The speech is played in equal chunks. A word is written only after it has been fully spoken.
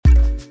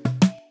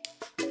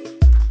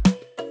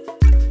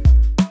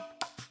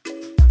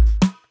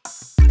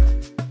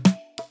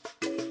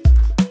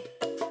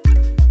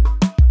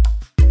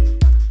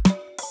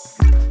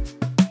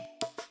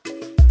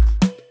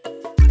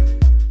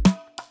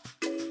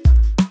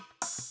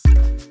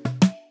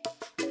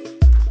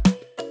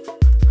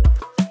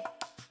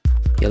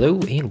Hello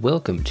and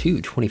welcome to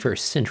 21st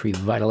Century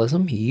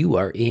Vitalism. You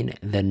are in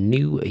the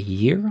new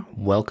year.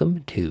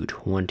 Welcome to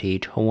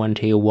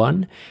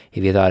 2021.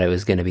 If you thought it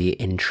was going to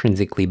be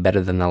intrinsically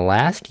better than the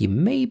last, you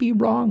may be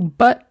wrong,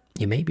 but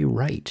you may be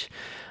right.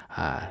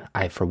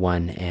 I, for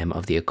one, am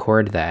of the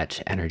accord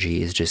that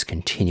energy is just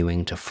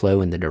continuing to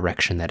flow in the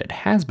direction that it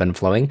has been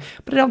flowing,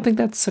 but I don't think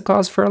that's a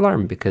cause for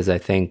alarm because I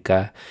think,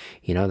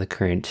 the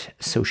current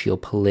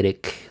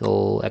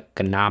socio-political,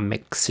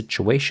 economic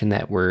situation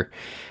that we're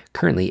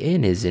currently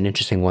in is an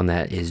interesting one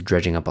that is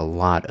dredging up a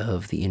lot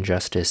of the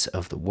injustice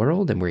of the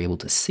world, and we're able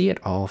to see it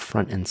all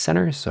front and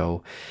center.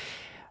 So,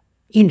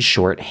 in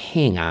short,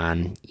 hang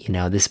on.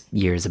 This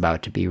year is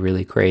about to be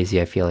really crazy.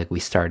 I feel like we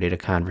started a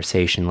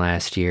conversation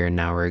last year, and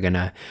now we're going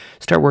to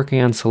start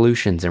working on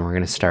solutions, and we're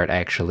going to start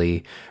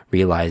actually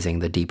realizing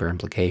the deeper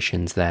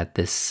implications that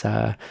this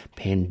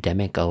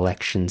pandemic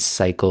election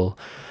cycle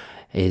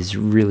is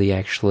really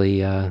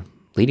actually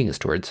leading us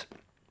towards.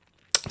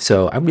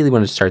 So I really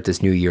want to start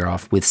this new year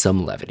off with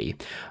some levity.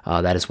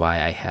 That is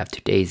why I have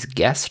today's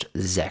guest,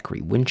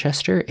 Zachary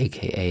Winchester,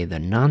 aka the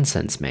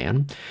Nonsense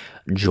Man,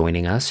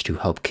 joining us to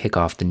help kick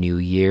off the new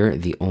year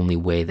the only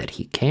way that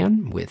he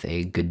can, with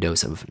a good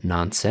dose of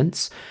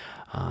nonsense.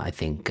 I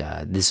think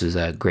this was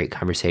a great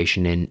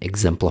conversation in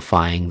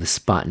exemplifying the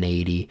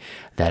spontaneity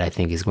that I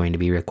think is going to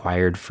be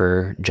required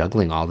for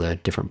juggling all the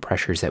different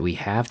pressures that we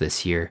have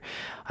this year.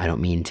 I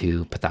don't mean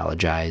to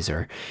pathologize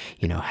or,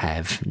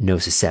 have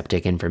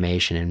nociceptive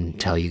information and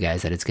tell you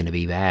guys that it's going to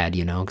be bad,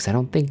 because I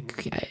don't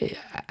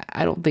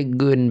think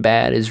good and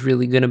bad is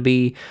really going to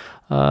be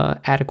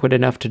adequate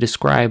enough to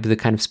describe the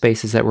kind of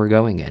spaces that we're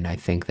going in. I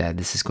think that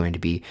this is going to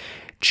be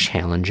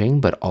challenging,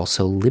 but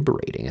also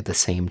liberating at the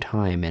same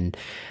time. And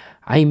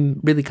I'm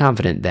really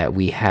confident that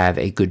we have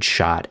a good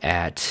shot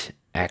at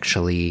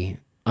actually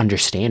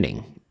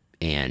understanding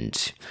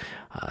and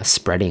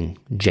spreading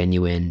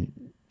genuine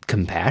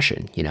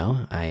compassion.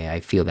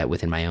 I feel that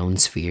within my own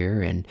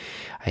sphere, and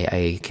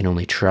I can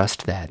only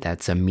trust that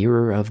that's a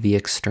mirror of the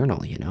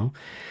external.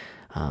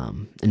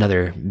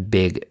 Another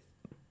big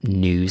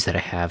news that I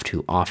have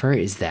to offer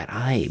is that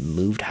I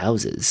moved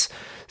houses.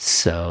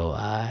 So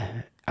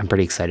I'm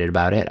pretty excited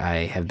about it.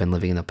 I have been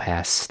living in the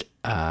past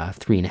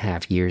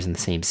 3.5 years in the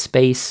same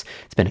space.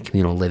 It's been a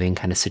communal living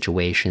kind of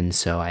situation,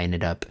 so I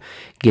ended up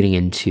getting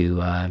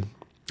into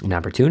an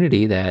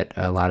opportunity that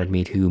allowed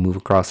me to move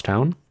across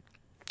town.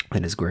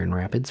 That is Grand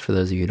Rapids, for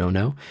those of you who don't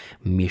know,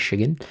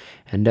 Michigan,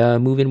 and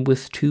move in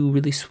with two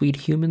really sweet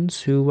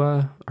humans who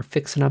are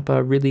fixing up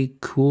a really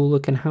cool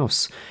looking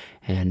house.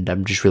 And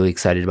I'm just really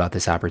excited about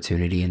this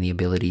opportunity and the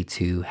ability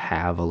to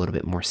have a little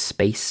bit more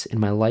space in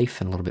my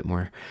life and a little bit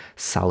more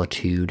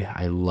solitude.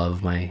 I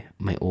love my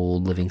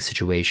old living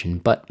situation,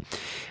 but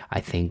I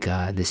think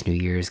this new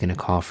year is going to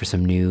call for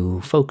some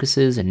new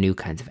focuses and new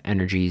kinds of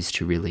energies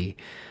to really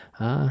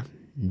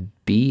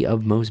be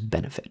of most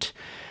benefit.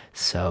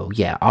 So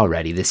yeah,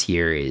 already this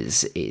year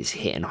is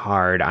hitting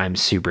hard. I'm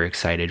super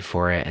excited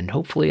for it, and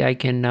hopefully I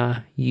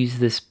can use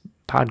this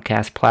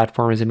podcast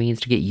platform as a means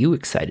to get you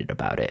excited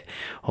about it.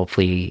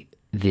 Hopefully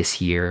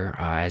this year,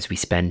 as we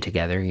spend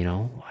together,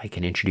 I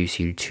can introduce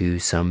you to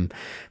some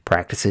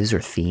practices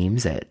or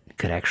themes that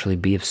could actually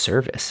be of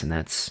service, and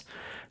that's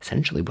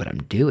essentially what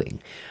I'm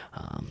doing.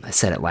 I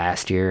said it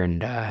last year,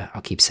 and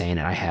I'll keep saying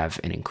it. I have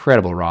an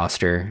incredible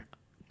roster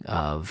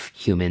of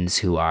humans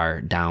who are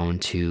down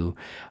to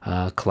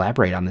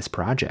collaborate on this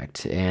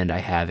project, and I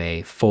have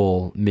a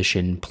full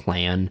mission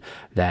plan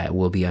that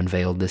will be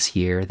unveiled this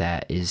year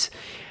that is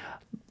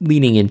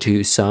leaning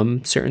into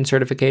some certain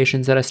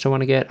certifications that I still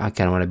want to get. I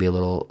kind of want to be a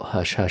little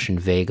hush-hush and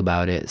vague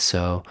about it,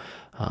 so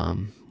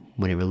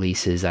when it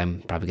releases,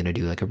 I'm probably going to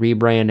do like a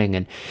rebranding,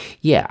 and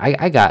yeah,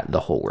 I got the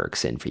whole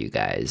works in for you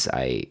guys.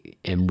 I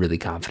am really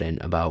confident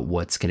about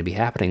what's going to be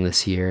happening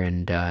this year,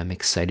 and I'm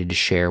excited to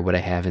share what I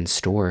have in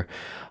store.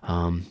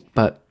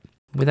 But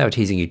without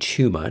teasing you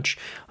too much,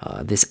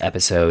 this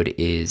episode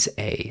is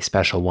a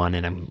special one,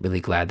 and I'm really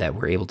glad that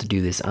we're able to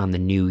do this on the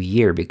new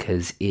year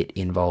because it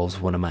involves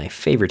one of my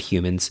favorite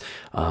humans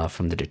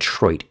from the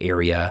Detroit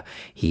area.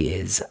 He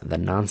is the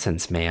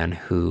Nonsense Man,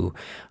 who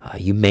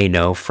you may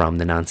know from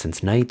the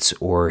Nonsense Nights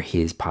or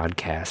his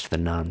podcast, The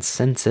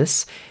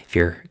Nonsensus. If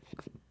you're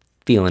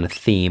feeling a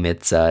theme,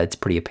 it's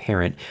pretty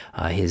apparent.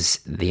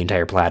 The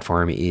entire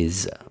platform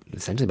is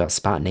essentially about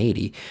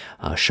spontaneity,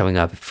 showing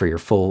up for your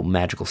full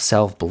magical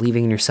self,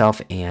 believing in yourself,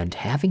 and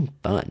having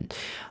fun.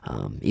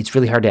 It's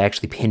really hard to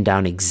actually pin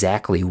down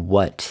exactly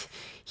what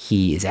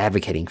he is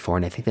advocating for,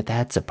 and I think that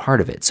that's a part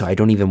of it. So I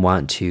don't even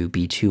want to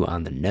be too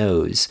on the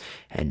nose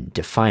and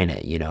define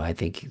it. I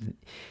think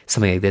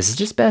something like this is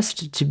just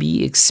best to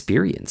be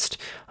experienced.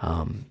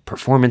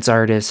 Performance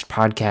artist,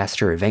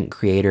 podcaster, event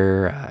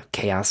creator,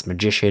 chaos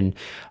magician.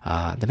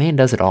 The man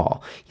does it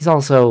all. He's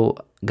also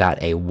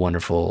got a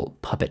wonderful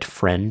puppet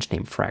friend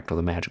named Fractal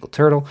the Magical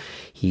Turtle.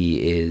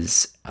 He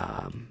is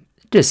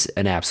just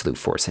an absolute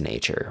force of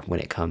nature when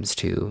it comes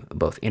to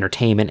both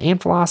entertainment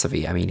and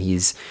philosophy. I mean,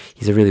 he's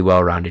a really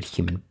well-rounded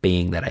human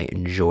being that I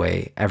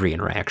enjoy every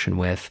interaction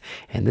with,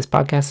 and this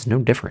podcast is no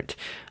different.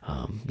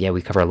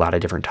 We cover a lot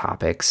of different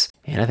topics,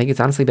 and I think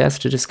it's honestly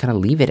best to just kind of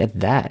leave it at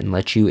that and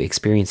let you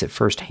experience it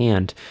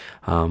firsthand.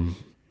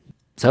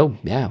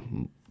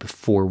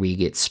 Before we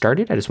get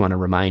started, I just want to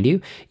remind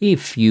you,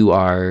 if you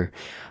are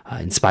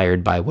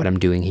inspired by what I'm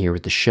doing here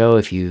with the show,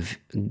 if you've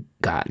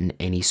gotten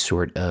any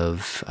sort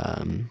of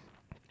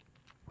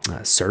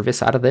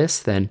service out of this,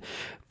 then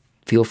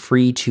feel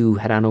free to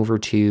head on over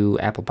to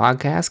Apple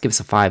Podcasts, give us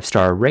a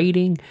 5-star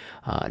rating,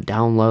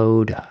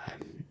 download,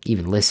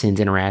 even listens,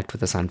 interact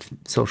with us on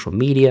social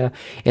media.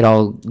 It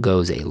all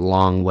goes a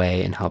long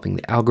way in helping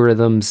the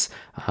algorithms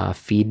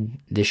feed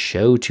this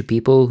show to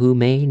people who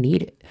may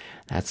need it.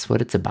 That's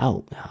what it's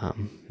about,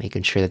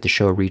 making sure that the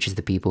show reaches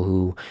the people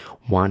who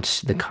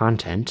want the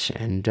content.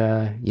 And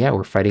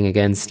we're fighting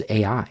against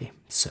AI.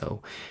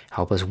 So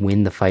help us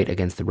win the fight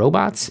against the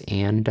robots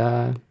and,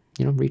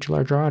 reach a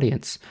larger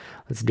audience.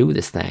 Let's do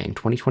this thing.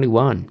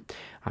 2021.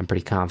 I'm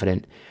pretty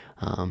confident.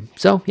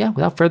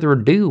 Without further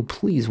ado,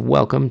 please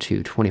welcome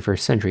to 21st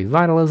Century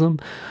Vitalism,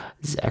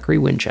 Zachary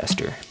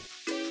Winchester.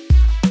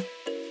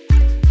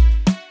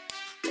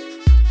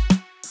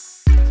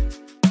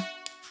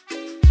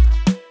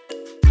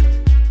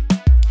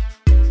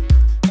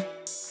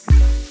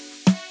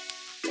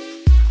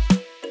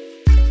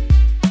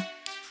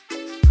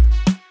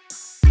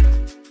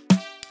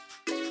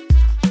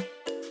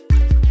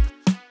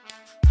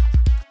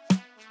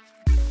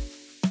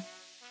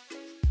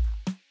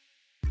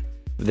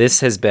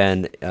 This has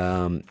been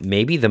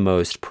maybe the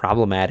most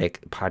problematic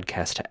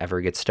podcast to ever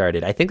get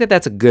started. I think that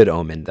that's a good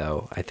omen,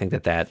 though. I think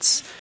that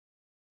that's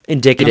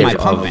indicative of my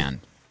punk of band.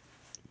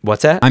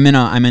 What's that? I'm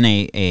in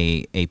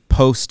a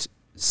post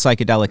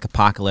psychedelic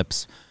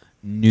apocalypse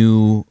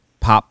new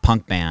pop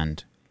punk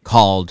band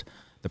called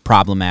the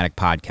Problematic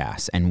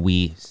Podcast, and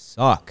we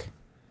suck.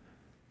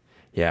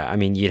 Yeah, I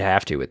mean, you'd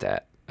have to with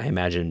that. I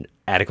imagine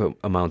adequate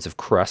amounts of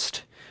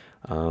crust.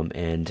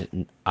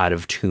 And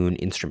out-of-tune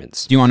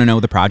instruments. Do you want to know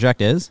what the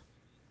project is?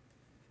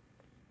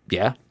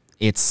 Yeah.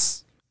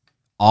 It's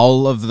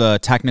all of the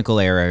technical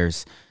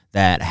errors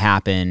that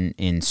happen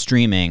in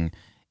streaming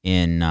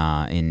in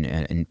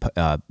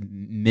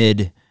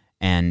mid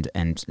and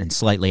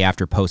slightly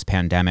after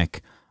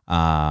post-pandemic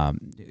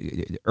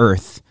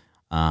Earth.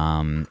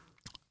 And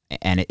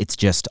it's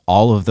just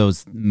all of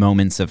those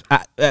moments of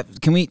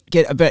can we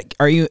get a bit?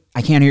 I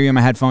can't hear you in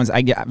my headphones.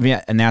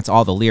 And that's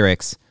all the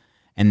lyrics.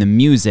 And the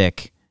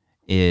music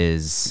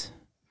is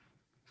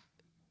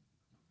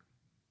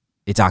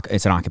it's an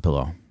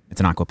acapella.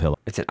 It's an acapella.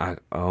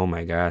 Oh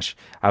my gosh.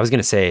 I was going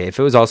to say, if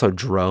it was also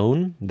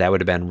drone, that would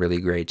have been really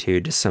great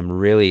too. Just some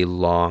really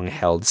long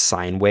held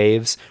sine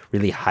waves,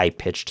 really high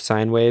pitched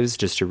sine waves,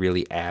 just to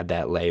really add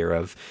that layer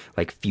of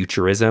like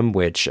futurism,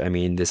 which, I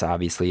mean, this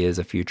obviously is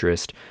a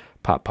futurist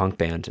pop punk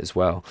band as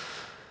well.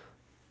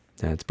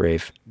 That's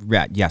brave.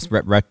 Yes.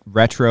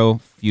 Retro,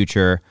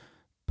 future,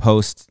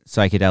 post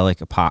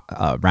psychedelic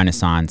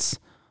renaissance,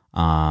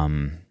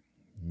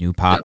 new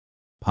pop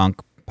punk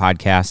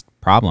podcast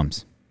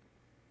problems.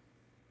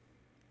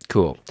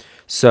 Cool.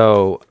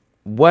 So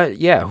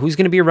who's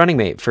going to be a running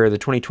mate for the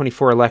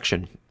 2024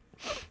 election?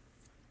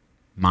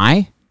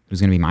 Who's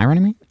going to be my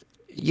running mate?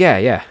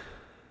 Yeah.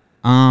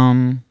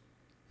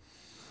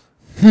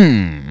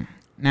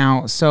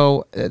 Now,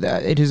 so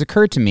it has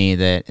occurred to me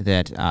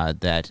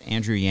that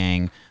Andrew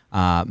Yang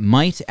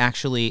might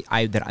actually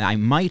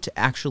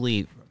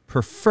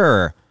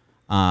prefer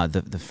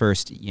the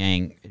first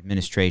Yang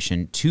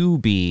administration to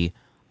be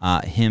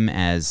him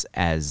as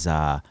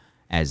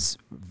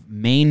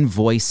main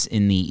voice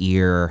in the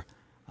ear,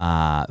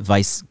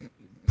 vice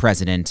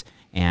president,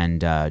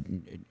 and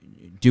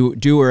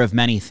doer of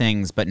many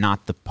things, but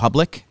not the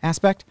public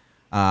aspect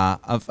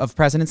of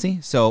presidency.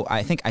 So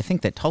I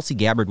think that Tulsi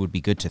Gabbard would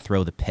be good to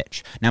throw the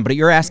pitch now. But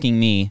you're asking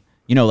me.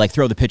 Like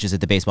throw the pitches at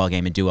the baseball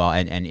game and do all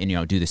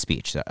and do the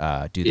speech,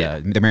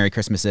 the Merry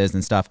Christmases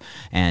and stuff.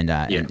 And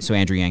so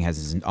Andrew Yang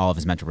has all of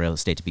his mental real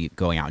estate to be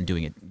going out and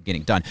doing it,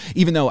 getting it done.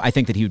 Even though I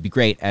think that he would be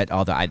great at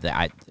all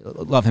I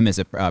love him as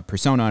a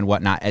persona and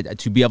whatnot,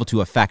 to be able to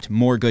affect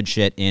more good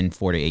shit in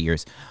 4 to 8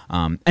 years.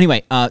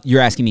 Anyway,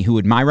 you're asking me who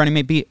would my running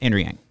mate be?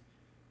 Andrew Yang.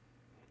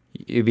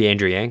 It'd be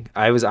Andrew Yang.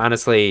 I was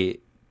honestly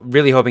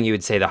really hoping you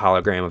would say the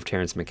hologram of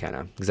Terrence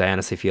McKenna, because I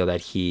honestly feel that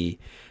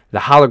the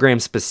hologram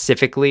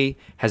specifically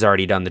has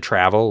already done the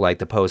travel, like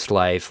the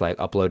post-life, like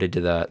uploaded to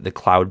the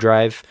cloud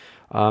drive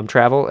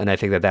travel. And I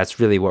think that that's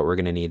really what we're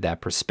going to need,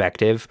 that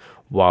perspective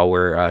while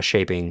we're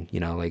shaping,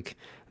 like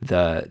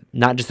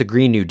not just the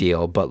Green New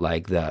Deal, but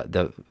like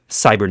the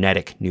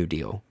cybernetic New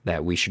Deal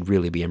that we should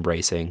really be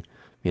embracing,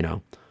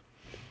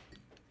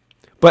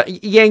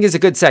 But Yang is a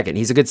good second.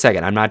 He's a good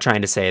second. I'm not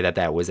trying to say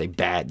that was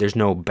there's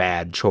no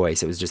bad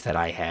choice. It was just that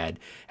I had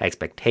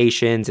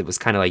expectations. It was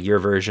kind of like your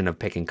version of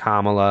picking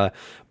Kamala,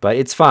 but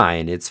it's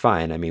fine. It's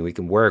fine. I mean, we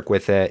can work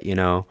with it,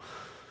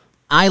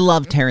 I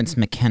love Terrence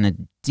McKenna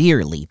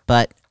dearly,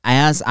 but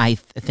as I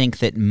think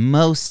that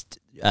most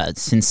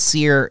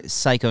sincere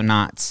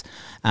psychonauts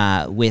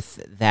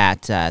with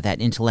that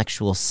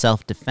intellectual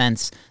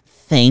self-defense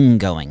thing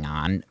going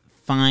on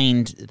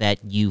find that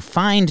you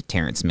find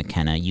Terence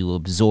McKenna, you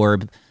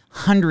absorb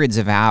hundreds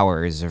of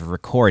hours of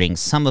recording,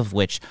 some of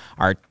which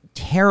are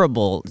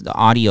terrible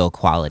audio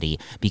quality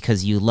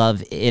because you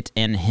love it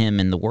and him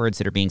and the words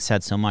that are being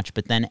said so much.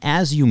 But then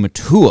as you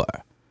mature,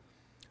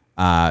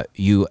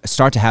 you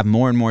start to have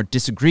more and more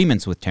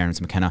disagreements with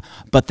Terence McKenna,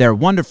 but they're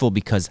wonderful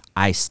because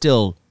I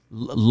still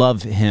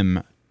love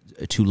him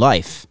to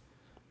life.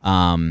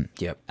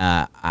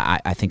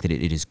 I think that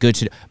it is good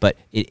to, but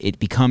it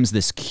becomes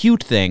this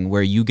cute thing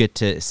where you get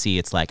to see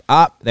it's like,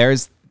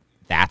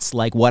 that's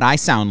like what I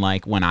sound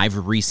like when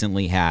I've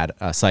recently had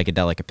a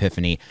psychedelic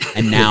epiphany,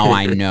 and now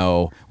I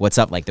know what's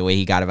up. Like the way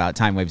he got about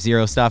Time Wave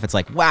Zero stuff. It's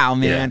like, wow,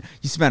 man,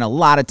 you spent a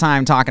lot of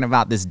time talking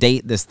about this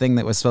this thing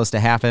that was supposed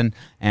to happen.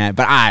 But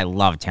I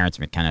love Terence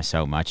McKenna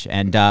so much,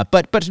 and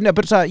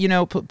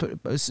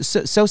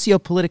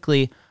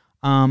sociopolitically,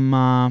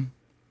 I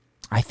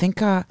think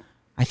that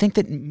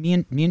me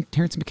and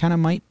Terence McKenna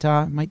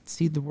might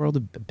see the world a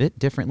bit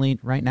differently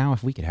right now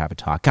if we could have a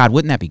talk. God,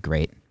 wouldn't that be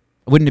great?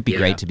 Wouldn't it be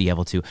great to be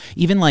able to,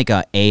 even like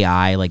a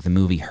AI, like the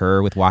movie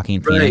Her with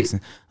Joaquin Phoenix,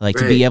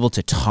 to be able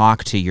to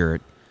talk to your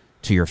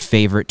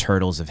favorite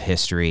turtles of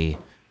history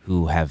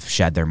who have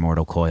shed their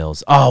mortal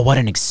coils. Oh, what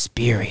an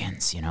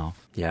experience,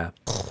 Yeah.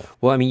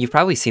 Well, I mean, you've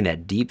probably seen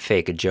that deep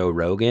fake of Joe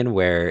Rogan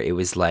where it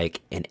was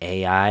like an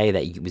AI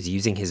that was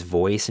using his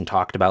voice and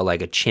talked about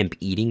like a chimp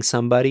eating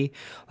somebody.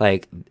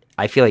 Like,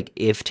 I feel like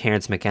if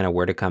Terence McKenna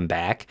were to come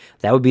back,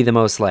 that would be the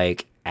most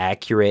like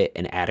accurate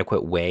and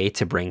adequate way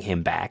to bring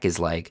him back, is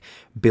like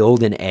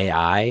build an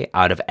AI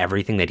out of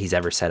everything that he's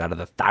ever said, out of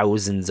the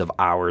thousands of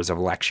hours of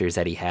lectures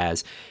that he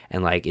has,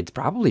 and like it's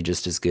probably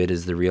just as good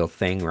as the real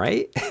thing,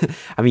 right?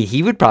 I mean,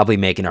 he would probably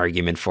make an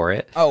argument for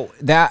it. Oh,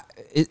 that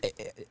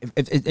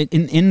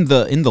in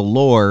the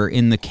lore,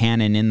 in the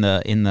canon, in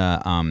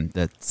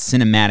the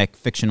cinematic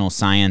fictional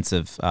science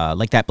of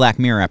like that Black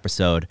Mirror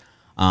episode.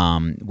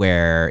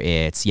 Where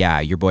it's,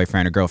 your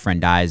boyfriend or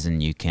girlfriend dies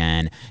and you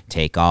can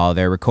take all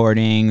their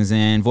recordings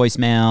and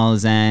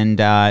voicemails and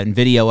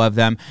video of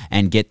them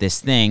and get this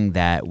thing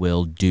that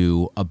will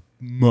do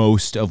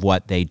most of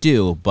what they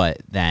do,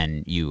 but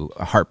then you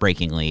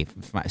heartbreakingly,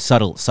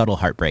 subtle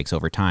heartbreaks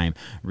over time,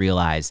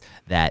 realize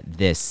that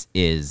this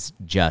is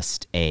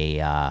just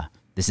a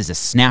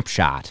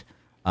snapshot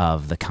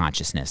of the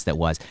consciousness that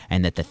was,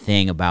 and that the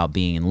thing about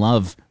being in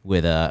love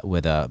with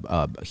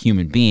a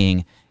human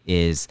being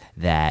is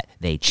that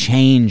they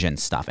change and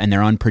stuff, and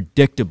they're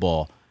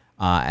unpredictable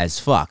as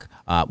fuck.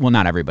 Well,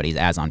 not everybody's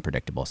as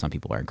unpredictable. Some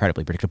people are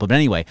incredibly predictable. But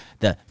anyway,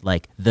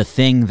 the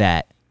thing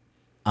that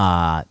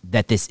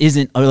this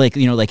isn't, or like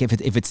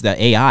if it's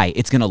the AI,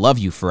 it's gonna love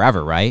you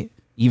forever, right?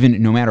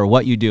 Even no matter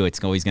what you do,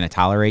 it's always gonna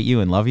tolerate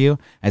you and love you.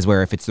 As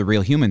where if it's the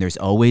real human, there's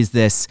always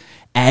this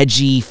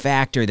edgy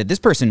factor that this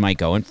person might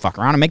go and fuck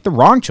around and make the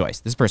wrong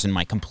choice. This person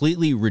might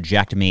completely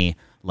reject me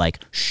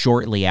like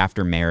shortly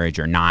after marriage,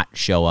 or not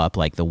show up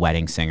like The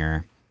Wedding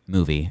Singer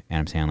movie,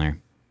 Adam Sandler.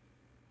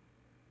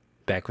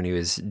 Back when he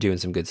was doing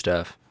some good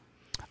stuff.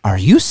 Are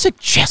you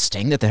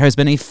suggesting that there has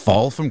been a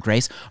fall from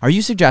grace? Are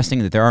you suggesting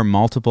that there are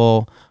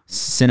multiple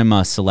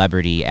cinema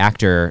celebrity,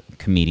 actor,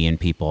 comedian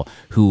people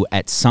who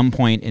at some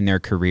point in their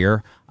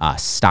career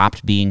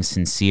stopped being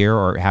sincere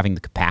or having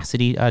the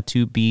capacity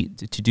to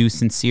do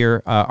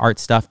sincere art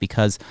stuff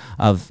because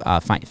of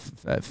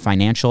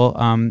financial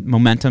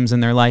momentums in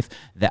their life?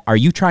 Are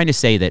you trying to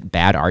say that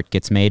bad art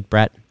gets made,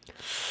 Brett?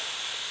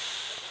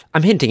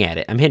 I'm hinting at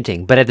it.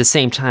 But at the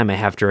same time, I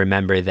have to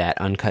remember that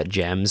Uncut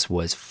Gems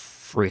was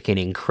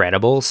freaking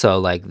incredible. So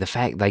like the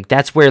fact, like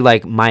that's where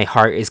like my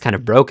heart is kind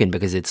of broken,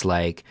 because it's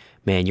like,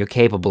 man, you're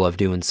capable of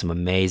doing some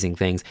amazing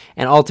things.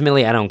 And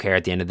ultimately, I don't care.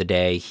 At the end of the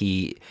day,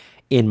 he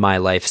in my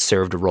life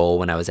served a role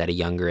when I was at a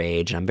younger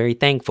age, and I'm very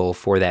thankful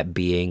for that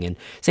being. And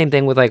same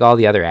thing with like all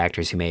the other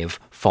actors who may have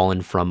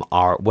fallen from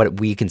our what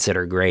we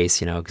consider grace,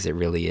 because it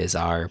really is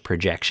our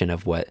projection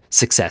of what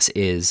success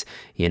is,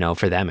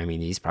 for them. I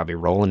mean, he's probably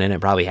rolling in it,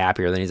 probably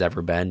happier than he's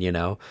ever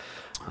been,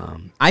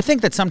 I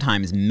think that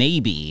sometimes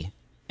maybe,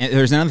 and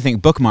there's another thing,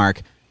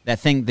 bookmark that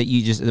thing that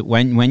you just,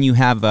 when you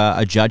have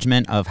a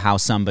judgment of how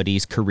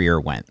somebody's career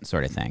went,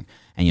 sort of thing.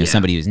 And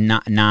somebody who's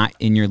not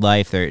in your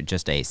life, they're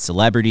just a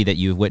celebrity that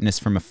you've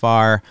witnessed from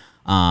afar,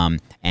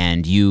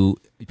 and you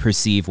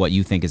perceive what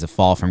you think is a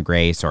fall from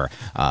grace, or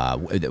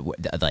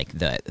like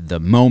the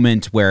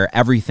moment where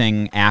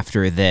everything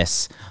after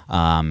this,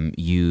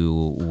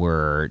 you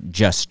were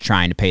just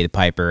trying to pay the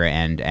piper,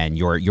 and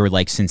your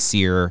like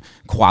sincere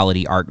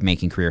quality art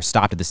making career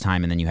stopped at this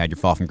time, and then you had your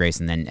fall from grace,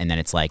 and then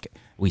it's like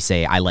we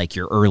say, I like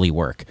your early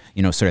work,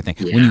 sort of thing.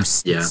 Yeah, when you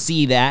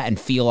see that and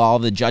feel all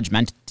the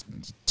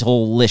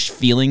judgmental-ish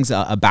feelings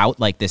about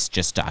like this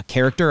just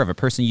character of a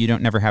person you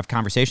don't never have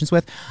conversations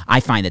with, I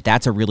find that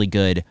that's a really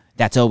good,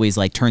 that's always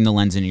like turn the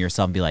lens into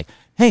yourself and be like,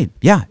 hey,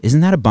 yeah, isn't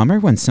that a bummer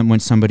when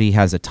somebody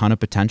has a ton of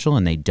potential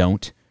and they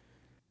don't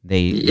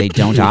they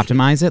don't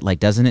optimize it. Like,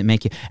 doesn't it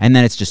make you? And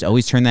then it's just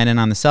always turn that in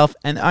on the self.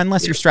 And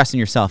unless you're stressing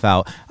yourself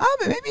out,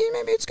 maybe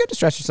it's good to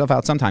stress yourself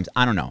out sometimes.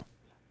 I don't know.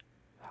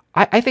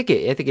 I think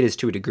it is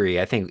to a degree.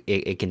 I think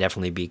it can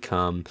definitely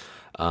become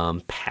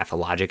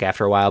pathologic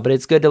after a while, but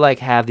it's good to like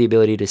have the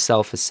ability to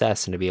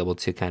self-assess and to be able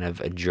to kind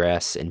of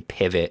address and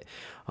pivot.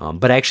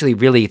 But I actually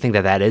really think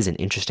that is an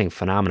interesting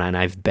phenomenon.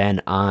 I've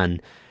been on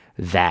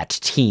that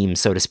team,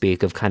 so to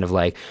speak, of kind of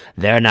like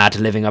they're not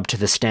living up to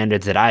the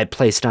standards that I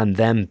placed on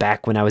them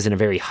back when I was in a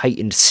very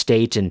heightened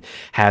state and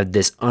had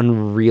this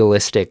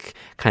unrealistic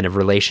kind of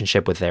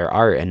relationship with their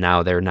art, and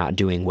now they're not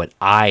doing what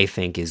I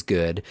think is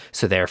good,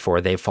 so therefore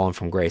they've fallen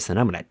from grace, and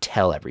I'm going to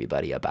tell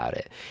everybody about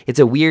it. It's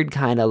a weird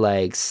kind of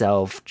like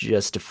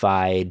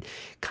self-justified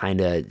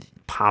kind of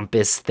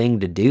pompous thing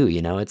to do,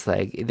 you know. It's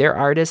like they're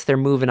artists, they're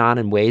moving on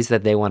in ways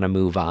that they want to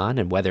move on,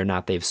 and whether or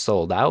not they've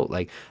sold out,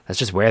 like that's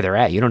just where they're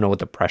at. You don't know what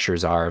the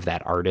pressures are of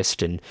that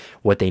artist and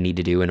what they need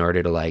to do in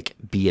order to like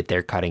be at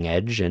their cutting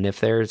edge, and if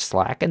they're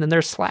slacking, then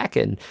they're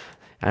slacking.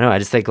 I don't know, I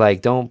just think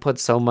like don't put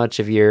so much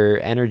of your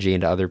energy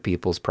into other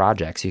people's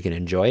projects. You can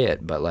enjoy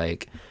it, but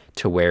like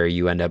to where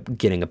you end up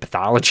getting a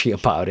pathology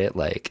about it,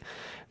 like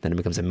then it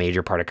becomes a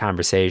major part of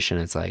conversation.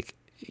 It's like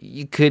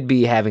you could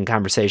be having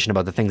conversation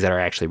about the things that are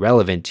actually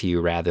relevant to you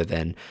rather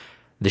than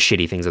the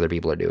shitty things other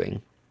people are doing.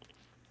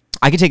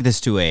 I could take this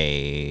to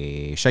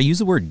a. Should I use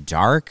the word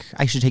dark?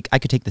 I could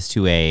take this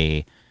to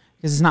a.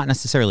 Because it's not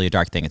necessarily a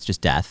dark thing. It's just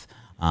death.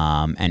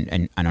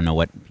 And I don't know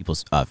what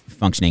people's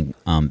functioning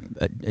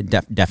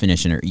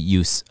definition or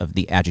use of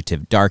the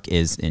adjective dark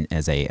is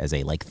as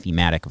a like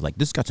thematic of like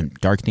this got some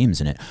dark themes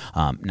in it.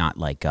 Not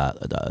like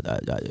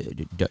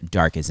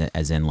dark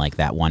as in like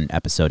that one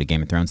episode of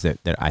Game of Thrones that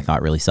I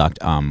thought really sucked.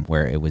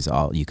 Where it was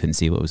all you couldn't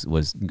see what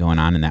was going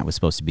on, and that was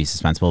supposed to be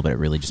suspenseful, but it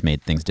really just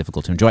made things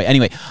difficult to enjoy.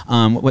 Anyway,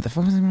 what the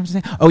fuck was I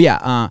saying? Oh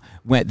yeah,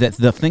 when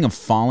the thing of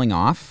falling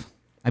off.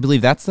 I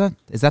believe is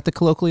that the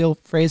colloquial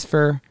phrase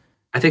for.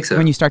 I think so.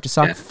 When you start to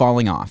suck,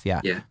 falling off,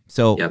 yeah.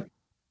 So,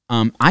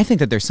 I think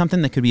that there's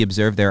something that could be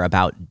observed there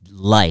about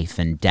life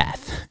and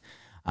death,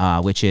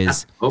 which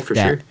is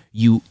that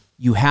you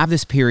have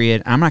this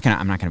period. I'm not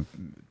gonna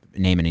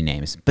name any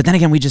names, but then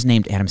again, we just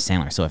named Adam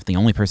Sandler. So if the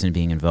only person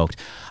being invoked,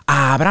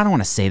 but I don't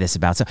want to say this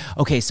about. So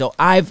okay, so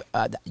I'm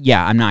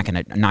not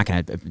gonna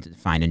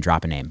find and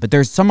drop a name, but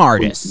there's some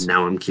artists.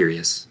 Now I'm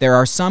curious. There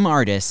are some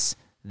artists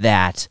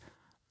that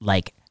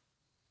like.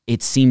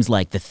 It seems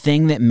like the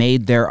thing that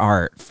made their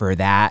art for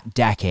that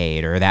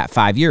decade or that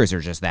 5 years or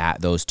just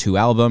those 2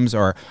 albums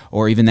or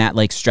even that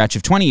like stretch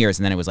of 20 years.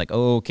 And then it was like,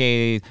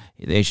 okay,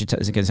 they should,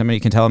 somebody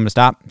can tell them to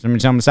stop.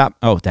 Somebody tell them to stop.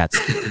 Oh, that's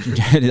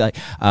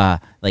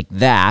like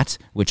that,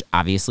 which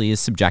obviously is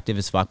subjective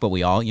as fuck, but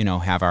we all,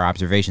 have our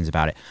observations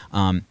about it.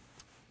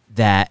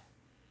 That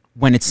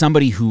when it's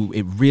somebody who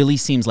it really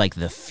seems like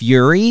the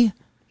fury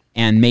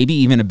and maybe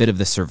even a bit of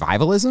the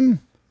survivalism,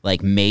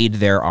 like made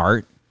their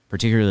art,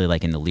 particularly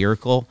like in the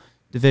lyrical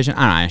division.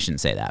 I shouldn't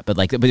say that, but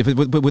like, but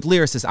with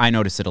lyricists, I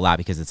notice it a lot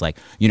because it's like,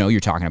 you're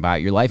talking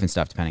about your life and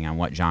stuff, depending on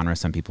what genre.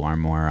 Some people are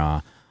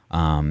more,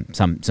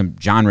 some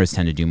genres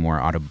tend to do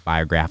more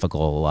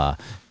autobiographical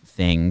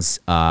things.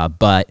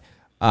 But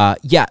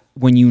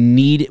when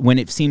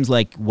it seems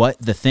like what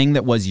the thing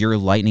that was your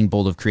lightning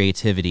bolt of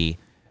creativity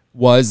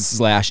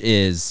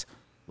is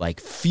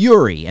like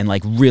fury and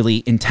like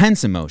really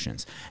intense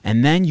emotions,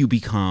 and then you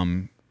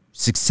become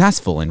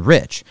successful and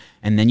rich,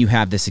 and then you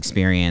have this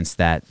experience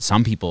that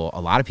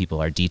a lot of people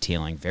are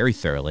detailing very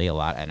thoroughly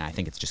and I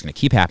think it's just going to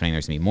keep happening.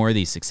 There's going to be more of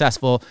these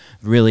successful,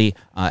 really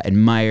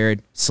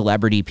admired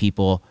celebrity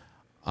people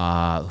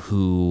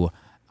who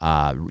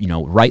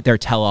write their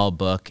tell-all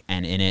book,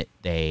 and in it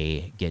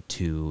they get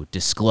to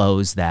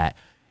disclose that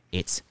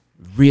it's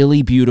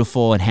really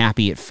beautiful and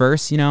happy at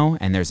first,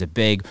 and there's a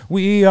big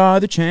 "we are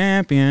the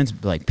champions"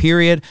 like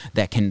period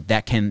that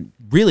can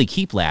really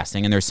keep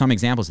lasting, and there's some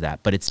examples of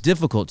that, but it's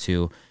difficult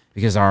to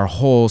because our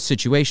whole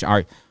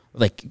situation,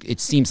 it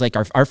seems like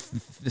our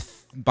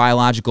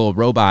biological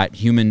robot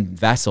human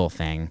vessel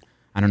thing.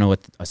 I don't know what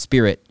a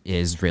spirit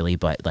is really,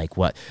 but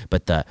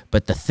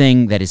the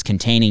thing that is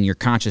containing your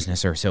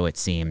consciousness, or so it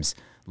seems,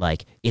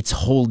 like its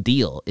whole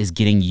deal is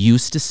getting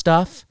used to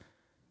stuff,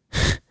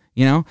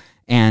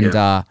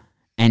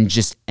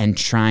 and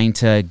trying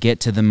to get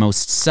to the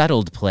most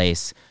settled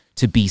place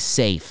to be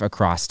safe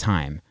across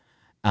time.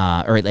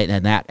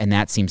 And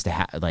that seems to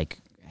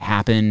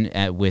happen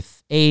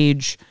with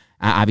age.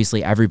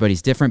 Obviously,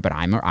 everybody's different, but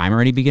I'm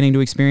already beginning to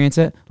experience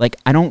it. Like,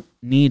 I don't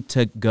need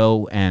to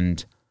go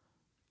and.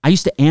 I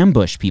used to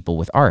ambush people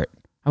with art.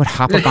 I would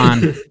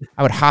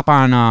hop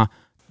on a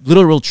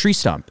literal tree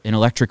stump in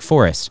Electric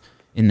Forest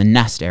in the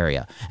Nest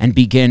area and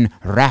begin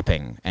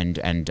rapping and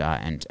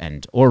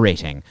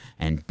orating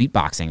and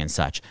beatboxing and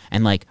such.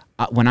 And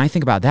when I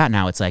think about that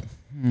now, it's like.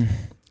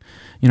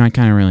 I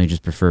kind of really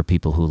just prefer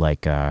people who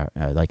an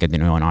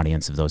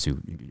audience of those who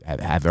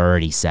have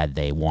already said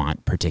they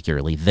want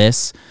particularly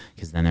this,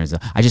 because then there's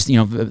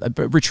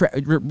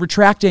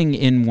retracting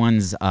in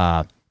one's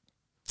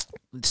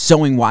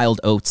sowing wild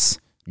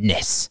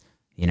oats-ness,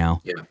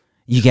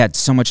 you get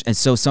so much, and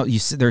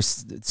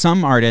there's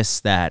some artists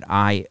that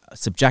I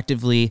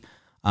subjectively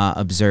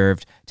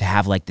observed to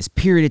have like this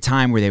period of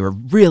time where they were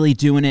really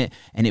doing it,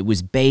 and it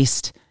was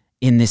based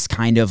in this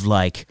kind of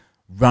like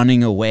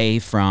running away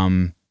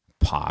from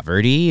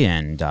poverty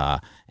and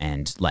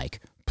like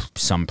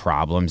some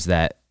problems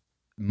that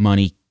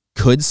money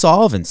could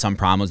solve and some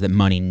problems that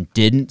money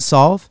didn't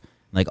solve.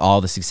 Like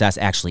all the success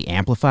actually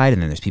amplified,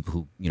 and then there's people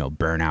who, you know,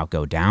 burn out,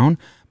 go down.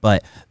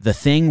 But the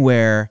thing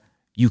where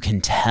you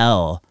can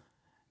tell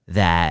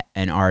that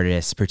an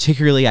artist,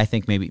 particularly I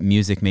think maybe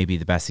music may be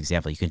the best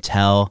example, you can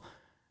tell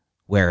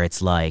where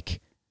it's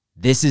like,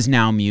 this is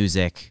now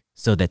music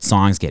so that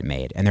songs get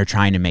made, and they're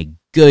trying to make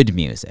good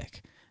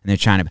music, and they're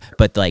trying to,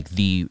 but like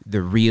the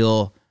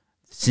real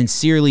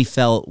sincerely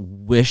felt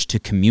wish to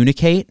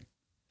communicate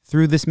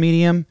through this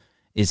medium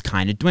is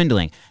kind of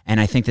dwindling. And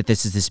I think that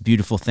this is this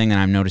beautiful thing that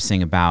I'm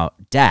noticing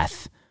about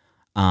death,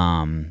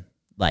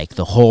 like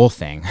the whole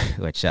thing,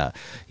 which the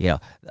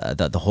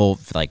whole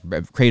like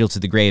cradle to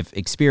the grave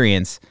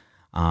experience.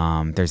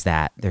 There's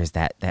that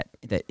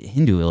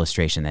Hindu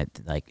illustration that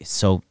like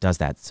so does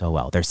that so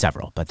well. There's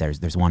several, but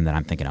there's one that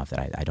I'm thinking of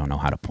that I don't know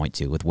how to point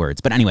to with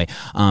words. But anyway,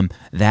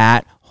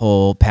 that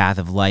whole path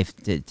of life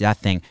to death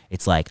thing,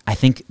 it's like, I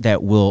think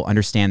that we'll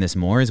understand this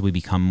more as we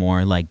become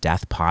more like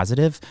death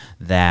positive,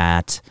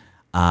 that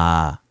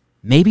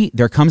maybe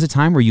there comes a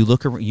time where you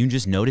look around, you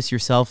just notice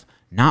yourself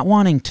not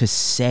wanting to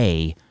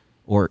say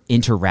or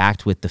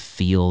interact with the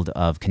field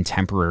of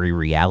contemporary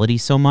reality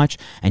so much,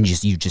 and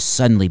you just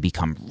suddenly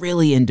become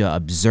really into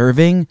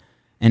observing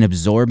and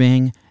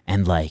absorbing,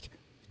 and like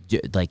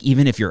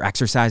even if you're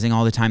exercising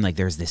all the time, like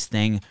there's this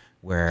thing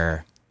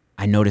where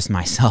I notice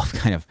myself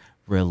kind of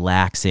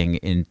relaxing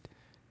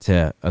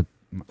into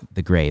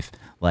the grave,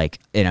 like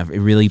in a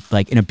really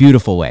like in a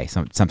beautiful way,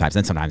 sometimes,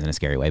 and sometimes in a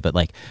scary way,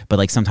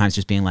 but sometimes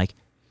just being like,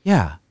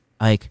 yeah,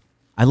 like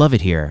I love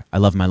it here, I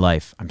love my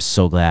life, I'm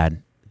so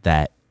glad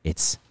that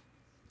it's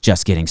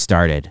just getting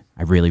started.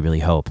 I really, really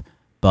hope.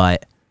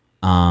 But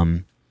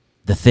the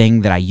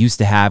thing that I used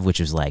to have, which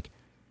was like,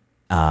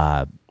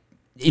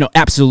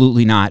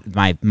 absolutely not,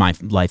 my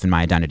life and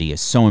my identity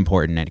is so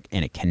important,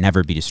 and it can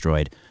never be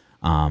destroyed.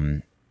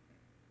 And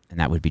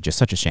that would be just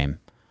such a shame.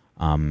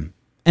 And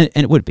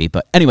it would be,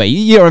 but anyway,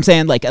 you know what I'm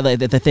saying? Like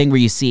the thing where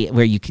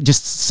you can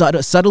just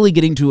subtly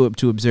getting to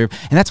observe,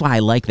 and that's why I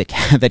like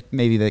that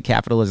maybe that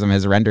capitalism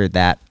has rendered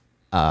that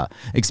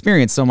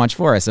experience so much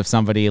for us, of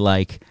somebody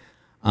like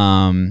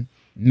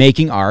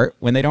making art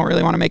when they don't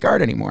really want to make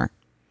art anymore.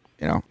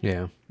 You know?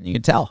 Yeah. You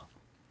can tell.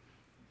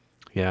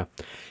 Yeah.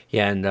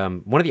 Yeah,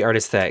 and one of the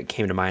artists that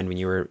came to mind when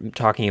you were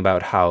talking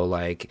about how,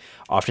 like,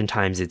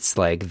 oftentimes it's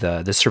like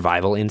the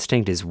survival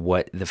instinct is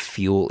what the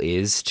fuel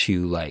is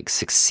to like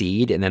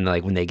succeed, and then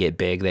like when they get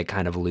big, they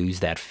kind of lose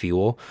that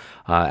fuel.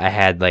 I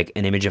had like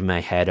an image in my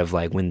head of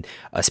like when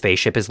a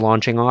spaceship is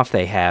launching off,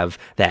 they have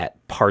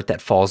that part that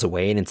falls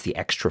away, and it's the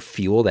extra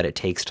fuel that it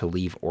takes to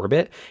leave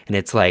orbit, and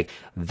it's like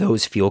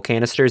those fuel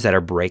canisters that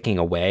are breaking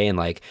away, and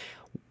like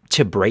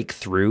to break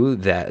through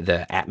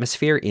the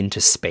atmosphere into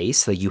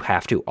space, like you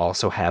have to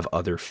also have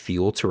other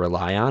fuel to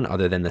rely on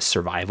other than the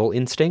survival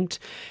instinct.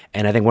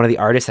 And I think one of the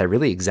artists that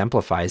really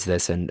exemplifies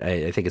this, and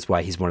I think it's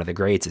why he's one of the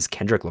greats, is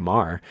Kendrick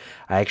Lamar.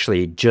 I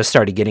actually just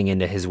started getting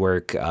into his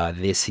work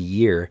this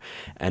year,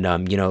 and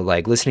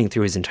like listening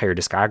through his entire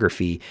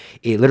discography,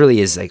 it literally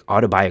is like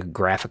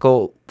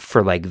autobiographical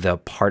for like the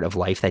part of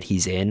life that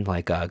he's in,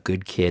 like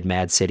Good Kid,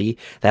 Mad City.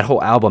 That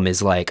whole album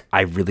is like,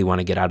 I really want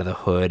to get out of the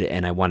hood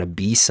and I want to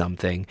be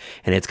something,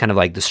 and it's kind of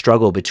like the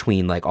struggle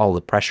between like all the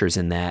pressures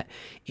in that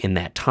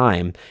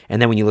time. And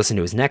then when you listen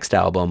to his next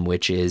album,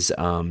 which is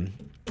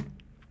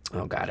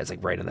oh God, it's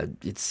like right in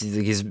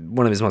he's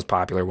one of his most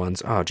popular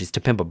ones. Oh geez,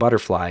 To Pimp a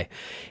Butterfly.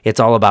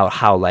 It's all about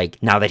how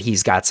like now that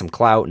he's got some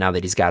clout, now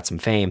that he's got some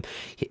fame,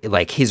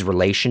 like his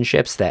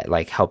relationships that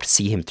like helped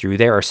see him through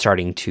there are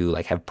starting to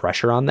like have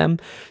pressure on them.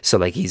 So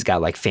like he's got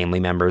like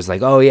family members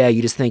like, oh yeah,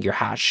 you just think you're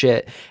hot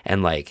shit.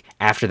 And like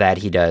after that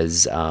he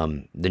does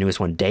the newest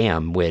one,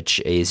 Damn,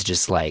 which is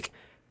just like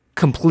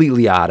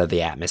completely out of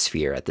the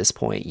atmosphere at this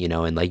point,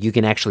 and like you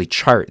can actually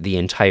chart the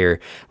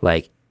entire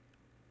like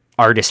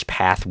artist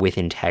path with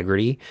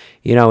integrity,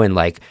 and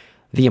like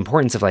the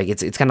importance of like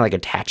it's kind of like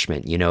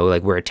attachment,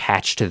 like we're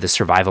attached to the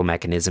survival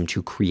mechanism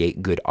to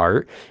create good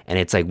art, and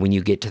it's like when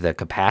you get to the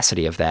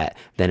capacity of that,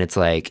 then it's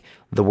like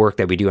the work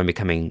that we do on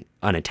becoming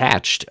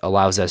unattached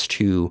allows us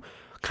to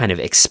kind of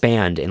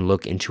expand and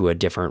look into a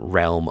different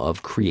realm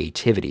of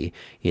creativity,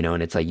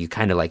 and it's like you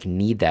kind of like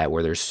need that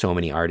where there's so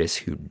many artists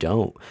who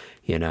don't,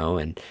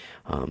 and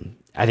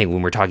I think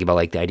when we're talking about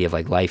like the idea of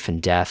like life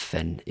and death,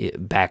 and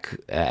back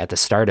at the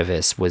start of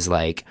this was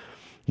like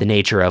the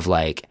nature of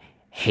like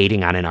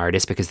hating on an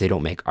artist because they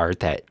don't make art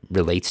that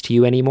relates to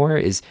you anymore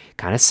is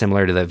kind of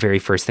similar to the very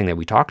first thing that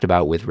we talked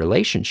about with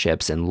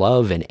relationships and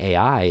love and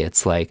AI.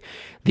 It's like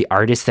the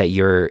artist that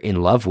you're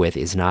in love with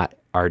is not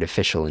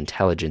artificial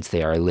intelligence.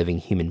 They are living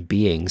human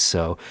beings.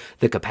 So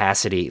the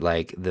capacity,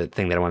 like the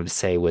thing that I wanted to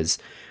say was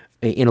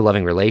in a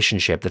loving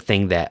relationship, the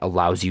thing that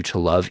allows you to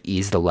love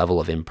is the level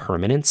of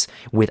impermanence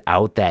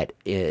without that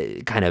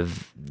kind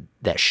of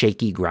that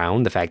shaky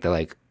ground. The fact that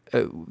like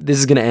this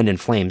is going to end in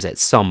flames at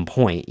some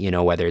point,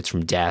 whether it's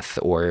from death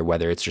or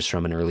whether it's just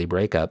from an early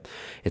breakup.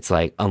 It's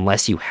like,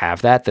 unless you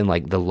have that, then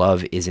like the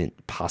love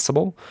isn't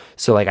possible.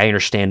 So like I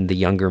understand the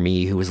younger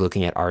me who was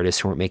looking at artists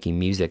who weren't making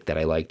music that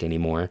I liked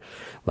anymore.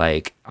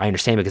 Like I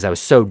understand because I was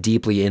so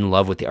deeply in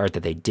love with the art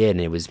that they did,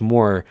 and it was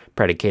more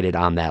predicated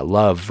on that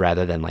love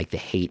rather than like the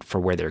hate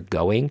for where they're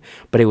going.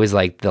 But it was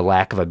like the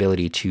lack of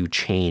ability to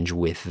change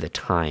with the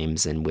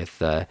times and with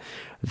the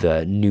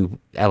new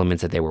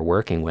elements that they were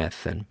working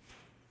with. And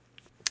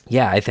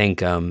yeah, I think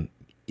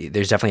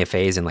there's definitely a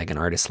phase in like an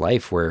artist's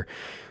life where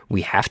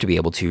we have to be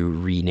able to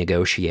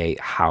renegotiate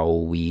how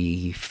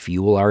we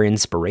fuel our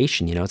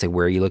inspiration. It's like,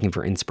 where are you looking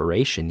for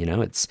inspiration?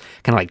 It's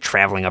kind of like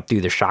traveling up through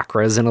the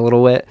chakras in a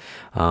little bit,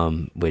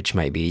 which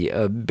might be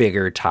a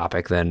bigger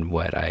topic than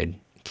what I'd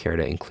care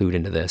to include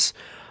into this.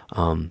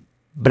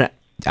 But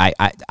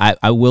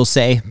I will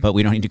say, but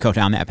we don't need to go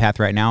down that path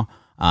right now.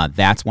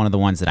 That's one of the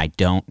ones that I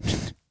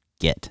don't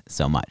get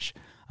so much.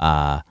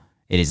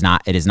 It is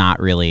not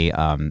really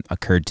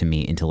occurred to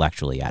me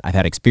intellectually yet. I've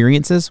had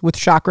experiences with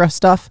chakra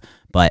stuff,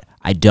 but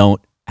I don't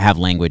have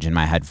language in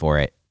my head for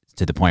it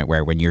to the point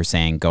where when you're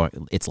saying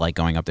it's like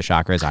going up the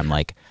chakras, I'm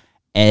like,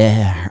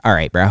 all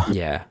right, bro.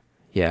 Yeah.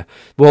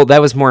 Well, that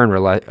was more in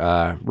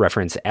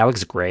reference.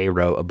 Alex Gray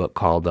wrote a book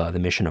called The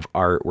Mission of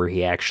Art, where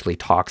he actually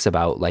talks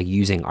about like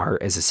using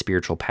art as a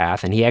spiritual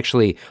path, and he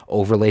actually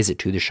overlays it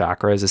to the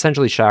chakras.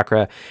 Essentially,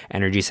 chakra,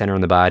 energy center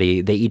in the body,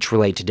 they each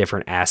relate to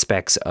different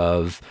aspects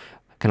of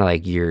kind of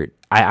like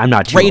I'm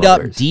not too straight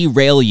up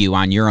derail you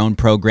on your own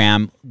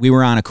program. We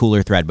were on a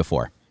cooler thread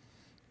before.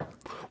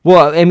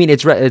 Well, I mean,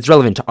 it's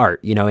relevant to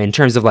art, in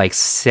terms of like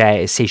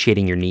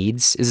satiating your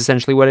needs is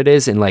essentially what it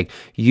is, and like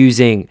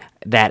using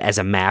that as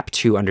a map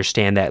to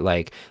understand that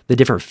like the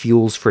different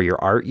fuels for your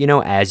art,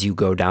 as you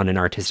go down an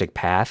artistic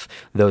path,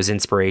 those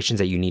inspirations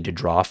that you need to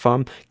draw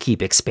from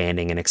keep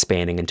expanding and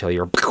expanding until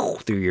you're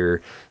through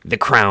the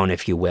crown,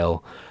 if you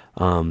will.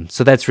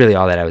 So that's really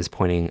all that I was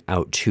pointing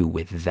out to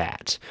with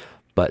that.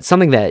 But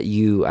something that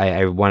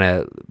I want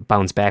to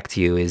bounce back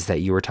to you is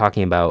that you were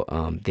talking about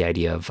the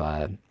idea of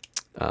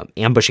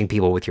ambushing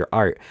people with your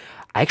art.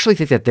 I actually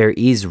think that there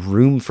is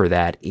room for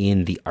that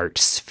in the art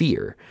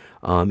sphere,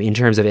 in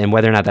terms of, and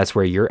whether or not that's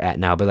where you're at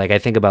now. But like I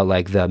think about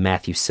like the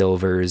Matthew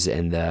Silvers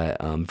and the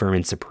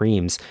Vermin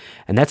Supremes,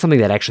 and that's something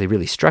that actually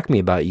really struck me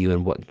about you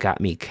and what got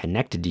me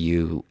connected to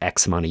you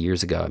X amount of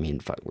years ago. I mean,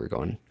 we're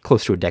going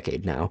close to a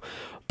decade now.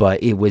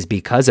 But it was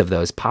because of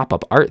those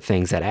pop-up art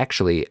things that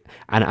actually,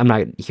 and I'm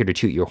not here to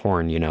toot your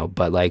horn,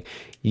 but like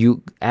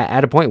you,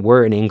 at a point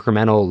where an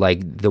incremental,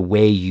 like the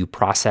way you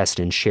processed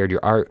and shared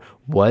your art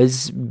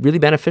was really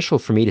beneficial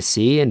for me to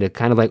see and to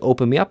kind of like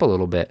open me up a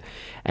little bit.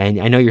 And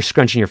I know you're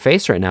scrunching your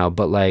face right now,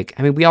 but like,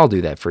 I mean, we all do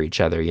that for each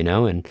other,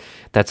 and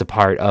that's a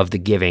part of the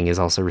giving is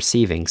also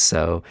receiving.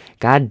 So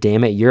God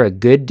damn it, you're a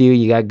good dude.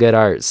 You got good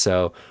art.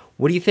 So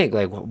what do you think?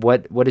 Like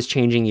what is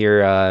changing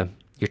your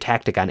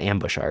tactic on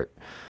ambush art?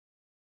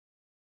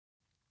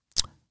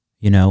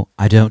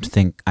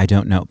 I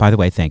don't know. By the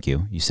way, thank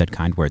you. You said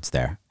kind words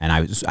there,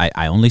 and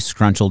I only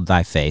scrunched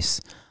thy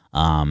face,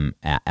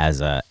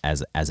 as a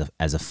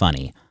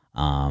funny,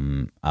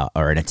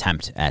 or an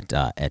attempt at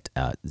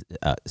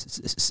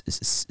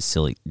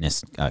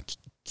silliness,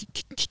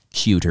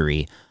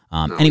 cutery.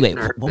 Anyway,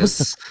 what was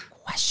the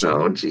question?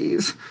 Oh,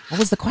 jeez. What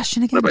was the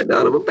question again? What have I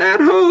done? I'm a bad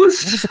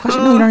host. What was the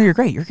question? No, you're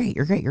great.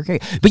 You're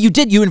great. But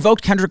you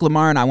invoked Kendrick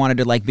Lamar, and I wanted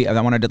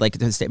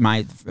to state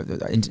my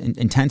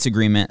intense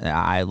agreement.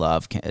 I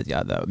love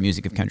the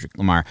music of Kendrick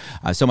Lamar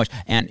so much,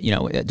 and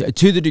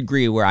to the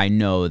degree where I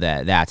know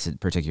that that's a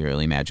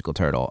particularly magical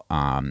turtle.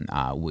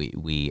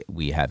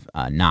 We have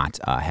not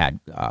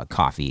had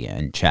coffee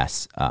and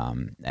chess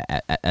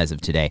as of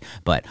today,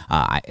 but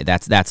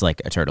that's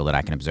like a turtle that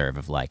I can observe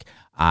of like.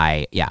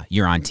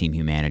 You're on Team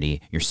Humanity.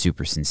 You're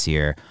super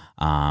sincere.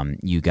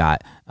 You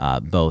got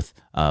both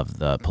of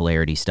the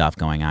polarity stuff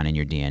going on in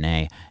your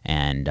DNA,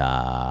 and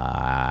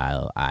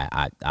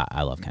I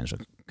love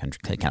Kendrick.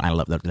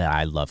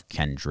 I love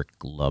Kendrick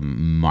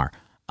Lamar.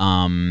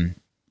 And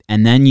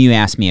then you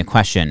asked me a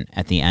question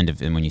at the end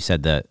of, and when you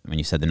said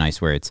the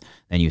nice words,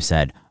 then you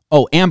said,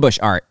 "Oh, ambush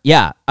art,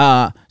 yeah."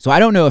 So I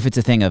don't know if it's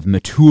a thing of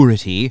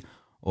maturity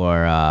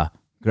or.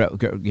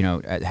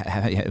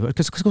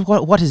 Because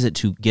what is it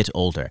to get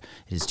older?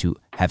 It is to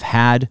have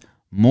had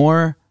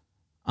more.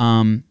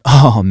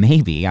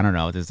 Maybe I don't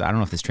know. I don't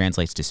know if this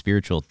translates to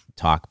spiritual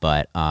talk,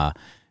 but to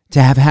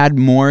have had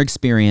more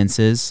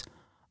experiences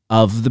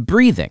of the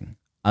breathing,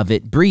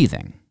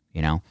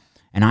 and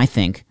I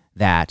think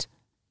that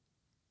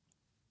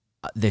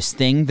this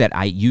thing that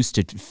I used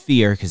to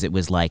fear because it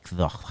was like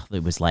the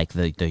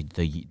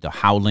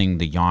howling,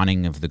 the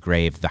yawning of the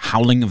grave, the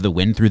howling of the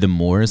wind through the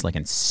moors, like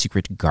in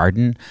Secret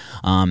Garden.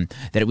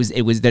 That it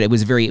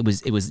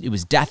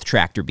was Death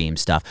Tractor Beam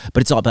stuff.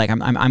 But it's all like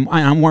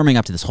I'm warming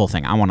up to this whole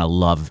thing. I want to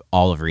love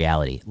all of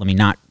reality. Let me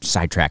not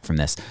sidetrack from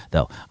this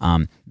though.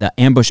 The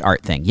ambush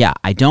art thing. Yeah,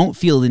 I don't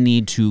feel the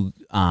need to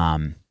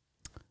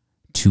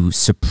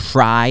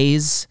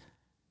surprise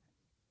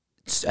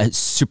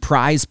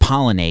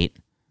pollinate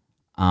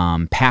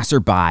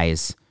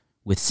passerbys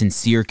with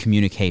sincere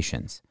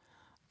communications.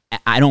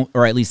 I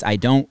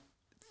don't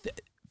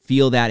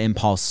feel that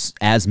impulse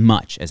as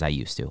much as I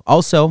used to.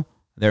 Also,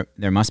 there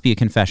must be a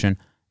confession.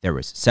 There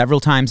was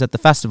several times at the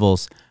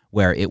festivals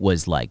where it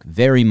was like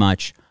very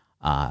much,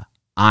 I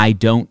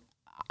don't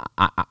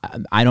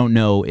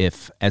know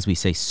if, as we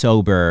say,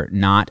 sober,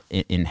 not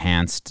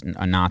enhanced,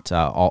 not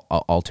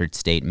altered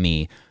state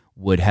me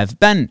would have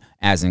been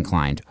as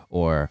inclined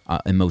or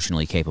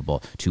emotionally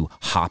capable to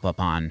hop up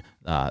on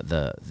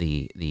the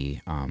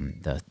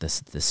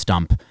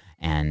stump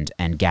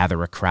and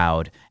gather a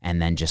crowd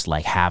and then just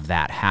like have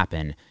that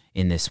happen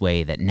in this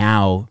way that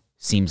now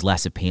seems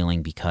less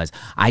appealing because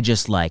I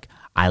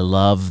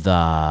love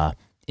the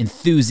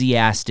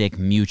enthusiastic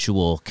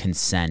mutual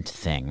consent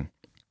thing.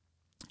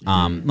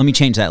 Let me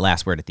change that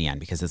last word at the end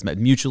because it's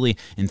mutually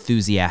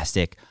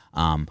enthusiastic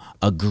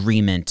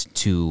agreement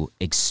to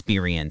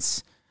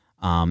experience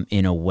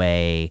in a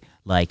way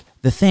like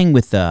the thing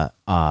with the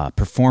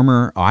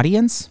performer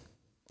audience.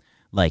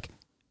 Like,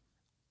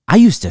 I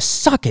used to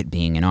suck at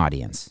being an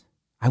audience.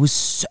 I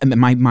was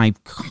my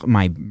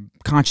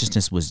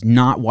consciousness was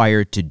not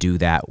wired to do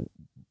that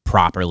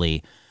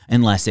properly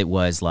unless it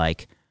was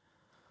like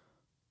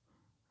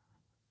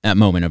a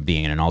moment of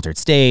being in an altered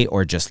state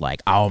or just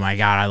like, oh my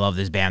God, I love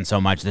this band so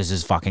much. This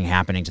is fucking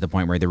happening to the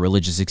point where the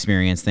religious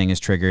experience thing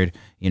is triggered,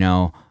 you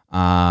know?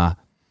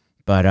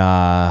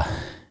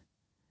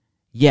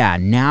 Yeah,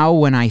 now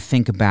when I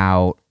think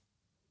about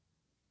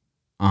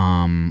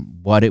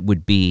what it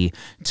would be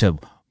to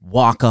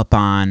walk up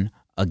on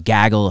a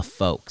gaggle of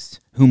folks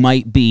who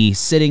might be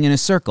sitting in a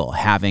circle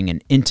having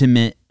an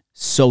intimate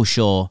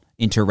social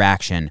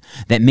interaction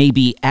that may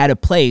be at a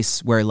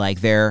place where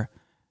like they're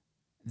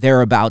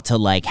about to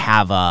like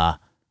have a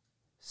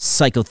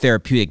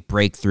psychotherapeutic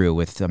breakthrough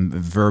with some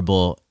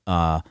verbal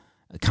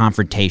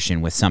confrontation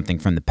with something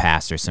from the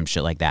past or some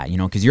shit like that, you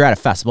know, because you're at a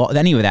festival,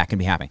 any of that can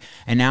be happening.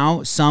 And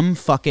now some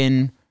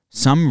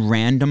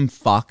random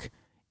fuck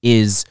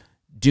is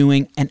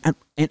doing,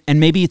 and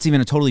maybe it's even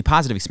a totally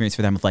positive experience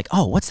for them of like,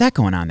 oh, what's that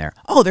going on there?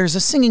 Oh, there's a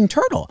singing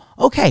turtle.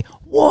 Okay,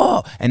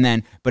 whoa. And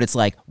then, but it's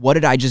like, what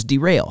did I just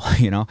derail?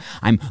 You know,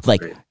 I'm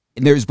like,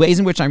 there's ways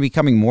in which I'm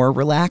becoming more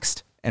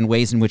relaxed and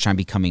ways in which I'm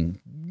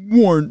becoming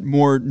more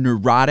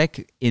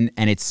neurotic and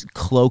it's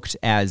cloaked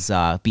as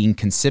being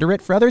considerate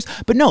for others.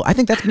 But no, I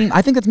think that's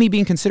me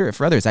being considerate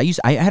for others.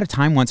 I had a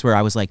time once where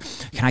I was like,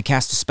 can I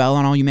cast a spell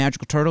on all you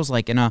magical turtles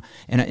like in a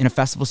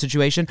festival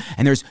situation?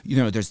 And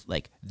there's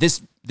like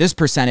this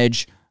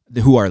percentage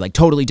who are like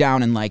totally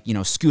down and like, you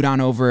know, scoot on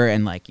over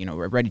and like, you know,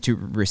 we're ready to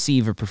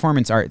receive a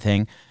performance art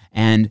thing.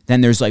 And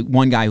then there's like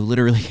one guy who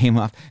literally came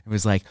up and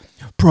was like,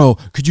 bro,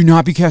 could you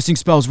not be casting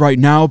spells right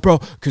now, bro?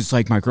 Because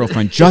like my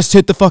girlfriend just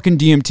hit the fucking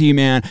DMT,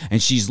 man.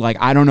 And she's like,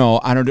 I don't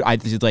know.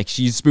 Like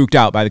she's spooked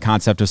out by the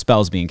concept of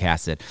spells being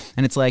casted.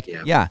 And it's like,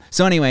 yeah.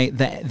 So anyway,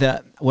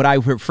 the what I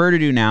prefer to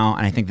do now,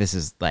 and I think this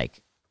is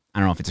like, I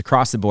don't know if it's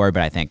across the board,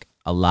 but I think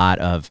a lot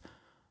of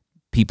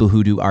people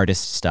who do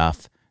artist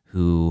stuff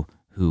who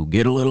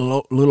get a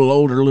little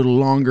older, a little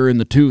longer in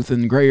the tooth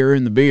and grayer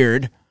in the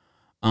beard,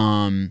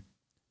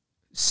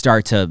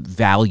 start to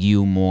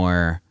value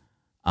more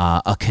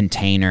a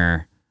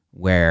container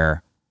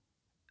where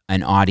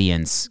an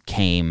audience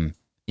came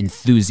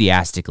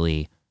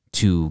enthusiastically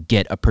to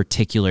get a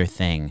particular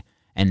thing,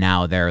 and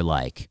now they're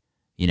like,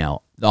 you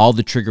know, all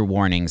the trigger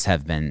warnings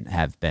have been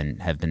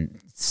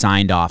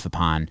signed off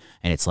upon,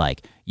 and it's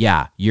like,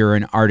 yeah, you're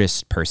an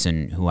artist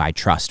person who I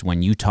trust.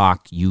 When you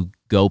talk, you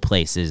go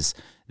places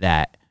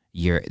that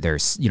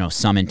there's, you know,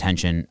 some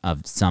intention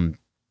of something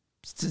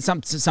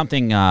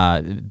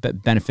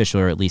beneficial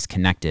or at least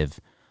connective.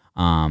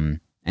 And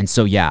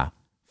so, yeah,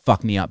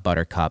 fuck me up,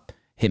 Buttercup.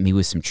 Hit me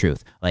with some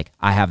truth. Like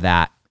I have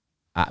that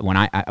when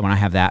I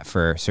have that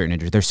for certain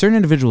individuals. There's certain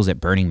individuals at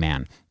Burning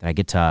Man that I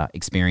get to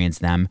experience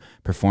them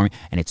performing,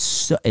 and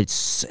it's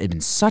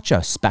been such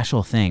a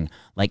special thing.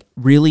 Like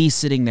really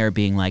sitting there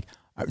being like,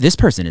 this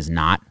person is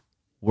not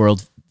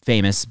world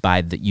famous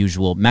by the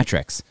usual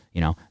metrics. You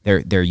know,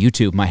 their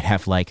YouTube might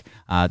have like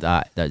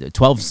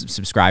 12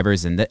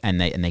 subscribers, and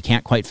they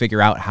can't quite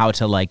figure out how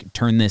to like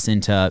turn this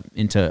into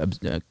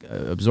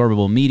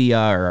absorbable media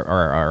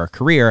or a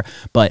career.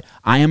 But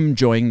I am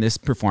enjoying this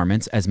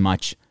performance as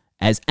much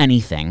as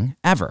anything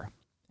ever,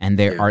 and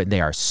they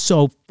are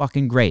so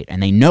fucking great,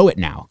 and they know it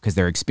now because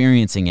they're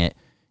experiencing it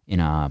in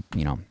a,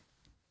 you know,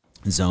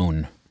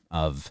 zone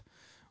of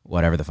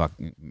whatever the fuck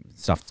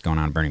stuff that's going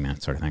on at Burning Man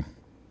sort of thing.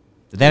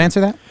 Did that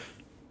answer that?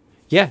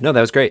 Yeah, no,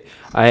 that was great.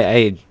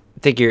 I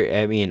think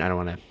I don't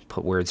want to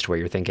put words to what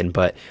you're thinking,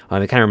 but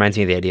it kind of reminds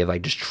me of the idea of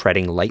like just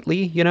treading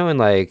lightly, and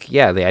like,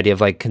 yeah, the idea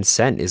of like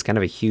consent is kind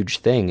of a huge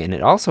thing. And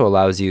it also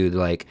allows you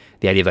like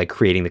the idea of like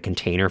creating the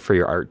container for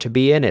your art to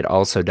be in. It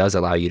also does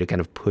allow you to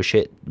kind of push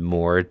it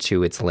more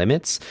to its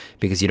limits,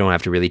 because you don't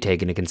have to really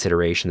take into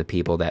consideration the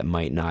people that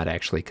might not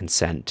actually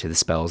consent to the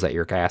spells that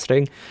you're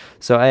casting.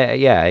 So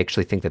I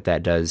actually think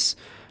that does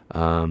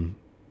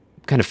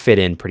kind of fit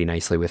in pretty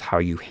nicely with how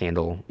you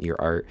handle your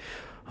art.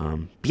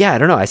 Yeah, I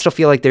don't know. I still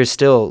feel like there's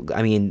still,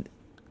 I mean,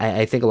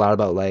 I think a lot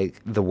about like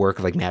the work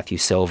of like Matthew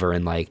Silver,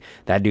 and like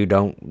that dude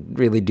don't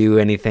really do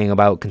anything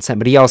about consent,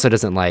 but he also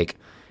doesn't like,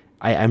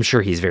 I'm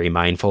sure he's very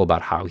mindful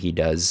about how he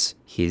does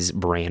his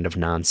brand of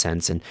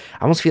nonsense. And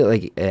I almost feel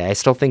like I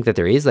still think that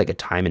there is like a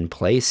time and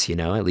place,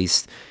 at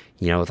least,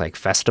 with like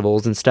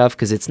festivals and stuff,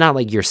 because it's not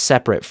like you're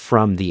separate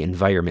from the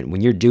environment.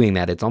 When you're doing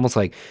that, it's almost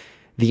like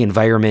the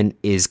environment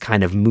is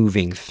kind of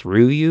moving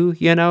through you,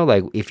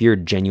 like if you're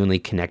genuinely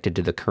connected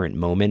to the current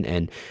moment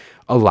and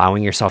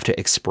allowing yourself to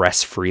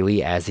express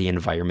freely as the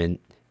environment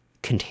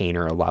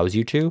container allows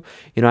you to,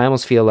 I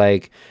almost feel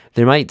like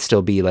there might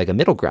still be like a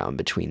middle ground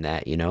between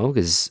that,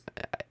 because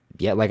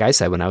yeah, like I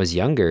said, when I was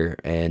younger,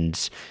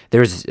 and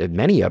there's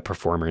many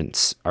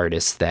performance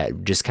artists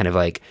that just kind of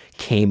like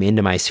came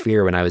into my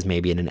sphere when I was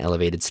maybe in an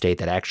elevated state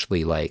that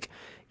actually like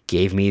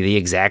gave me the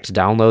exact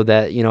download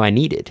that, I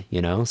needed,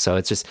 so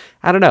it's just,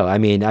 I don't know. I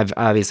mean, I've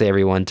obviously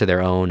everyone to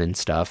their own and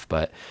stuff,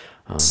 but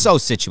so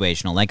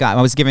situational. Like I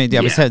was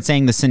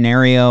saying the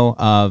scenario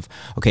of,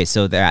 okay,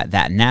 so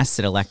that nest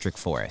at Electric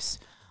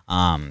Forest,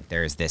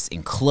 there's this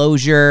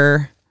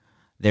enclosure,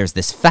 there's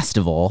this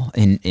festival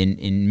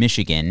in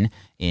Michigan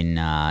in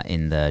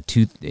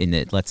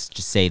the let's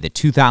just say the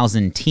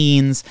 2000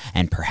 teens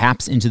and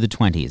perhaps into the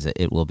 20s.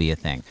 It will be a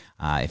thing.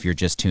 If you're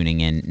just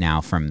tuning in now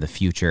from the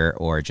future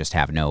or just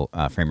have no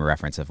frame of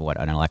reference of what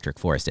an Electric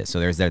Forest is, so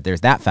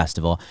there's that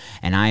festival,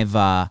 and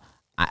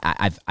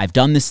I've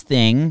done this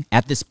thing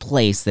at this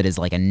place that is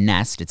like a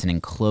nest. It's an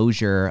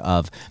enclosure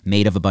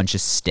made of a bunch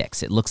of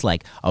sticks. It looks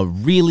like a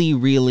really,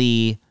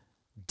 really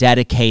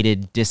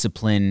dedicated,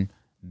 disciplined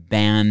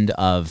band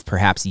of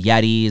perhaps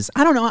Yetis.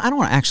 I don't know. I don't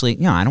want to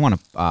actually, I don't want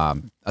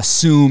to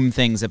assume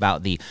things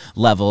about the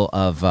level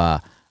of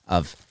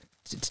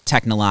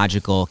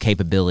technological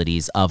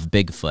capabilities of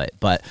Bigfoot,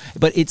 but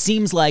it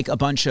seems like a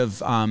bunch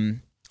of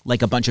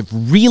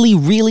really,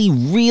 really,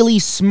 really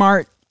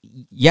smart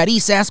Yeti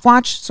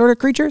Sasquatch sort of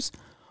creatures,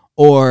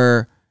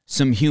 or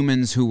some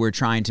humans who were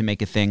trying to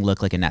make a thing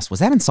look like a nest. Was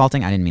that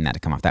insulting? I didn't mean that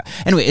to come off that.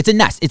 Anyway, it's a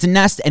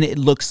nest, and it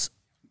looks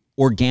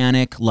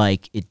organic,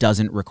 like it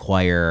doesn't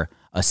require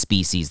a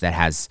species that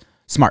has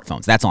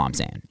smartphones. That's all I'm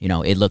saying.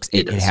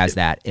 It has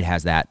that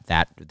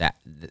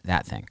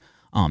thing.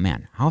 Oh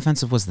man, how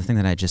offensive was the thing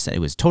that I just said? It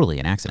was totally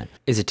an accident.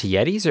 Is it to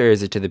Yetis, or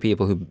is it to the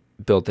people who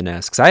built the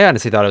nest? Because I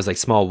honestly thought it was like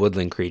small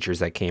woodland creatures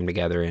that came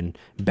together and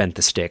bent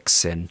the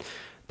sticks, and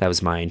that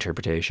was my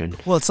interpretation.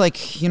 Well, it's like,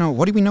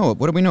 what do we know?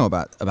 What do we know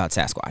about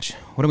Sasquatch?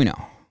 What do we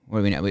know? What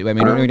do we know? I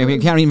mean, we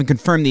can't even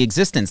confirm the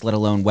existence, let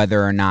alone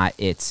whether or not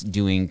it's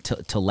doing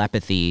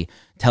telepathy,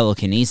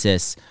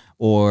 telekinesis,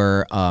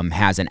 or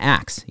has an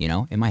axe.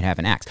 It might have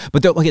an axe.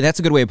 But okay, that's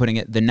a good way of putting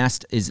it. The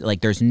nest is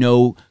like there's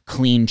no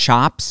clean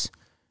chops.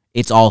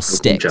 It's all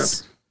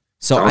sticks.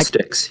 So all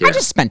sticks. Yeah. I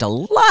just spent a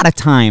lot of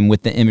time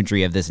with the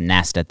imagery of this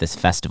nest at this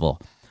festival.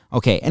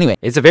 Okay, anyway.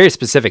 It's a very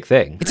specific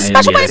thing. It's a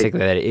special I think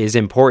that it is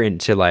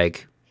important to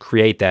like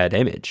create that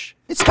image.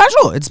 It's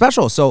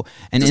special. So,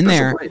 and in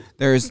there,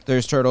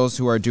 there's turtles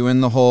who are doing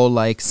the whole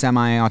like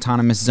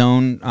semi-autonomous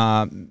zone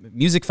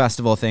music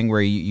festival thing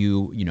where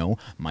you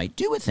might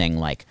do a thing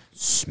like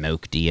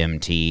smoke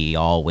DMT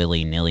all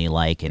willy-nilly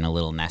like in a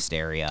little nest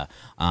area.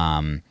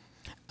 And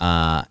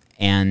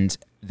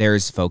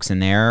there's folks in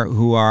there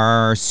who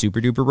are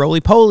super duper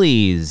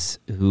roly-polies,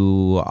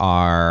 who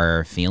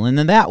are feeling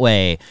them that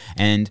way.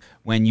 And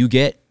when you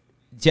get,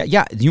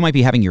 you might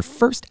be having your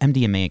first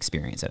MDMA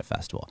experience at a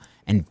festival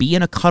and be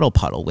in a cuddle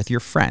puddle with your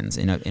friends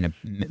in a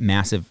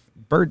massive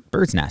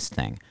bird's nest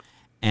thing.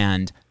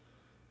 And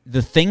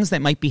the things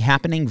that might be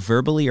happening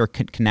verbally or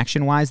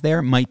connection-wise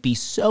there might be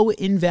so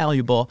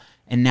invaluable.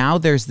 And now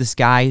there's this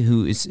guy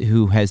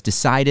who has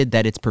decided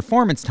that it's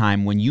performance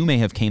time when you may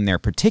have came there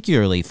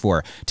particularly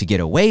to get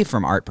away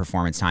from art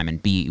performance time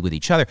and be with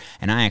each other.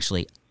 And I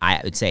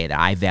would say that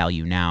I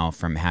value now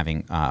from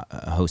having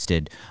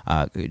hosted,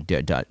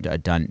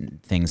 done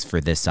things for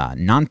this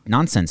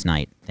nonsense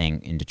night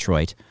thing in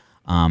Detroit,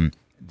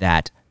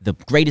 that the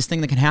greatest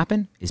thing that can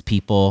happen is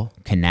people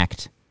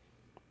connect,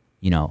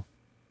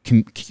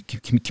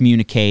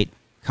 communicate,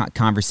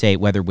 conversate,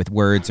 whether with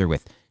words or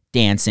with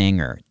dancing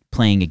or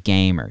playing a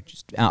game, or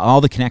just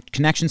all the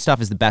connection stuff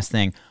is the best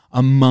thing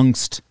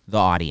amongst the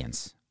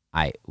audience,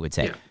 I would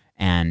say. Yeah.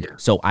 And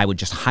so I would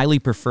just highly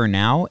prefer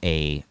now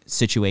a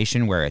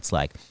situation where it's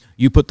like,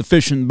 you put the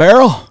fish in the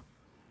barrel,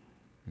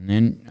 and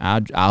then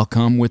I'll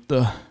come with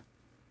the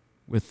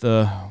what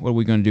are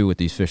we going to do with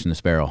these fish in this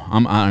barrel?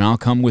 And I'll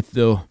come with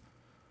the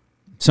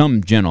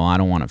some general. I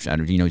don't want to.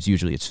 It's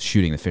usually it's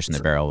shooting the fish in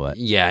the barrel, but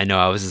Yeah, I know.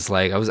 I was just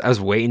like, I was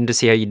waiting to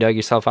see how you dug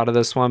yourself out of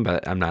this one,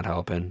 but I'm not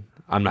helping.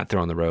 I'm not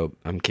throwing the rope.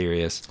 I'm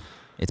curious.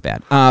 it's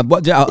bad.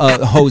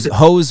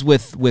 Hose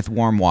with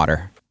warm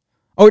water.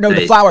 Oh no,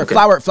 the flour.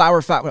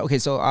 Okay,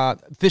 so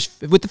fish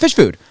with the fish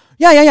food.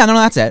 Yeah. No,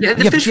 that's it. Yeah,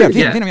 the fish food.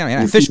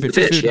 Yeah. Fish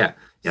food. Yeah.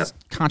 Yep.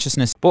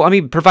 Consciousness. Well, I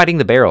mean, providing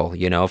the barrel,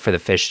 for the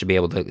fish to be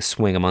able to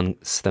swing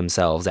amongst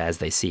themselves as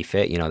they see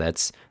fit,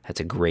 that's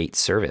a great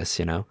service,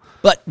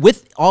 But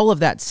with all of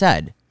that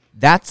said,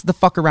 that's the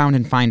fuck around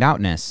and find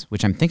outness,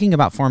 which I'm thinking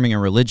about forming a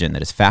religion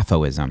that is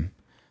FAFOism.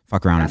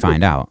 Fuck around and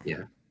find out.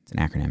 Yeah. It's an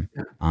acronym.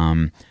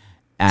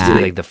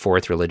 It's like the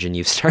fourth religion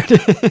you've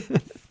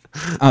started.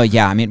 Oh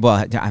yeah, I mean,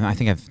 well, I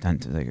think I've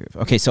done.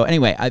 Okay, so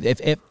anyway,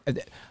 if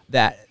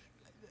that,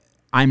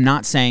 I'm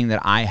not saying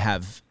that I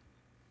have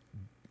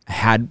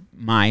had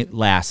my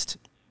last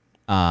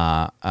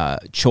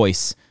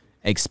choice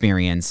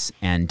experience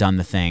and done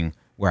the thing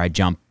where I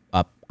jump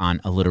up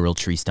on a literal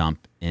tree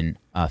stump in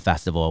a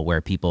festival where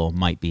people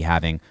might be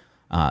having,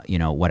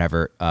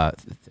 whatever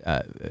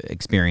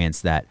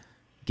experience that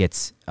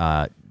gets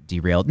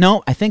derailed.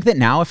 No, I think that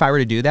now if I were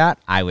to do that,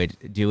 I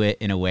would do it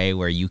in a way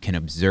where you can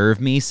observe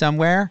me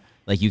somewhere.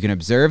 Like you can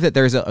observe that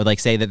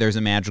say that there's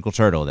a magical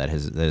turtle that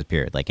has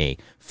appeared, like a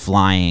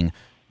flying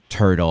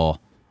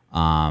turtle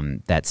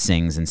that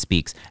sings and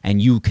speaks,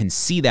 and you can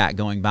see that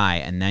going by,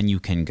 and then you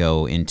can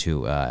go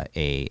into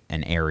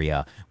an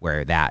area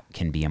where that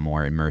can be a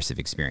more immersive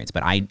experience.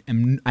 But I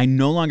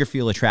no longer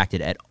feel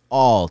attracted at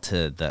all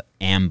to the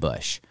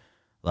ambush.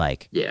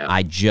 Like, Yeah.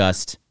 I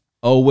just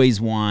always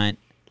want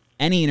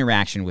any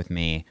interaction with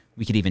me.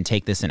 We could even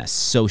take this in a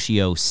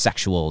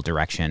socio-sexual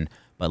direction,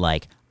 but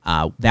like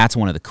that's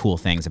one of the cool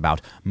things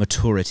about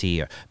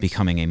maturity or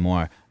becoming a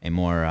more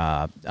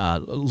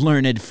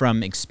learned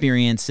from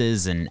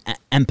experiences and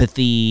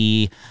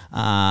empathy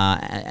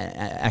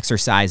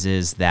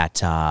exercises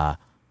that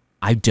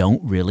I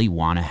don't really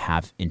want to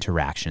have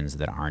interactions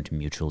that aren't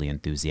mutually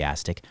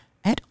enthusiastic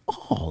at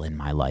all in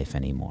my life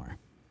anymore.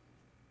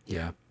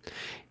 Yeah.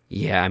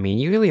 Yeah, I mean,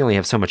 you really only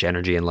have so much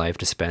energy in life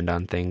to spend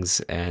on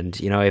things. And,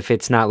 if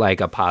it's not like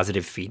a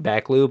positive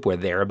feedback loop where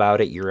they're about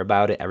it, you're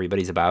about it,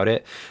 everybody's about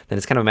it, then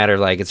it's kind of a matter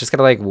of like, it's just kind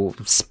of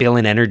like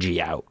spilling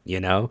energy out, if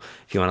you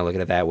want to look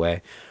at it that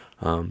way.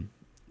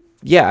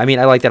 Yeah, I mean,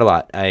 I like that a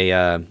lot.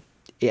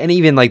 And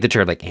even like the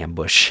term like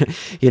ambush,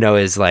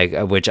 is like,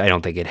 which I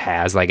don't think it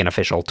has like an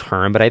official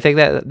term, but I think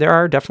that there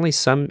are definitely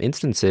some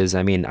instances.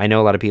 I mean, I know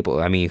a lot of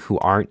people, who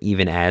aren't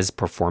even as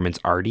performance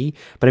arty,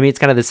 but I mean, it's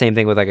kind of the same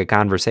thing with like a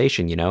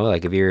conversation,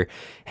 like if you're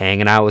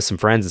hanging out with some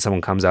friends and someone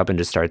comes up and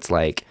just starts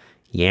like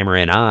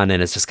yammering on,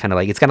 and it's just kind of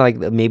like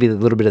maybe a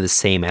little bit of the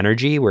same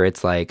energy where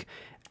it's like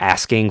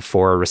asking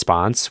for a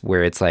response,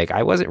 where it's like,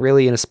 I wasn't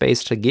really in a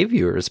space to give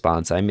you a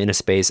response. I'm in a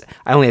space,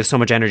 I only have so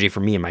much energy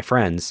for me and my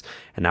friends,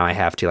 and now I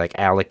have to like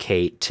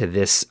allocate to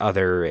this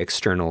other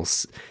external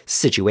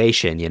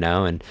situation,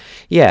 and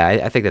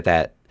yeah, I think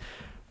that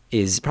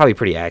is probably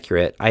pretty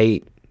accurate.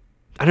 I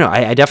don't know,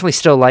 I definitely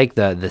still like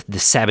the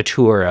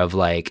saboteur of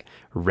like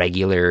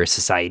regular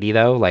society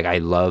though. Like I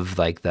love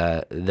like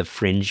the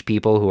fringe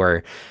people who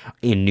are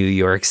in New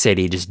York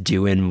City just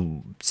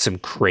doing some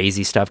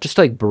crazy stuff just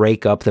to like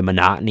break up the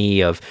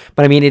monotony of,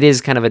 but I mean it is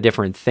kind of a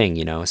different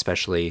thing,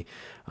 especially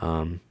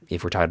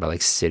if we're talking about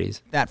like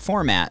cities. That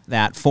format,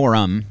 that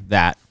forum,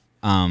 that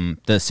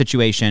the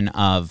situation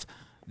of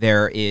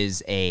there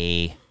is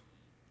a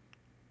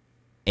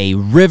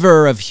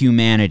river of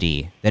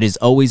humanity that is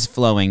always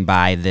flowing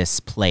by this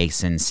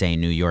place in, say,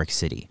 New York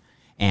City.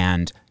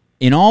 And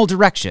in all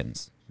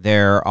directions,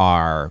 there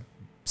are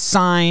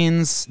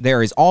signs,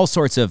 there is all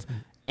sorts of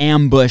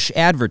ambush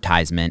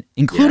advertisement,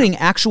 including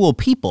actual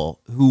people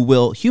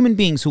human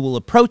beings who will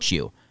approach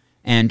you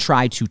and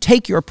try to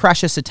take your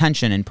precious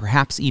attention and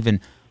perhaps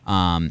even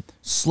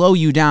slow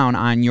you down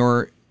on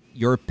your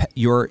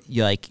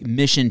like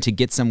mission to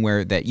get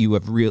somewhere that you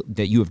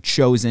have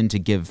chosen to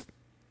give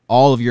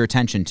all of your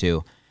attention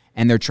to,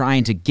 and they're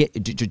trying to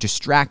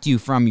distract you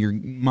from your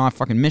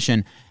motherfucking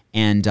mission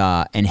and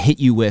hit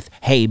you with,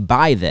 hey,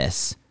 buy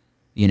this,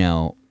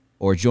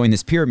 or join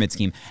this pyramid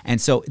scheme.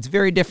 And so it's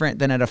very different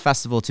than at a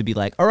festival to be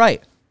like, all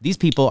right, these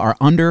people are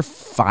under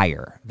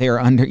fire. They are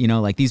under,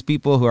 like these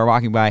people who are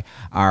walking by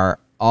are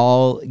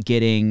all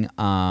getting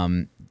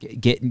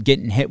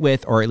hit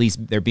with, or at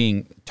least they're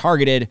being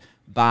targeted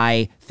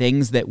by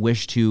things that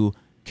wish to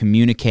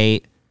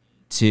communicate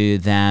to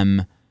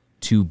them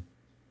to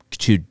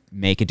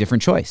make a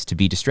different choice, to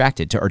be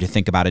distracted, or to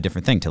think about a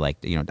different thing, to like,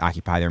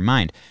 occupy their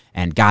mind.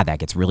 And God, that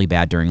gets really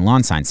bad during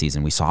lawn sign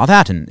season. We saw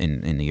that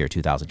in the year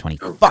 2020.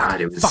 Oh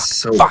God, it was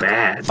so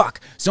bad.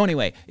 So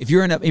anyway, if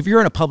you're in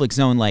a public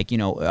zone, like,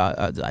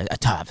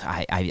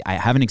 I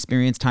haven't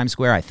experienced Times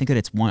Square. I think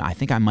that I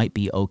think I might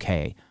be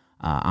okay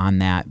on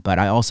that, but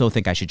I also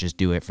think I should just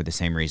do it for the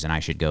same reason I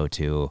should go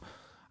to,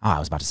 I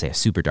was about to say a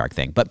super dark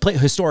thing, but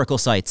historical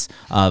sites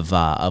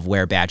of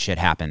where bad shit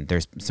happened.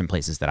 There's some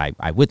places that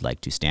I would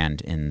like to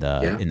stand in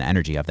the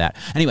energy of that.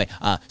 Anyway,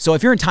 so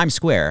if you're in Times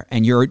Square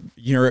and you're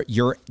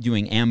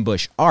doing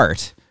ambush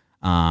art,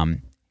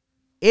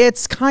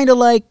 It's kind of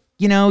like,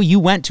 you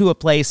went to a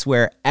place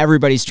where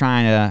everybody's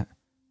trying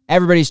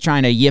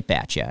to yip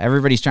at you.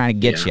 Everybody's trying to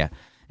get you.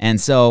 And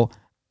so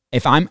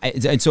if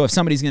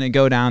somebody's going to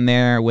go down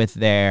there with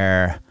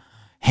their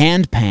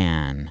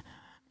handpan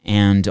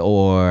and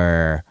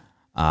or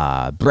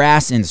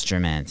brass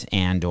instrument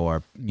and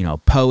or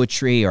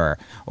poetry or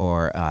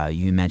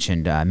you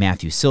mentioned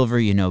Matthew Silver,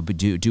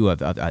 do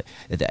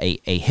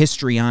a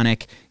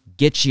histrionic,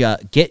 get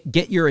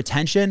your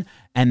attention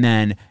and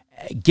then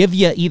give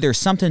you either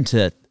something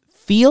to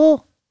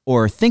feel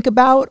or think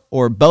about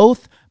or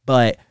both,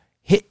 but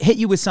hit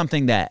you with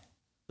something that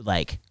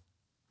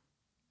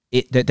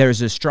that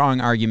there's a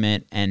strong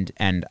argument and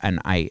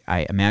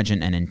I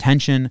imagine an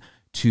intention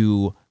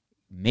to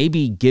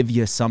maybe give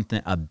you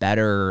something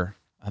better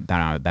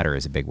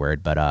is a big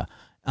word, but a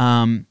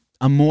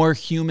more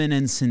human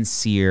and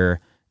sincere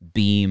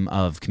beam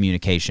of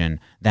communication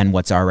than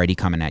what's already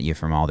coming at you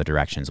from all the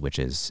directions, which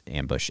is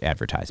ambush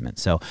advertisement.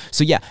 So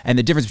yeah, and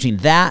the difference between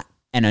that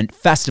and a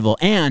festival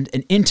and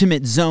an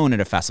intimate zone at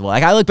a festival.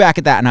 Like I look back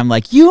at that and I'm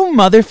like, you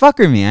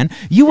motherfucker, man,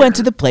 you went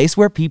to the place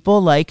where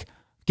people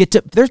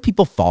there's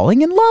people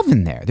falling in love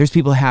in there. There's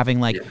people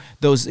having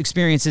those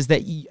experiences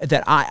that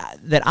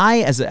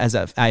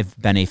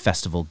I've been a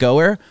festival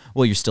goer.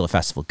 Well, you're still a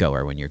festival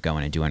goer when you're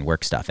going and doing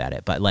work stuff at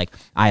it. But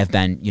I have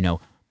been,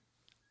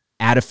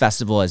 at a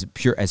festival as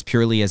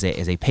purely as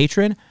a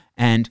patron.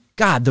 And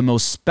God,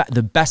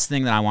 the best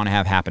thing that I want to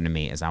have happen to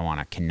me is I want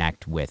to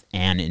connect with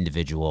an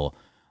individual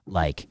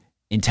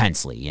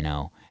intensely,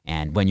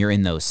 And when you're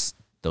in those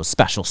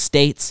special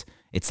states,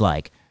 it's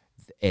like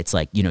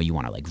you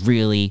want to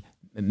really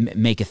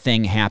make a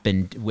thing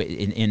happen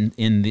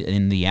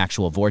in the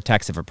actual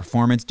vortex of a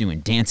performance,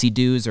 doing dancey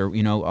doos or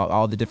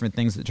all the different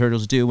things that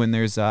Turtles do when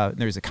there's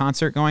a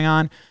concert going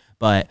on.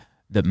 But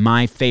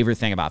my favorite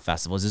thing about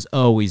festivals has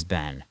always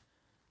been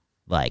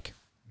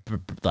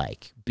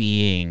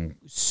being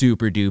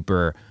super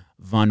duper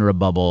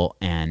vulnerable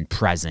and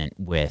present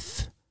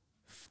with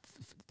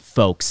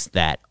folks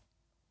that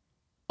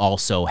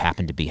also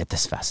happen to be at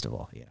this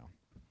festival.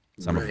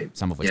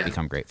 Some of which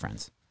become great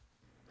friends.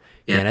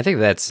 Yeah, and I think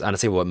that's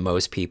honestly what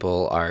most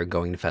people are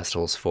going to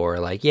festivals for.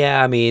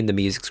 The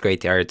music's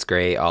great, the art's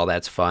great, all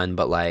that's fun,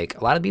 but a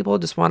lot of people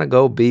just want to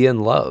go be in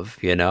love,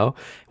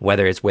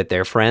 whether it's with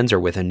their friends or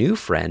with a new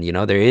friend,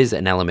 there is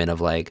an element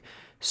of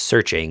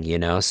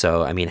searching,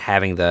 so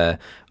having the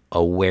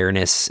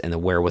awareness and the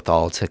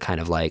wherewithal to kind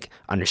of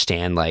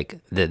understand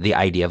the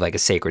idea of a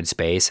sacred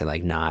space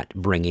and not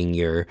bringing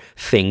your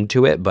thing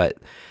to it, but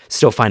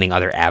still finding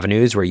other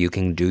avenues where you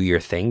can do your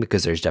thing,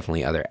 because there's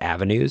definitely other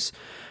avenues.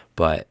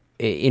 But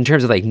in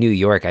terms of New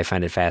York, I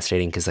find it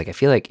fascinating because I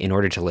feel in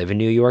order to live in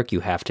New York, you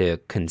have to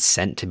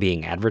consent to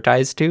being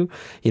advertised to,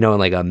 in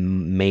a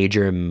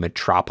major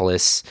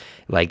metropolis.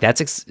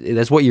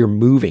 That's what you're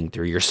moving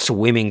through. You're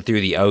swimming through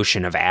the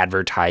ocean of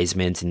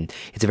advertisements, and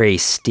it's a very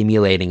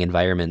stimulating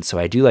environment. So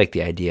I do like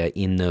the idea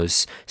in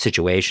those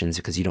situations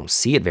because you don't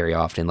see it very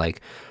often.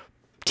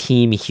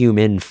 Team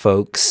human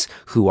folks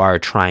who are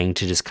trying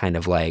to just kind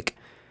of wake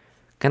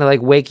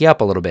you up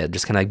a little bit,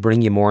 just kind of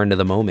bring you more into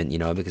the moment,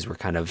 because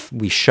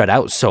we shut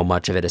out so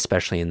much of it,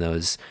 especially in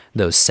those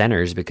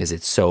centers, because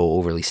it's so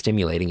overly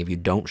stimulating. If you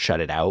don't shut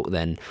it out,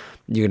 then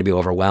you're going to be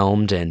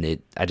overwhelmed,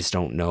 and I just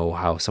don't know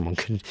how someone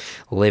could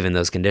live in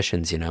those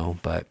conditions,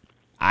 but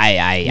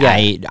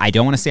I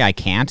don't want to say I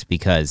can't,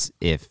 because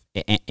if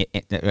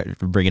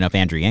bringing up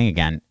Andrew Yang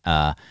again,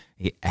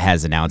 he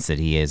has announced that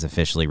he is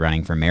officially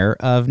running for mayor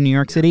of New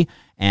York City.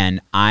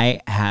 And I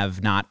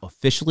have not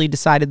officially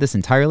decided this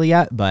entirely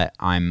yet, but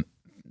I'm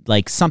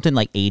something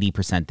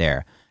 80%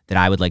 there, that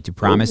I would like to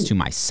promise to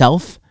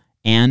myself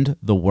and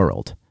the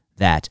world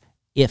that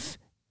if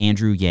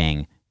Andrew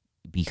Yang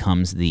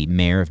becomes the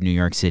mayor of New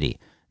York City,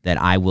 that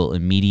I will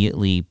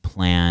immediately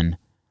plan,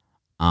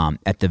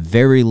 at the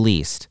very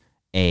least,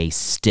 a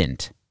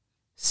stint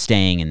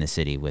staying in the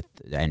city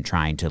and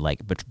trying to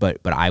but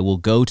I will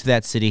go to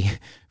that city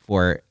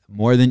for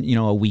more than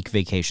a week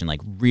vacation,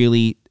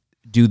 really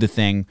do the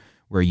thing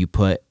where you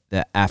put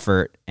the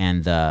effort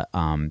and the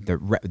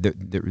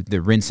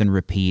rinse and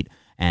repeat,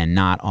 and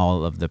not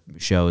all of the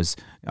shows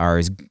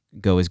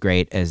go as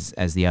great as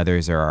the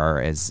others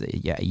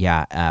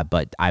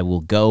but I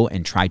will go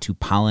and try to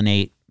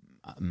pollinate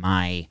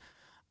my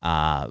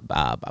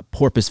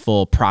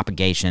purposeful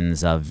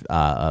propagations of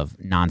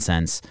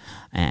nonsense,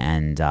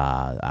 and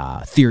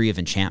theory of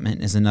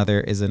enchantment is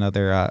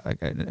another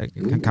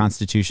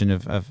constitution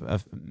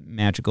of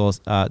magical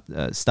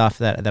stuff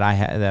that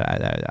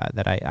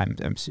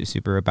I'm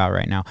super about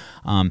right now.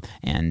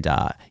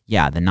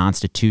 The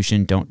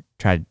non-institution, don't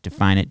try to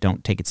define it,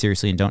 don't take it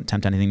seriously, and don't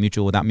tempt anything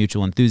mutual without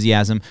mutual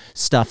enthusiasm.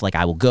 Stuff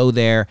I will go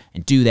there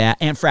and do that,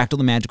 and Fractal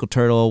the Magical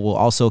Turtle will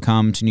also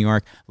come to New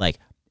York.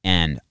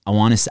 And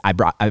I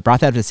brought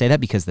that up to say that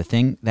because the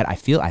thing that I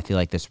feel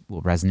like this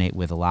will resonate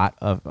with a lot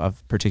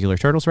of particular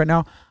turtles right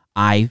now.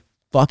 I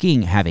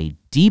fucking have a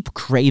deep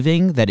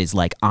craving that is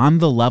on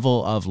the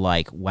level of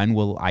when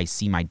will I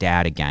see my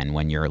dad again?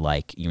 When you're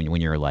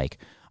when you're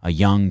a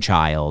young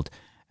child,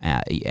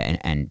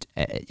 and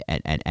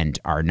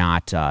are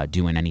not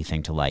doing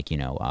anything to like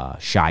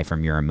shy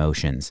from your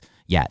emotions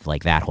yet.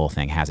 Like that whole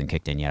thing hasn't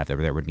kicked in yet. If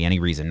there would be any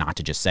reason not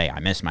to just say I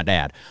miss my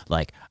dad,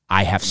 like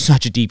I have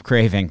such a deep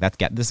craving.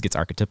 This gets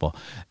archetypal.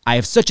 I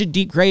have such a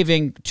deep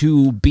craving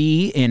to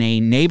be in a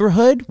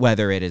neighborhood,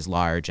 whether it is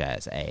large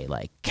as a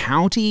like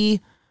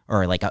county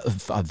or like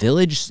a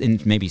village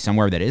in maybe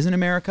somewhere that is in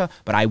America.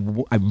 But I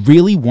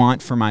really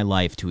want for my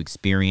life to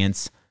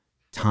experience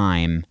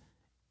time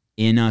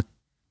in a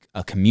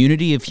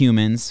community of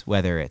humans,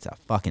 whether it's a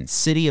fucking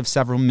city of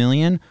several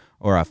million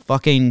or a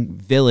fucking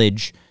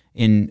village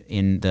in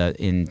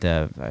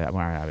the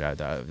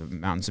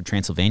mountains of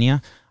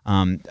Transylvania,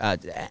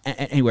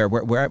 anywhere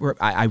where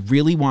I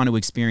really want to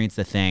experience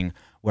the thing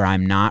where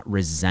I'm not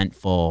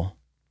resentful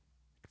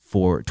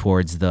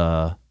towards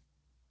the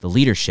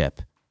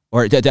leadership,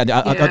 or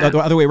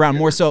the other way around.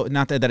 More so,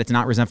 not that it's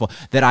not resentful,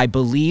 that I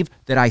believe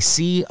that I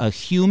see a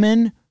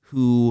human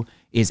who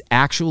is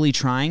actually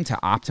trying to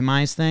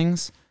optimize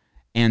things.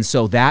 And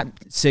so that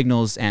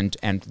signals and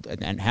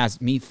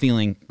has me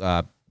feeling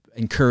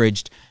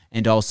encouraged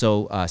and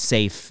also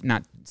safe,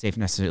 not safe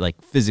necessarily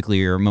like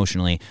physically or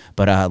emotionally,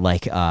 but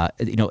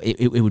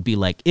it would be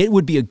like, it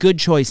would be a good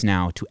choice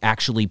now to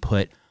actually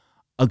put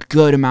a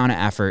good amount of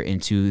effort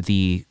into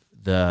the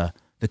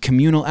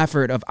communal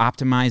effort of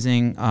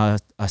optimizing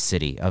a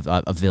city, of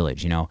a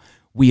village.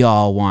 We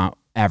all want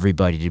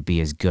everybody to be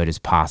as good as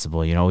possible.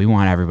 We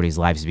want everybody's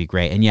lives to be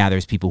great. And yeah,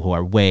 there's people who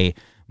are way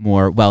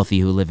more wealthy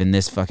who live in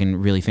this fucking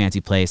really fancy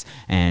place,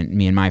 and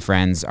me and my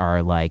friends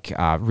are like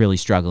really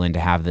struggling to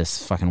have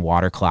this fucking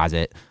water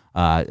closet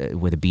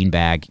with a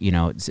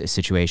beanbag,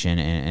 situation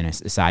in a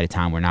side of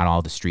town where not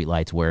all the street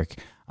lights work.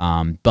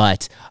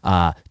 But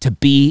to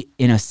be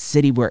in a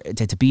city where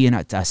to be in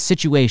a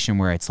situation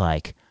where it's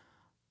like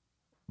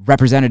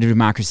representative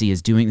democracy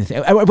is doing the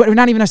thing.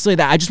 Not even necessarily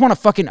that. I just want to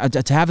fucking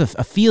to have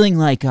a feeling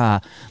like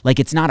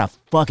it's not a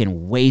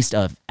fucking waste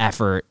of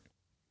effort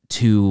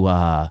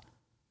to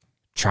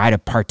try to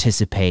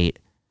participate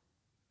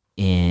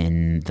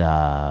in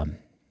the.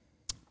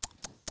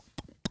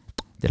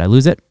 Did I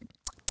lose it?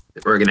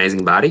 The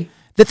organizing body.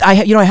 That I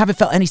haven't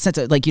felt any sense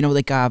of of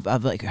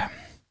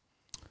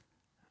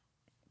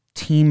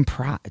team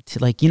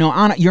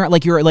on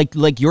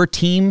your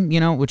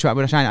team, which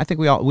I think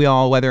we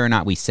all, whether or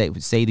not we say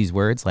these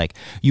words, like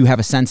you have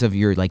a sense of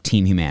your like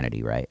team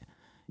humanity, right?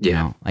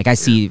 Yeah. Like I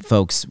see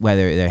folks,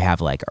 whether they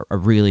have like a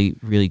really,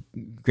 really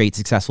great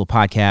successful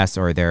podcast,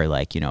 or they're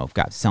like,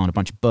 got selling a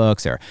bunch of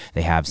books, or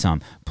they have some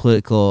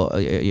political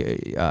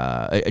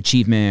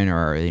achievement,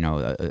 or,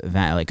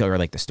 event, like, or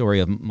like the story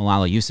of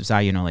Malala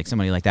Yousafzai, like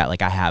somebody like that.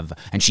 Like I have,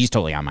 and she's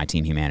totally on my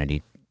team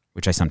humanity,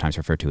 which I sometimes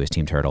refer to as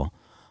Team Turtle.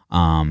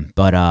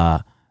 But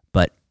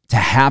to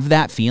have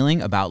that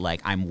feeling about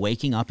like, I'm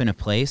waking up in a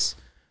place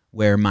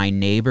where my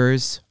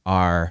neighbors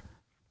are,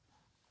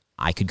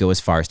 I could go as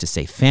far as to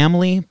say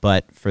family,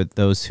 but for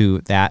those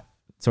who that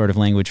sort of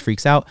language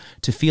freaks out,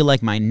 to feel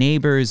like my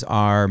neighbors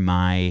are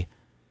my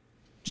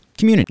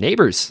community.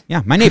 Neighbors.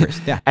 Yeah, my neighbors.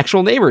 Yeah.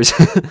 Actual neighbors.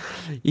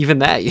 Even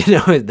that,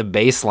 the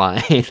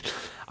baseline.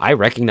 I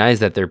recognize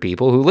that they're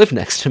people who live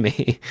next to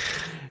me.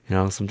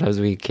 Sometimes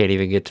we can't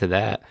even get to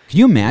that. Can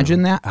you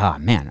imagine that? Oh,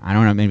 man. I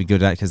don't know. Maybe go to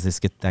that because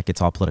that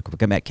gets all political.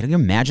 But can you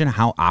imagine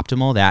how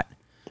optimal that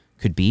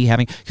could be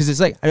having? Because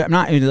it's like, I'm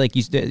not like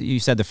you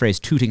said the phrase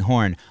tooting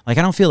horn. Like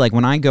I don't feel like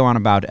when I go on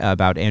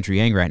about Andrew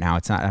Yang right now,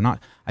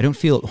 I don't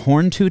feel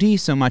horn tooty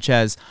so much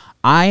as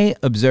I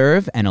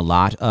observe, and a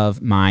lot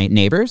of my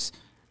neighbors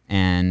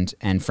and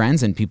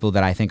friends and people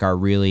that I think are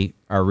really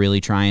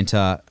trying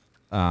to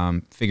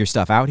figure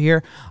stuff out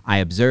here. I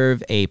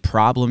observe a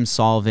problem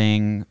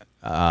solving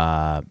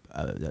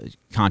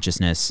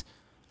consciousness,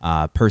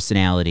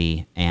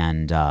 personality,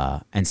 and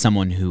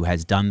someone who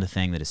has done the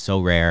thing that is so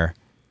rare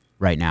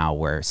right now,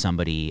 where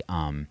somebody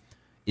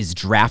is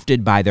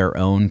drafted by their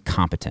own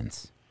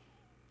competence,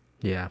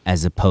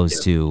 as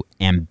opposed to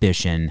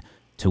ambition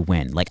to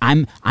win. Like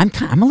I'm a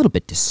little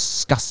bit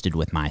disgusted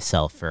with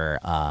myself for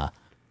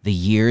the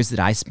years that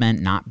I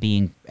spent not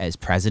being as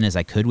present as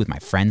I could with my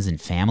friends and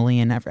family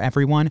and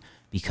everyone,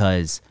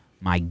 because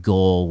my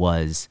goal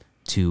was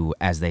to,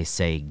 as they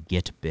say,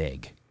 get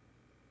big.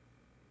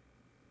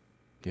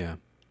 Yeah.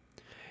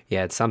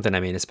 Yeah, it's something,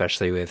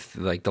 especially with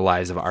like the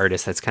lives of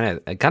artists, that's kind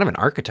of an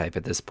archetype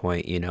at this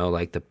point,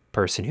 like the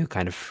person who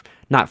kind of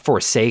not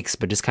forsakes,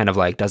 but just kind of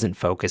like doesn't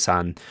focus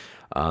on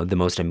the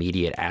most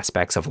immediate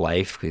aspects of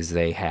life because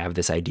they have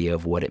this idea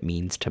of what it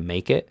means to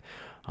make it.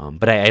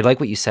 But I like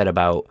what you said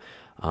about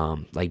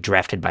like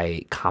drafted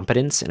by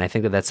competence. And I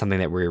think that that's something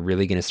that we're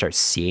really going to start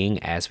seeing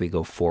as we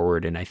go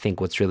forward. And I think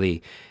what's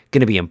really going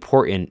to be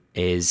important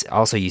is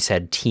also, you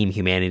said Team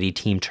Humanity,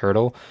 Team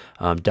Turtle.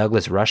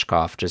 Douglas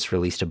Rushkoff just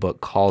released a book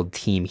called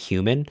Team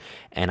Human,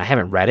 and I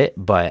haven't read it,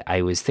 but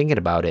I was thinking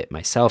about it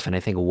myself. And I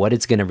think what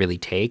it's going to really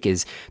take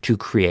is to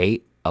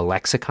create a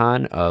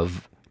lexicon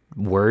of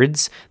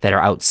words that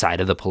are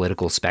outside of the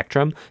political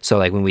spectrum. So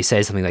like when we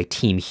say something like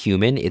team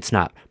human, it's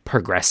not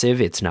progressive,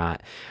 it's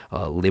not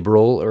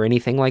liberal or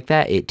anything like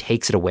that. It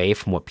takes it away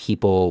from what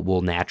people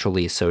will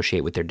naturally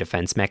associate with their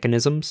defense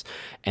mechanisms.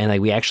 And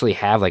like we actually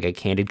have like a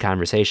candid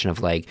conversation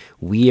of like,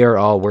 we are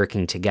all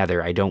working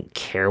together. I don't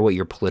care what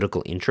your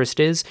political interest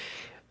is.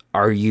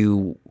 Are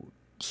you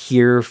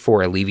here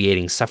for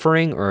alleviating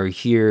suffering or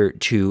here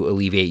to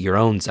alleviate your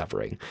own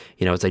suffering?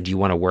 It's like, do you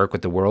want to work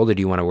with the world or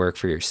do you want to work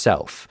for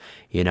yourself?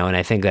 And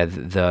I think that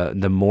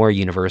the more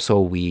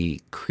universal we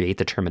create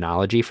the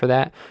terminology for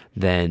that,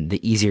 then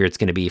the easier it's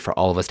going to be for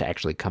all of us to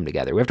actually come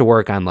together. We have to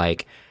work on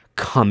like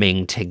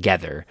coming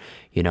together,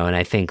 and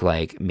I think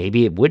like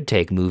maybe it would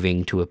take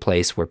moving to a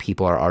place where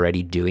people are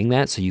already doing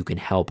that so you can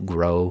help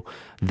grow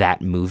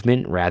that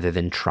movement rather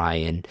than try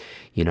and,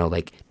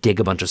 like dig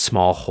a bunch of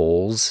small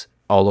holes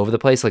all over the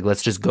place. Like,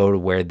 let's just go to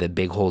where the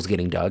big hole's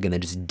getting dug and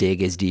then just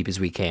dig as deep as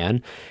we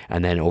can.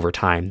 And then over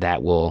time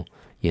that will,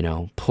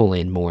 pull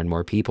in more and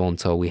more people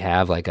until we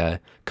have like a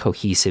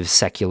cohesive,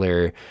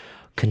 secular,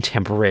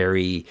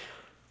 contemporary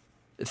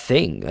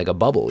thing, like a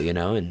bubble,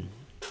 and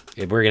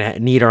we're going to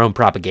need our own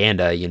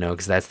propaganda,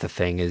 because that's the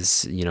thing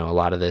is, a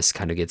lot of this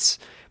kind of gets,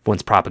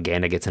 once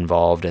propaganda gets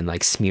involved in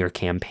like smear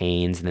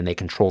campaigns and then they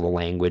control the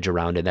language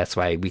around it. That's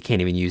why we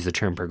can't even use the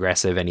term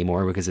progressive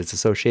anymore because it's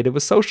associated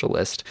with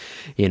socialist,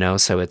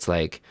 so it's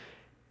like,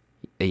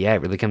 yeah,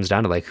 it really comes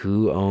down to like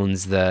who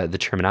owns the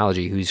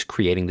terminology, who's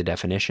creating the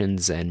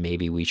definitions, and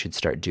maybe we should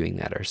start doing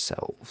that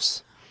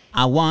ourselves.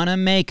 I want to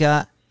make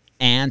a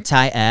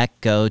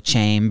anti-echo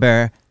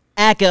chamber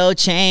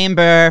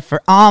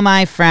for all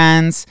my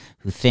friends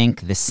who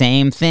think the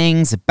same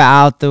things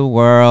about the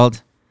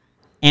world.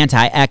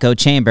 Anti-echo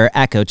chamber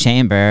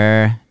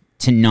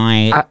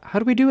tonight. How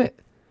do we do it?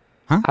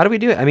 How do we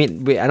do it? I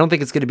mean, I don't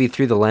think it's going to be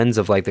through the lens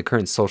of like the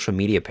current social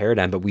media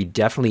paradigm, but we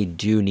definitely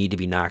do need to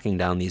be knocking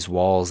down these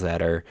walls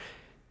that are,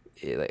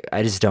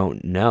 I just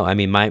don't know. I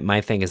mean,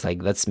 my thing is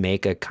like, let's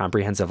make a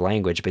comprehensive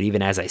language. But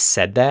even as I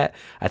said that,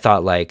 I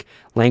thought like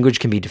language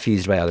can be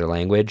diffused by other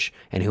language,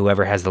 and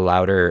whoever has the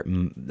louder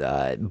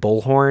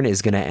bullhorn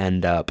is going to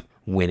end up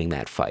winning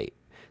that fight.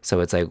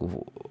 So it's like,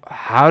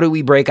 how do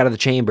we break out of the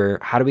chamber?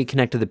 How do we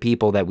connect to the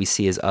people that we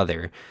see as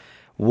other?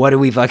 What do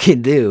we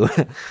fucking do?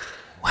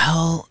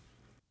 Well,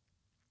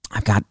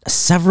 I've got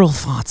several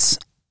thoughts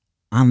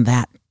on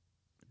that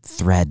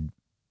thread,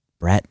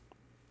 Brett.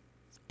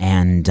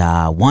 And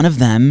one of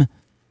them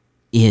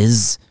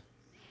is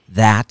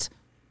that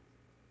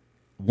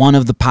one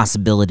of the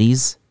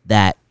possibilities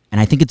that,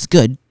 and I think it's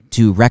good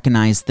to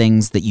recognize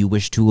things that you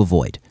wish to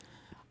avoid.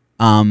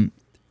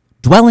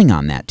 Dwelling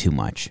on that too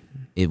much,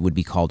 it would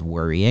be called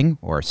worrying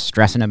or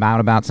stressing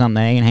about something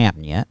that ain't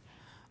happened yet.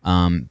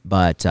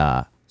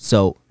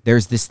 So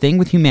there's this thing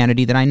with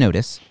humanity that I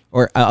notice,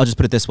 or I'll just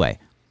put it this way.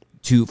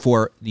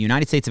 For the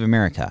United States of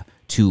America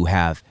to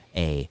have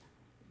a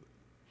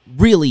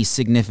really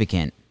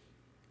significant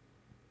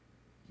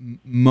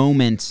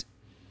moment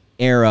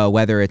era,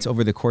 whether it's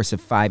over the course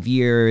of 5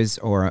 years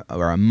or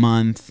a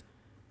month,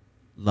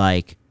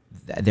 like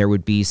there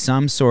would be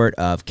some sort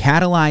of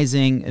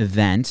catalyzing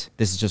event.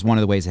 This is just one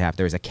of the ways it happens.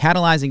 There's a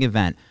catalyzing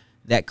event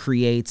that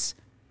creates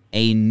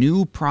a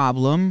new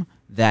problem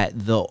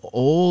that the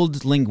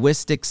old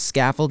linguistic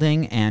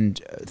scaffolding and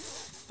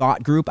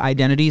thought group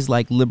identities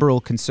like liberal,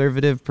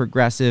 conservative,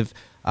 progressive,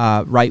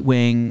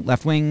 right-wing,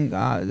 left-wing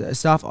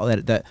stuff, all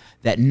that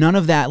none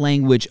of that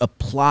language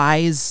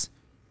applies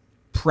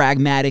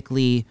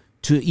pragmatically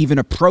to even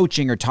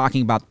approaching or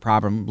talking about the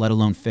problem, let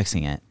alone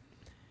fixing it.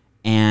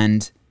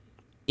 And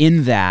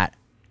in that,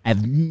 I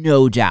have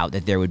no doubt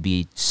that there would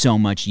be so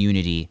much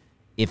unity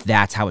if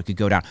that's how it could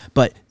go down.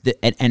 But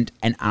and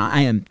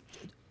I am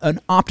an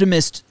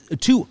optimist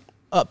to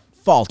a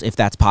fault if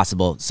that's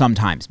possible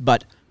sometimes,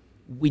 but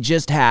we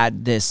just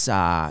had this.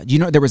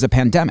 There was a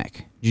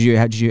pandemic.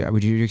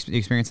 Would you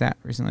experience that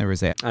recently, or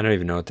was that? I don't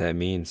even know what that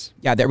means.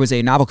 Yeah, there was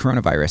a novel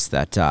coronavirus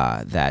that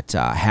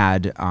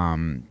had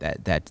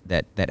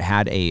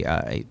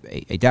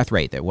a death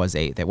rate that was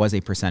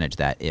a percentage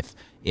that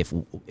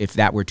if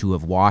that were to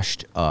have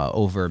washed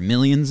over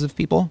millions of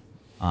people,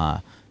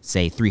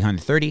 say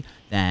 330,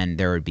 then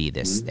there would be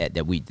this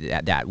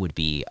that would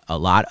be a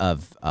lot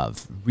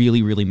of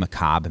really, really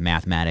macabre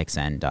mathematics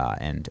and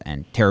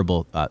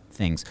terrible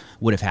things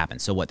would have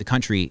happened. So what the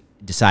country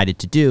decided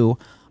to do,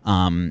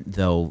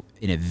 though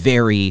in a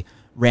very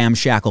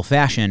ramshackle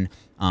fashion,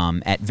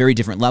 at very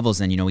different levels,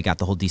 and we got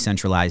the whole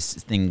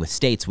decentralized thing with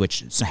states,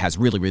 which has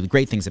really, really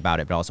great things about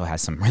it, but also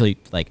has some really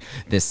like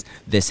this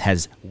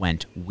has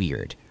went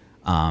weird,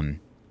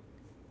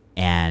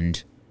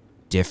 and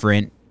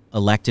different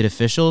elected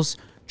officials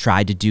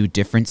tried to do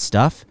different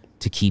stuff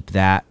to keep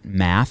that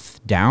math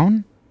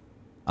down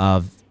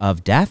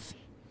of death,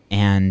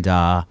 and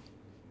a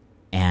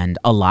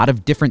lot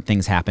of different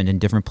things happened in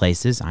different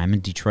places. I'm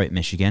in Detroit,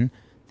 Michigan.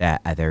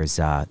 That there's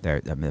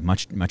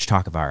much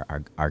talk of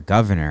our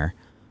governor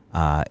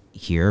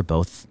here,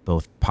 both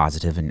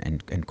positive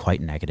and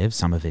quite negative.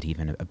 Some of it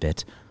even a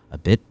bit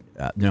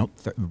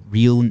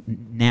real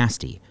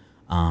nasty.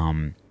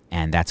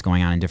 and that's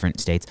going on in different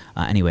states.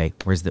 Anyway,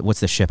 what's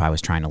the ship I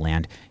was trying to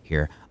land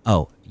here?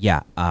 Oh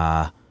yeah.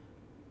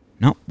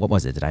 No, what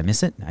was it? Did I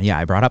miss it? Yeah,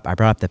 I brought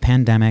up the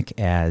pandemic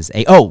as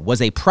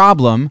was a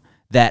problem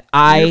that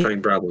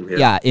Unifying problem.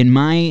 Yeah. in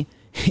my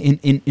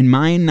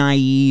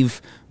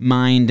naive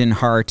mind and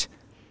heart,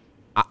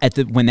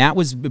 when that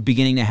was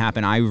beginning to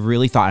happen, I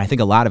really thought, I think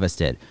a lot of us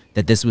did,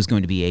 that this was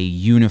going to be a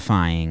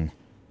unifying,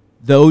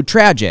 though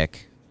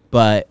tragic,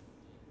 but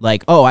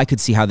like, I could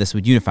see how this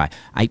would unify.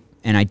 I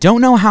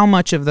don't know how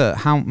much of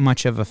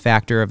a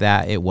factor of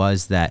that it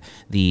was that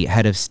the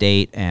head of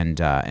state and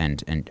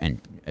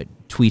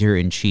tweeter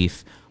in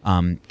chief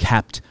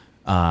kept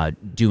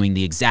doing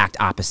the exact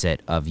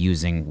opposite of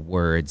using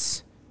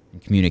words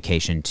and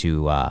communication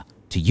to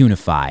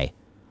unify.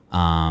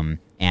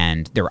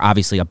 And there were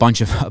obviously a bunch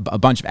of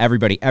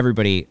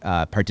everybody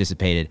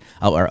participated,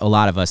 or a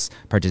lot of us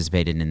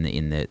participated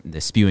in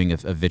the spewing of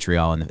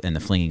vitriol and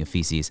the flinging of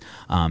feces,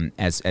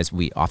 as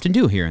we often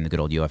do here in the good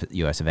old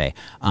US of A.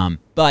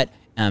 But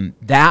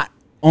that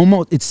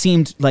almost, it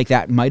seemed like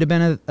that might have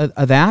been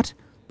a that,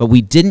 but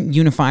we didn't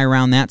unify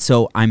around that.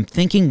 So I'm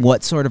thinking,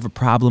 what sort of a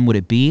problem would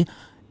it be?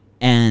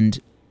 And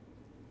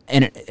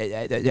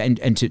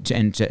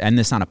to end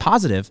this on a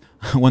positive,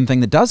 one thing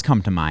that does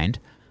come to mind,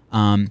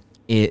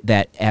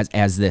 that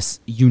as this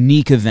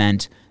unique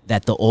event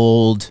that the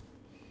old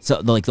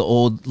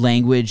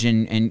language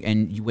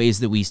and ways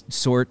that we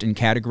sort and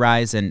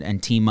categorize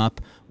and team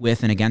up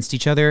with and against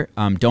each other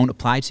don't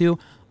apply to,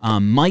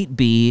 might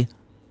be,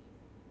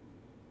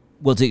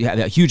 well, to have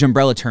a huge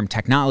umbrella term,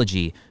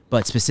 technology,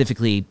 but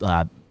specifically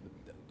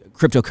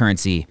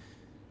cryptocurrency,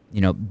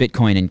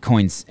 Bitcoin and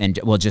coins, and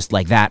just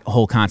like that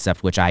whole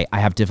concept, which I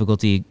have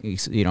difficulty,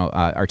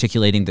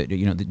 articulating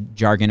the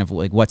jargon of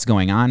like what's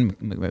going on,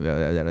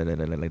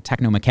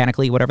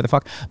 technomechanically, whatever the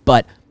fuck.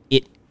 But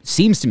it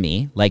seems to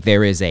me like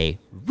there is a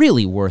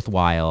really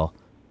worthwhile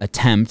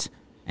attempt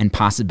and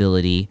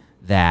possibility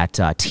that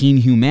Team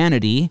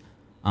Humanity,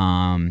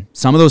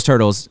 some of those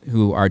turtles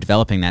who are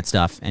developing that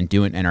stuff and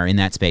are in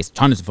that space,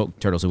 tons of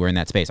turtles who are in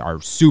that space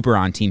are super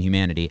on Team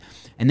Humanity,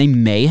 and they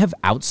may have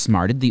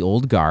outsmarted the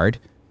old guard.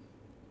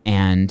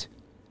 And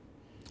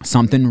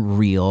something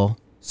real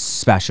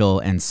special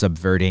and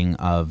subverting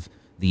of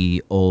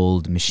the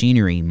old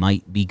machinery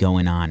might be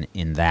going on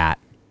in that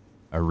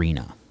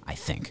arena, I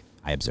think.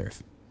 I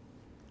observe.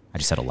 I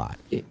just said a lot.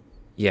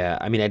 Yeah,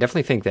 I mean, I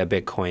definitely think that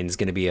Bitcoin's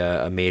going to be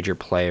a major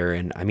player.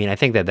 And I mean, I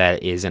think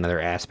that is another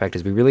aspect,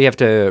 is we really have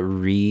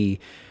to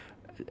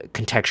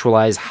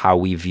contextualize how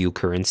we view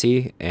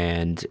currency,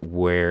 and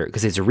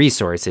because it's a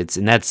resource,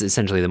 and that's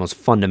essentially the most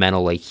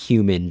fundamental like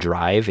human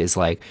drive, is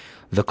like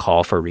the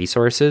call for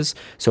resources.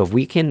 So if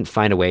we can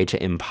find a way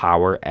to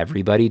empower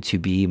everybody to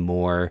be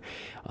more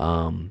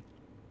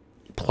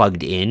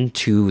plugged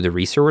into the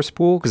resource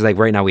pool, because like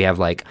right now we have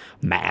like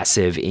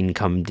massive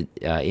income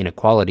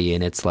inequality,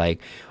 and it's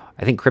like,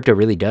 I think crypto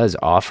really does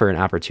offer an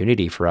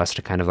opportunity for us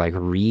to kind of like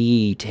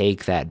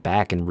retake that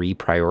back and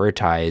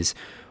reprioritize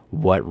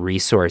what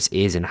resource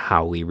is and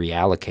how we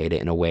reallocate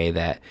it in a way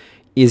that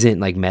isn't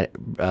like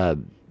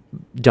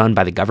done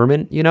by the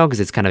government, because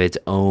it's kind of its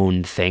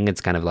own thing. It's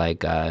kind of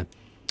like a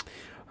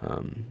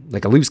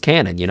loose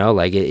cannon,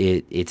 like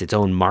it's its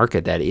own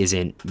market that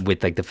isn't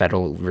with like the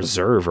Federal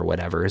Reserve or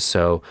whatever.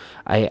 So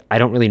I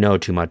don't really know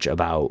too much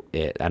about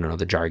it. I don't know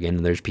the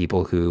jargon. There's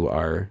people who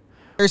are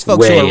There's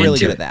folks who are really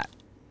good at that.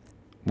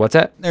 What's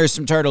that? There's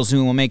some turtles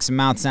who will make some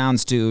mouth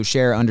sounds to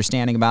share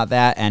understanding about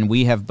that, and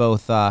we have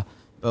both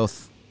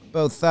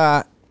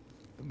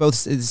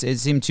it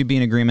seemed to be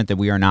in agreement that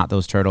we are not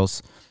those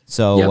turtles.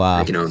 So yep,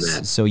 I can own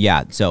that. So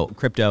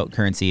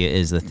cryptocurrency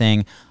is the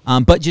thing.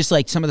 But just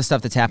like some of the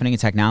stuff that's happening in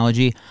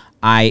technology,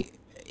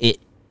 it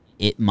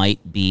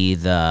might be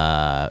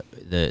the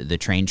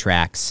train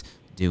tracks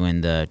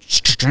doing the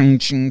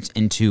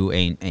into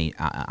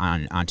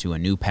onto a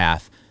new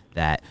path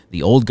that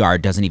the old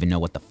guard doesn't even know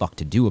what the fuck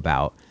to do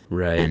about.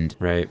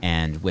 Right.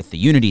 And with the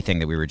unity thing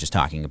that we were just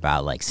talking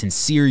about, like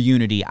sincere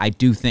unity, I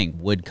do think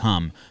would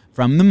come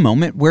from the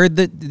moment where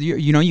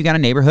you got a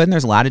neighborhood and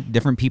there's a lot of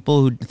different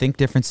people who think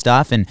different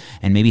stuff and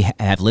maybe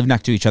have lived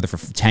next to each other for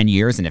 10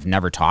 years and have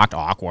never talked,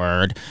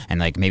 awkward,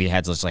 and like maybe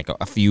had just like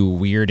a few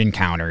weird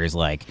encounters,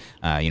 like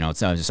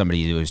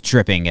somebody who was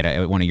tripping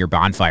at one of your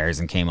bonfires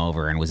and came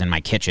over and was in my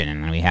kitchen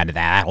and we had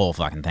that whole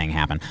fucking thing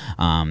happen.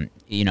 And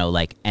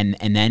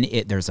then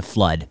there's a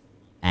flood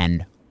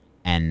and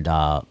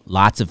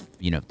lots of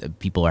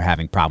people are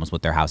having problems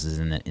with their houses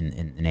in the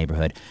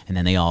neighborhood, and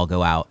then they all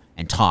go out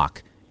and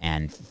talk,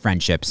 and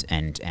friendships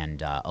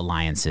and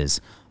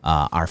alliances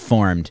are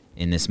formed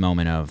in this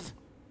moment of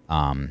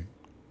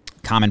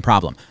common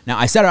problem. Now,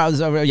 I said I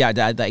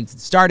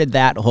started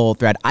that whole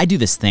thread. I do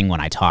this thing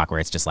when I talk where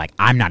it's just like,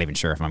 I'm not even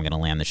sure if I'm going to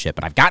land the ship,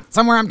 but I've got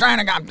somewhere I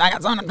got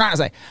something I'm trying to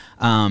say.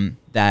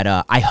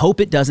 I hope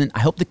it doesn't.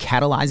 I hope the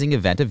catalyzing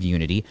event of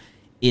unity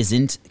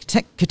isn't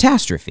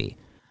catastrophe.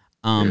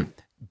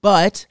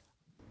 But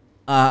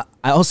I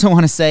also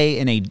want to say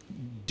in a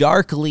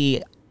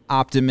darkly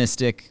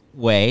optimistic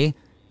way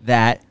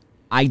that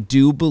I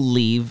do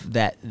believe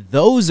that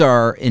those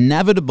are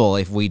inevitable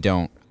if we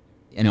don't,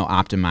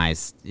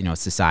 optimize,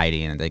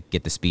 society and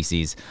get the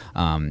species,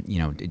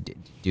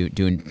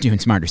 doing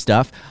smarter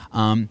stuff,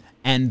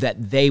 and that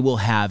they will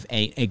have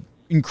a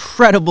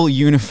incredible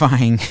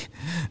unifying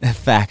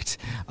effect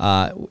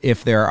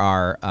if there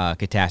are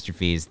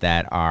catastrophes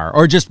that are,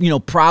 or just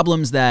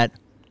problems that.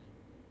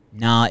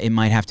 No, it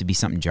might have to be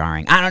something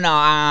jarring. I don't know.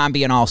 I'm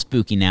being all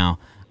spooky now.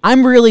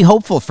 I'm really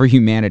hopeful for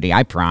humanity.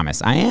 I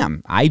promise. I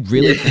am. I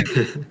really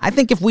think. I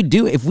think if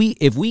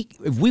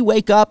we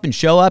wake up and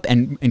show up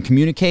and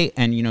communicate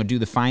and do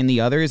the find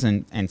the others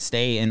and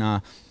stay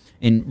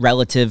in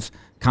relative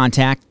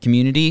contact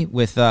community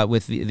with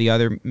the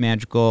other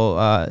magical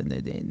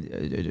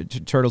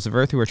turtles of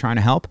Earth who are trying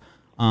to help,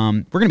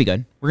 we're gonna be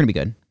good. We're gonna be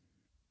good.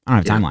 I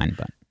don't have a timeline,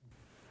 but.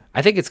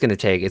 I think it's going to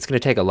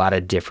take a lot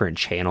of different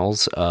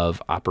channels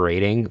of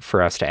operating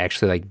for us to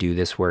actually do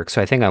this work.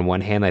 So I think on one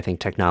hand, I think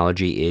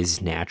technology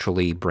is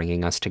naturally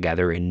bringing us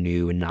together in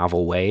new and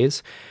novel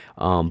ways.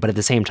 But at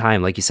the same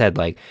time, like you said,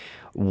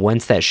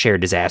 once that shared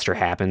disaster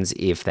happens,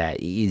 if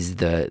that is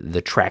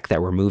the track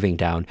that we're moving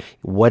down,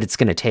 what it's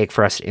going to take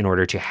for us in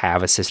order to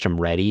have a system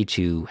ready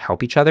to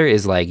help each other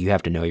is you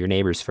have to know your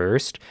neighbors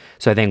first.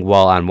 So I think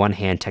while on one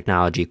hand,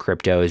 technology,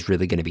 crypto is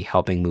really going to be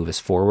helping move us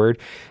forward,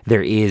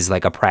 there is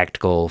a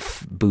practical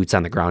boots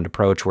on the ground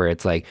approach where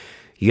it's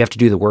you have to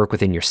do the work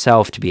within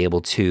yourself to be able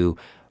to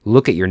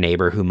look at your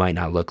neighbor who might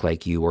not look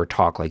like you or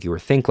talk like you or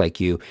think like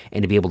you,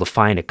 and to be able to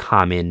find a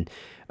common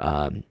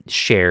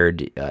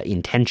shared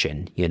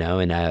intention,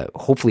 and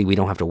hopefully we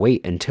don't have to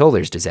wait until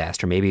there's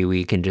disaster. Maybe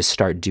we can just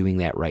start doing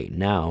that right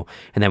now,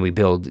 and then we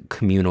build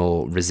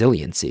communal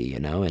resiliency,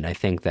 and I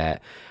think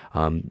that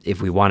if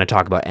we want to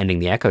talk about ending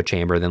the echo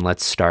chamber, then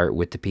let's start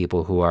with the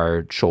people who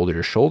are shoulder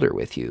to shoulder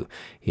with you.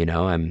 You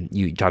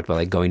talked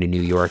about going to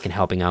New York and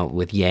helping out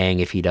with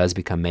Yang if he does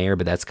become mayor,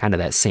 but that's kind of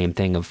that same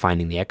thing of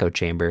finding the echo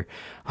chamber.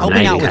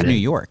 Helping out with New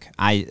York.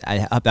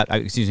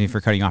 Excuse me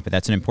for cutting you off, but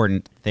that's an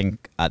important thing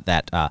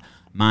that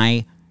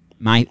my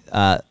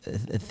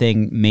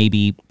thing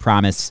maybe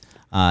promise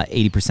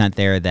 80%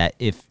 there that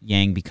if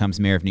Yang becomes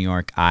mayor of New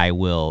York, I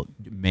will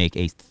make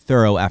a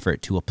thorough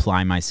effort to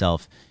apply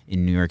myself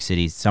in New York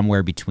City,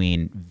 somewhere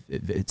between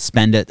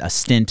spend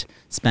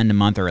a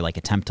month, or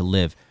attempt to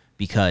live,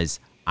 because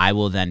I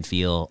will then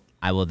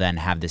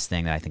have this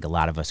thing that I think a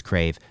lot of us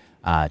crave,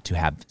 to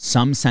have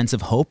some sense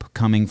of hope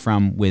coming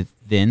from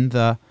within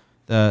the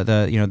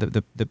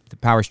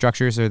power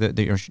structures or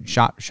the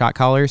shot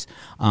callers,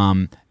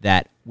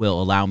 that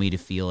will allow me to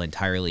feel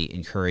entirely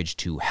encouraged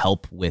to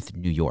help with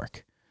New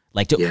York,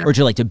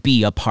 to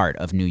be a part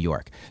of New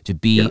York, to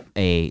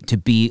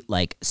be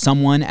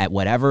someone at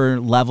whatever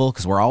level,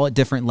 because we're all at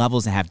different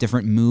levels and have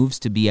different moves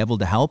to be able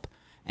to help,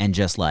 and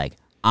just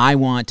I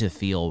want to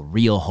feel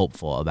real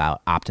hopeful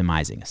about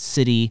optimizing a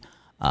city,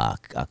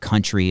 a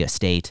country, a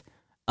state.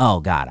 Oh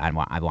God, I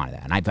wanted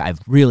that, and I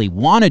really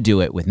want to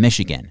do it with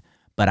Michigan.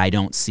 But I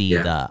don't see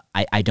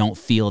I don't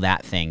feel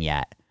that thing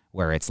yet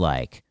where it's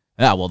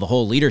the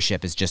whole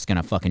leadership is just going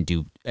to fucking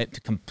do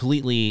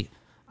completely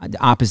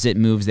opposite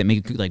moves that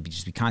make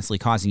just be constantly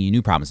causing you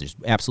new problems. They just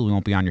absolutely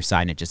won't be on your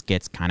side, and it just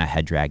gets kind of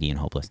head draggy and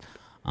hopeless.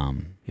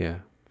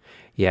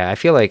 Yeah, I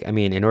feel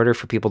in order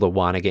for people to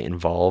want to get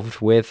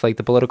involved with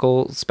the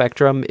political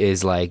spectrum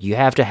is you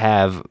have to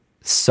have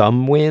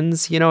some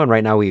wins, and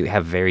right now we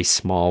have very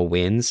small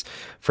wins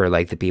for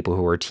the people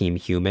who are Team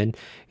Human,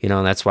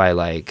 and that's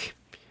why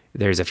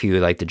there's a few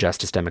the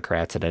Justice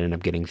Democrats that I ended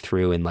up getting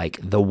through, and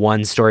the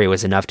one story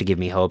was enough to give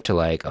me hope to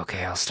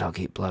okay, I'll still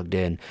keep plugged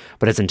in.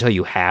 But it's until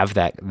you have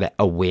that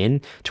a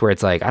win to where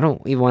it's I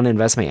don't even want to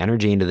invest my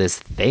energy into this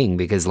thing,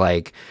 because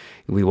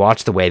we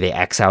watch the way they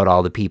X out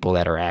all the people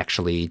that are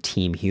actually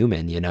Team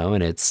Human,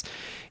 and it's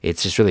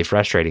just really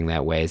frustrating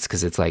that way. It's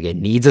because it's it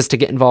needs us to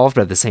get involved,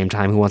 but at the same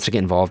time, who wants to get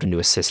involved into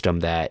a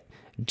system that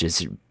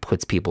just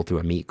puts people through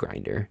a meat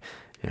grinder,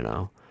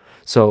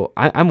 So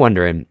I'm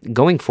wondering,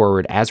 going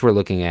forward, as we're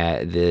looking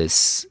at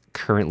this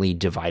currently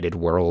divided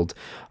world,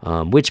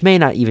 which may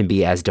not even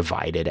be as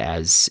divided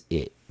as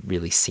it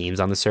really seems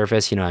on the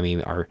surface.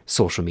 Our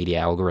social media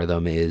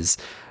algorithm is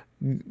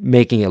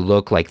making it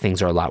look like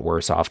things are a lot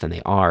worse off than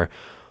they are.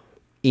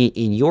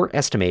 In your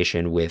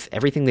estimation, with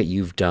everything that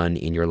you've done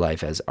in your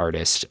life as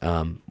artist,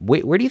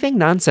 where do you think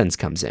nonsense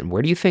comes in?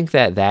 Where do you think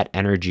that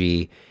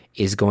energy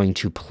is going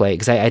to play?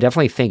 Because I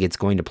definitely think it's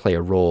going to play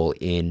a role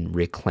in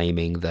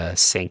reclaiming the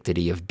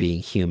sanctity of being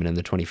human in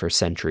the 21st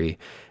century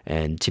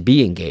and to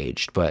be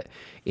engaged. But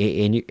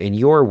in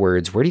your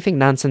words, where do you think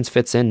nonsense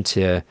fits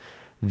into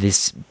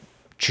this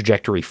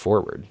trajectory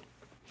forward?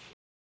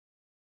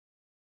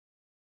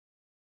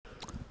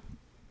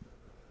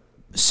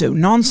 So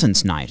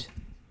Nonsense Night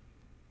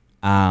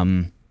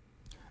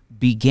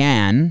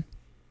began,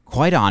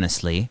 quite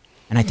honestly,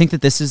 and I think that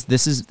this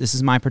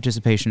is my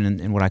participation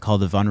in what I call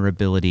the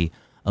Vulnerability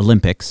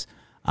Olympics,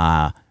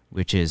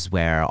 which is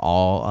where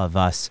all of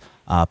us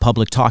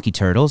public talkie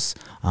turtles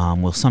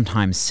will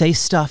sometimes say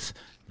stuff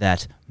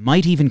that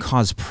might even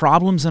cause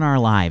problems in our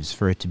lives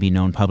for it to be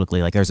known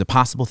publicly. There's a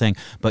possible thing,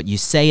 but you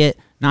say it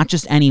not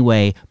just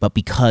anyway, but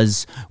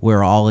because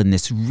we're all in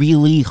this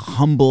really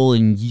humble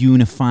and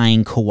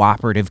unifying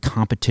cooperative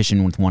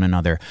competition with one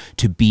another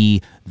to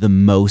be the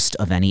most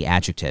of any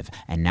adjective.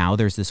 And now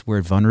there's this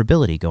word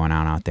vulnerability going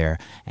on out there,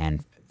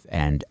 and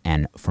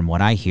from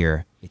what I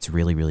hear, it's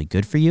really, really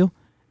good for you.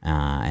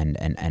 And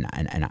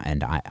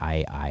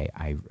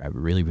I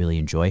really, really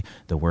enjoy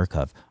the work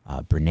of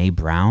Brene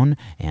Brown,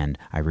 and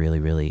I really,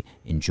 really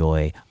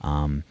enjoy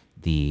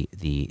the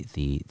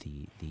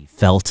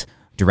felt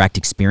direct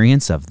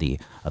experience of the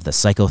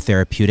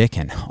psychotherapeutic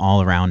and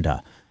all around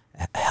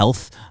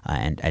health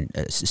and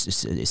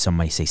some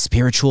might say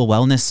spiritual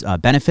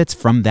wellness benefits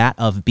from that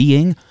of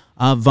being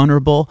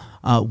vulnerable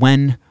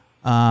when.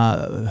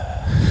 Not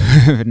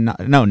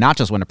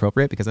just when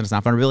appropriate, because then it's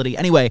not vulnerability.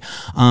 Anyway,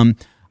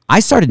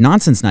 I started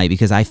Nonsense Night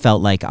because I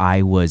felt like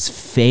I was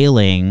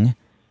failing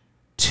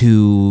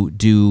to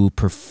do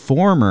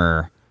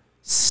performer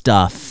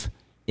stuff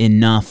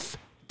enough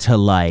to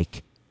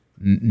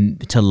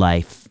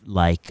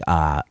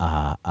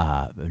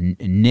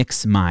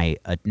nix my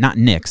not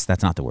nix,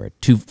 that's not the word,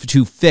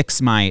 to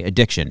fix my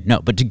addiction. No,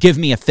 but to give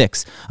me a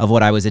fix of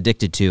what I was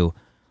addicted to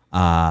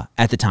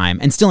at the time,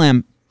 and still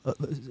am.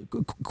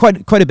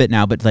 Quite a bit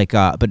now, but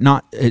but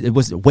not. It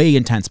was way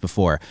intense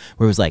before,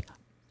 where it was like,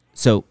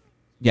 so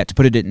yeah. To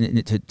put it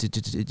in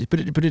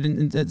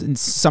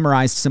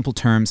summarized simple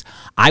terms,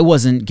 I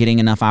wasn't getting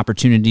enough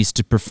opportunities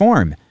to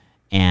perform,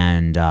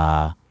 and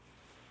I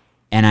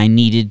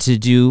wanted to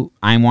do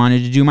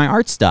my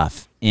art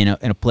stuff in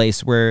a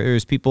place where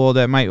there's people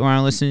that might want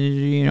to listen,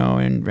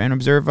 and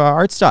observe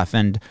art stuff,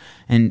 and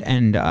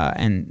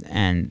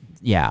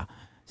yeah.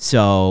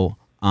 So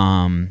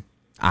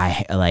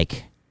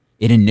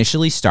it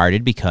initially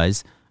started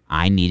because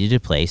I needed a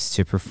place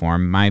to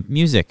perform my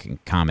music and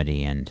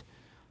comedy, and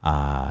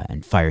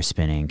fire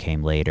spinning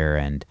came later,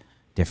 and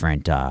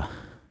different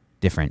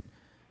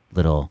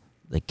little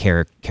like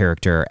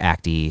character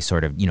acty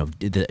sort of,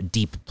 the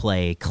deep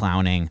play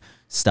clowning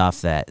stuff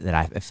that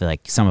I feel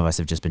like some of us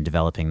have just been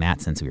developing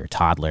that since we were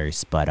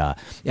toddlers. But I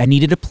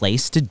needed a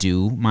place to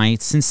do my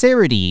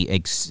sincerity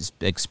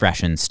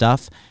expression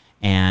stuff,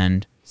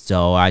 and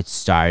so I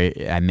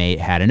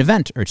had an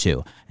event or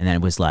two, and then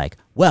it was like,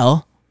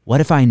 well,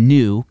 what if I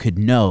could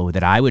know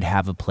that I would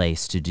have a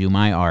place to do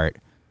my art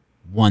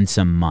once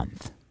a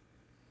month,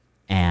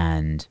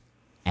 and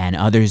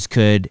others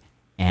could,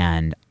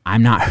 and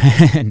I'm not,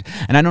 and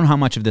I don't know how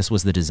much of this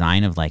was the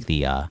design of like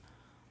the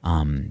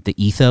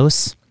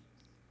ethos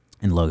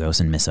and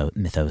logos and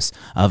mythos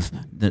of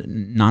the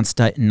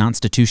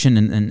Nonstitution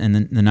and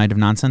the Night of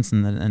Nonsense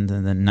and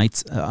the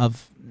Knights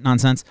of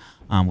Nonsense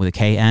with a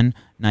KN.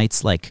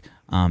 Nights like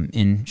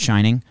in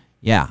Shining.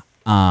 Yeah.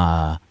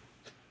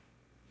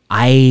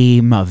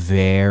 I'm a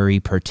very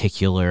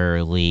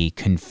particularly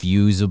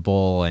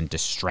confusable and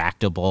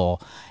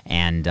distractible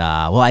and,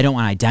 I don't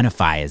want to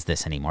identify as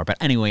this anymore. But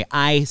anyway,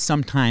 I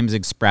sometimes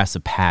express a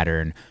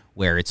pattern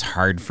where it's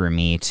hard for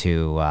me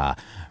to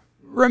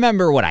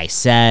remember what I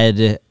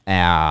said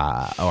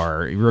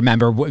or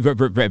remember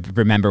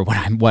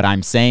what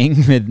I'm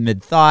saying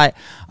mid thought.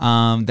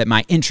 That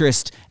my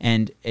interest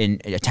and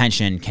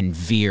attention can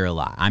veer a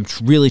lot. I'm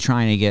really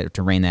trying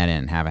to rein that in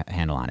and have a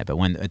handle on it. But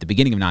when at the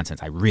beginning of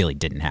Nonsense, I really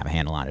didn't have a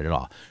handle on it at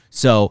all.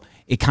 So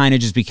it kind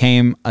of just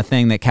became a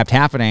thing that kept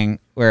happening,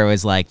 where it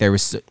was like there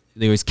was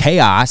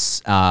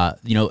chaos,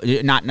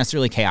 not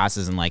necessarily chaos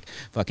as in like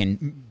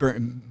fucking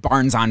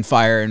barns on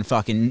fire and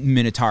fucking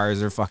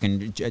minotaurs or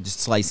fucking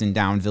just slicing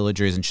down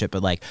villagers and shit,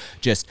 but like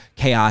just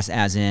chaos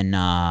as in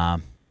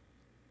a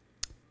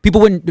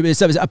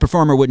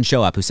performer wouldn't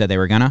show up who said they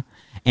were gonna,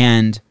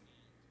 and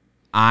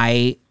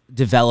I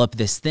developed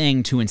this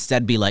thing to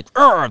instead be like,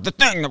 the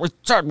thing that we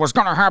said was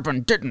gonna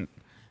happen didn't,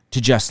 to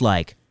just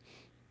like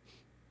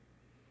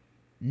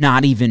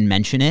not even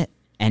mention it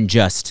and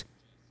just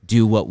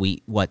do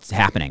what's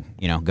happening,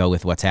 go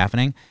with what's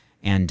happening.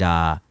 And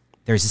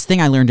there's this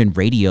thing I learned in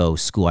radio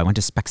school. I went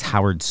to Specs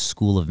Howard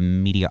School of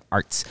Media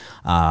Arts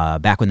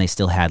back when they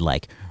still had,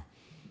 like,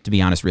 to be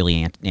honest,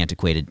 really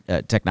antiquated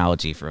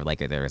technology for, like,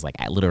 there was like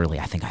literally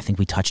I think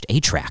we touched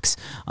 8-tracks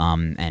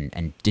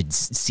and did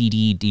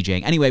CD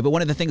DJing. Anyway, but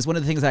one of the things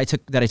that I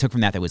took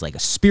from that was like a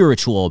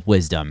spiritual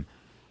wisdom,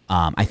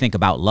 I think,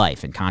 about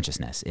life and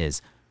consciousness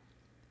is,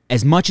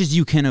 as much as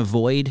you can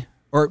avoid,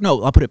 or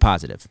no, I'll put it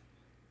positive.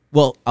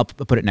 Well, I'll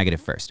put it negative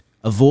first.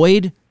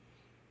 Avoid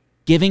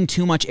giving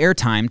too much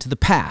airtime to the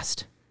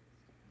past.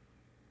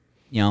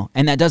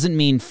 And that doesn't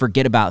mean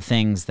forget about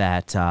things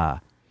that,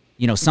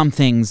 some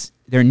things,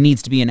 there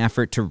needs to be an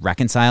effort to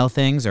reconcile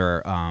things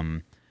or,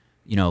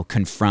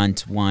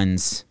 confront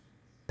one's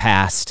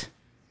past,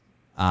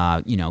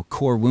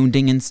 core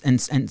wounding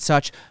and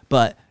such.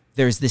 But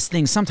there's this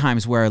thing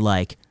sometimes where,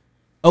 like,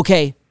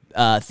 okay,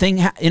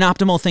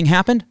 inoptimal thing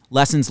happened,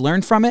 lessons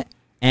learned from it,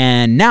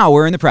 and now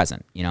we're in the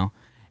present,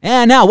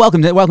 And now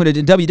welcome to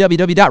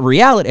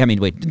www.reality.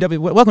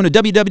 Welcome to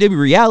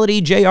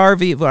www.reality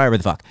JRV, whatever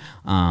the fuck.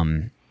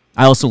 I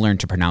also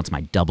learned to pronounce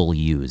my double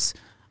U's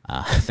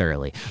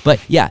thoroughly. But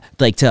yeah,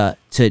 like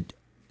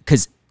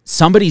because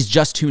somebody's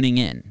just tuning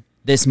in,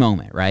 this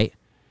moment, right?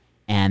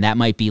 And that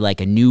might be like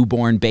a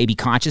newborn baby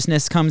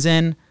consciousness comes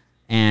in,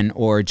 and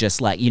or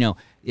just like, you know,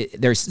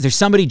 there's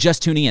somebody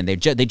just tuning in. They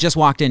just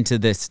walked into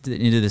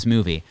this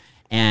movie,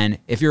 and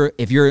if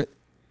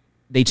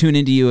they tune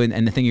into you,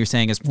 and the thing you're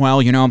saying is,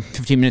 well, you know,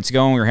 15 minutes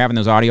ago we were having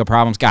those audio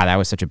problems. God, that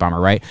was such a bummer,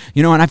 right?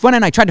 You know, and I went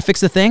and I tried to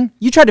fix the thing.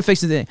 You tried to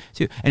fix the thing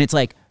too, and it's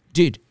like,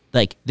 dude,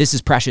 like this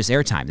is precious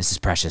airtime. This is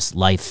precious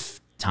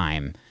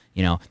lifetime.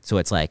 You know, so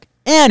it's like,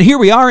 and here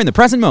we are in the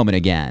present moment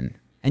again.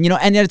 And, you know,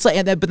 and it's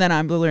like, but then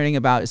I'm learning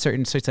about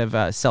certain sorts of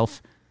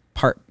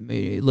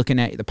looking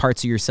at the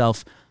parts of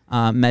yourself,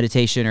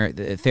 meditation or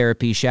the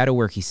therapy, shadow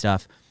worky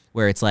stuff,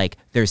 where it's like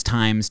there's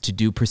times to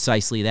do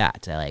precisely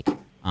that, to like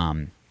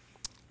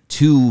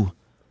to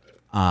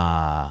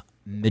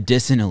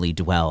medicinally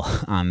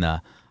dwell on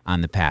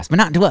the past, but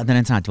not dwell. Then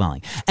it's not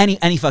dwelling.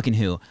 Any fucking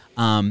who.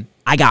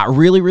 I got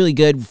really, really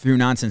good through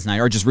Nonsense Night,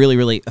 or just really,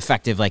 really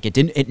effective. Like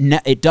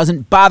it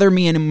doesn't bother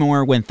me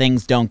anymore when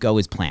things don't go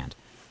as planned.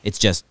 It's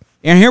just,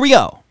 and here we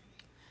go.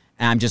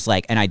 And I'm just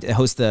like, and I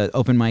host the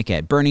open mic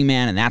at Burning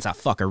Man, and that's a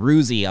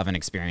fuckaroozy of an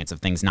experience of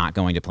things not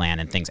going to plan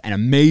and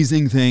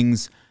amazing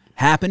things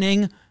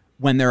happening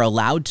when they're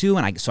allowed to.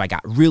 And so I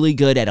got really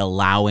good at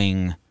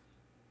allowing,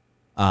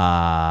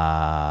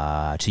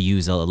 to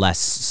use a less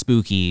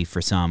spooky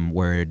for some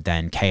word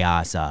than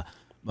chaos,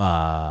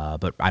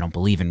 but I don't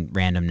believe in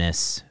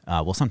randomness.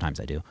 Well, sometimes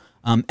I do.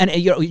 And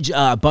you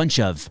know, a bunch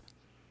of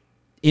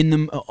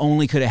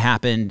only could have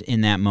happened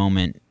in that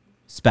moment,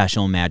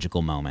 special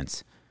magical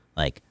moments.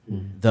 Like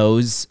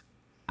those,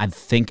 I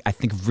think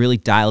really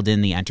dialed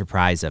in the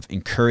enterprise of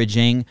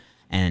encouraging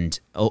and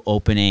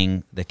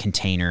opening the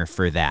container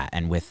for that.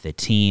 And with the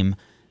team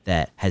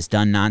that has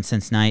done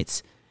Nonsense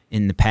Nights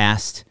in the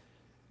past,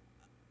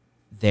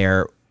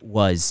 there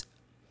was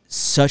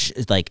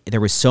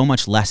so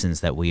much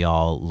lessons that we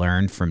all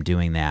learned from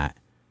doing that.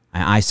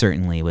 I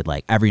certainly would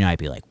like every night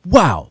be like,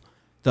 wow,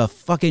 the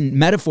fucking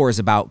metaphors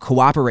about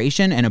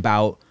cooperation and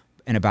about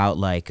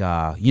like,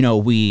 you know,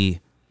 we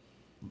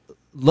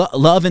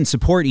love and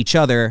support each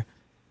other,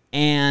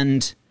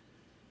 and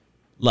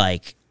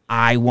like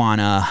I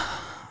wanna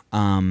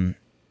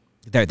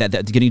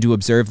that getting to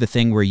observe the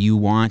thing where you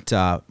want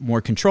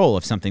more control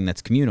of something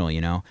that's communal,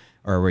 you know,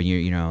 or where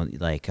you know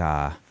like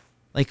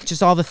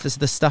just all the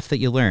stuff that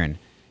you learn.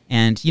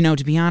 And you know,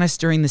 to be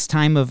honest, during this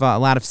time of a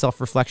lot of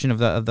self-reflection of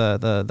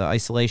the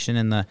isolation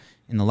and the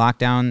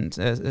lockdown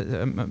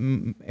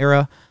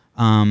era,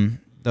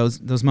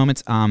 those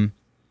moments,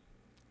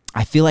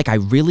 I feel like I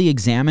really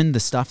examined the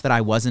stuff that I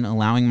wasn't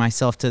allowing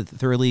myself to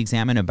thoroughly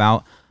examine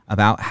about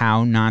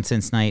how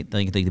Nonsense Night,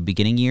 like the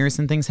beginning years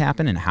and things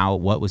happened, and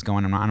what was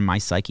going on in my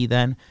psyche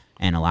then,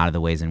 and a lot of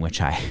the ways in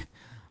which I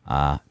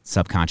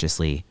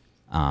subconsciously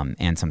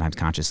and sometimes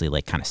consciously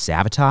like kind of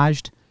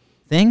sabotaged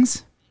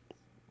things.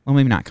 Well,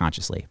 maybe not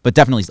consciously, but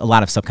definitely a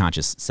lot of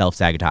subconscious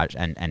self-sabotage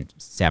and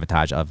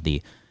sabotage of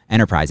the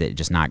enterprise. It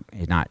just not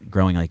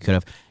growing like it could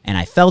have. And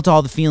I felt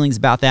all the feelings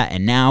about that,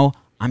 and now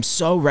I'm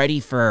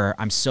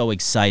so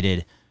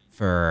excited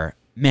for,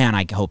 man,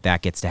 I hope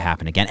that gets to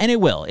happen again. And it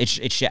will. It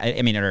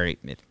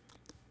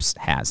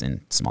has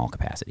in small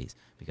capacities,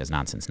 because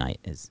Nonsense Night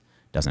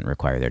doesn't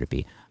require there to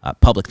be a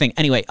public thing.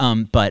 Anyway,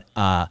 but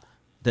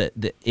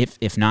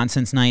if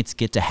Nonsense Nights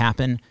get to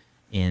happen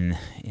in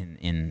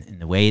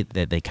the way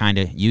that they kind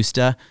of used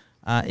to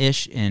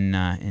ish in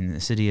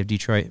the city of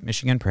Detroit,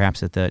 Michigan,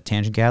 perhaps at the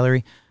Tangent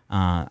Gallery,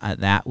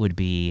 that would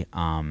be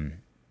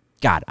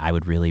God, I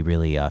would really,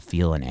 really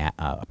feel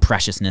a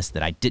preciousness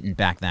that I didn't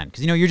back then.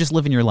 Because, you know, you're just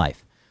living your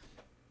life.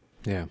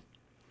 Yeah.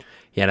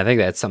 Yeah, and I think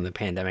that's something the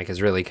pandemic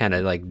has really kind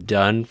of like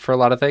done for a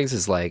lot of things,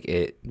 is like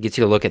it gets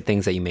you to look at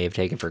things that you may have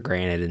taken for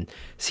granted and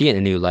see it in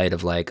a new light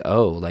of like,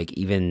 oh, like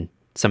even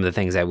some of the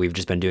things that we've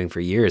just been doing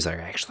for years are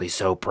actually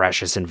so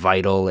precious and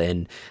vital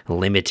and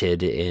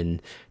limited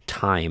in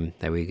time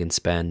that we can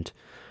spend.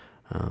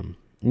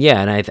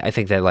 Yeah, and I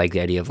think that like the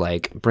idea of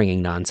like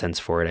bringing nonsense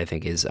forward, I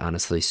think is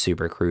honestly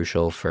super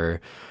crucial for,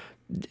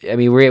 I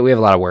mean, we have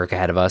a lot of work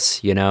ahead of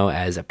us, you know,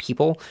 as a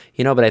people,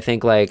 you know, but I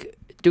think like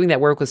doing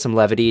that work with some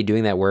levity,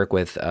 doing that work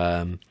with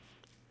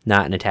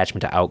not an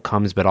attachment to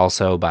outcomes, but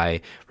also by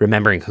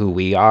remembering who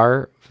we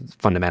are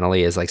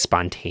fundamentally as like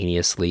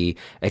spontaneously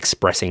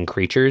expressing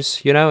creatures,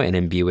 you know, and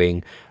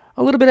imbuing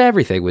a little bit of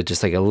everything with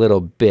just like a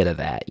little bit of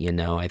that, you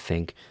know. I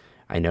think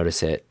I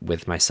notice it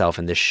with myself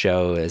in this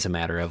show as a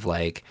matter of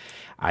like,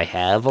 I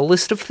have a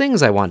list of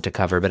things I want to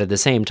cover, but at the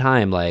same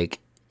time, like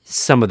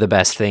some of the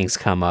best things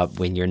come up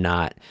when you're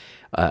not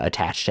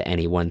attached to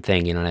any one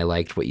thing, you know. And I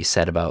liked what you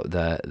said about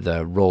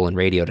the role in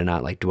radio to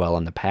not like dwell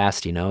on the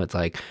past, you know. It's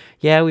like,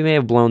 yeah, we may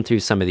have blown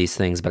through some of these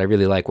things, but I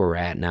really like where we're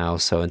at now.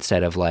 So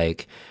instead of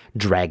like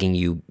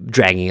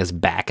dragging us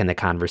back in the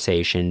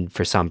conversation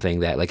for something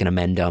that like an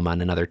amendum on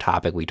another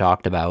topic we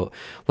talked about,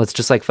 let's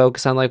just like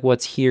focus on like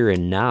what's here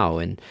and now.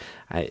 And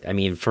I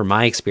mean, for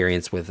my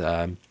experience with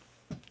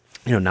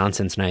you know,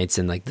 Nonsense Nights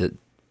and like the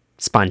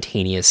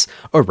spontaneous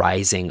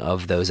arising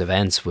of those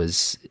events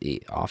was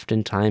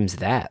oftentimes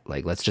that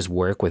like, let's just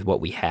work with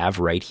what we have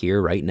right here,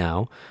 right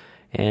now,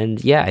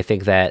 And yeah, I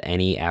think that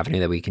any avenue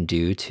that we can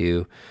do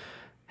to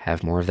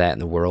have more of that in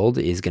the world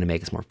is going to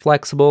make us more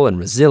flexible and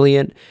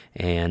resilient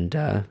and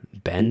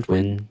bend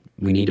when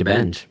we need to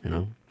bend, you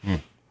know?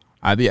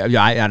 I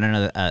don't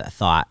know, a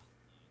thought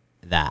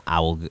that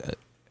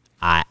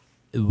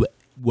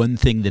one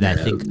thing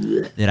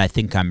that I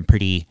think I'm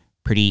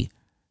pretty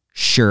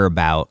sure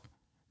about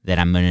that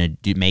I'm going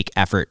to make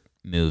effort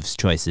moves,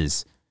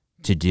 choices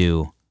to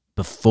do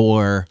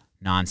before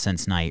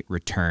Nonsense Night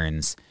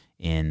returns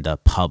in the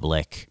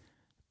public,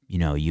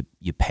 you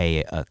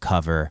pay a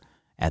cover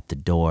at the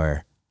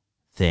door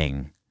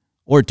thing,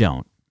 or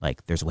don't.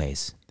 Like, there's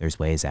ways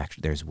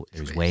actually. There's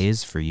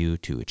ways for you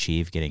to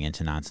achieve getting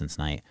into Nonsense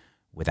Night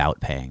without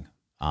paying,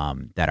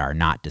 that are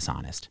not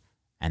dishonest,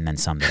 and then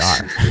some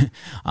that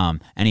are.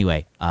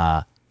 Anyway,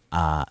 the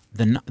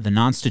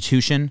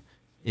Non-Stitution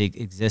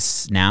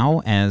exists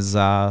now as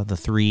the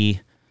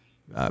three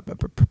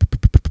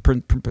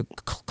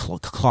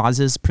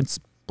clauses,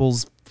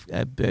 principles,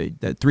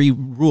 the three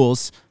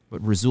rules,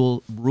 but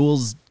rules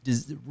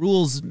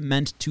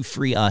meant to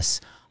free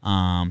us.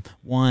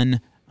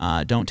 One,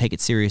 don't take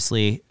it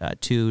seriously.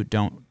 Two,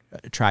 don't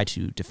try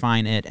to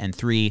define it. And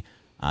three,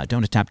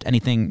 don't attempt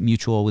anything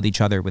mutual with each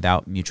other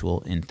without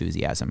mutual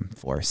enthusiasm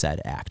for said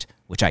act,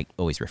 which I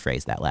always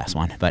rephrase that last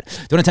one. But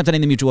don't attempt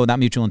anything mutual without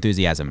mutual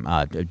enthusiasm.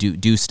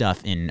 Do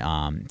stuff in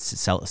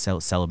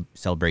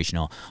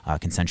celebrational,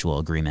 consensual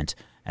agreement,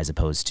 as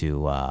opposed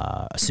to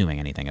assuming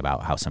anything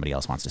about how somebody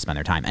else wants to spend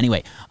their time.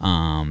 Anyway,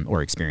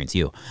 or experience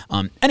you.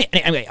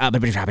 Anyway, oh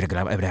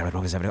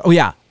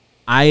yeah,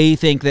 I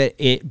think that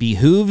it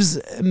behooves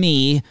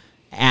me,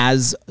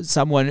 as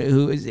someone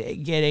who is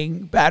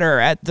getting better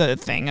at the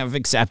thing of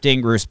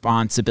accepting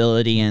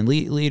responsibility and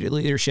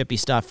leadershipy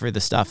stuff for the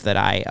stuff that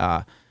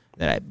I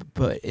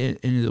put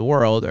into the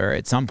world, or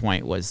at some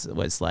point was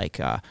like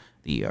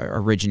the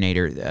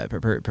originator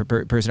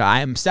person.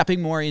 I am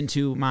stepping more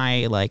into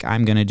my, like,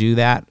 I'm going to do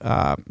that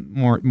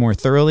more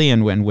thoroughly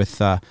and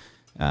with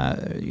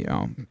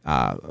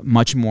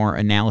much more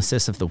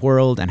analysis of the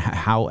world and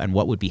how and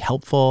what would be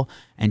helpful,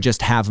 and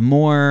just have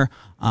more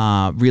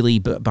really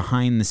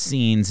behind the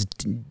scenes,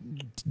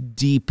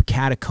 deep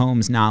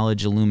catacombs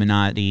knowledge,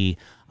 Illuminati,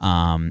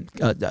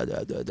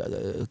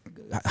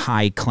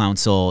 high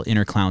council,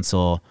 inner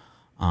council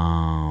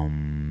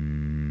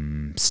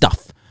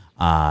stuff,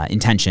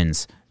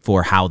 intentions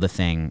for how the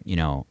thing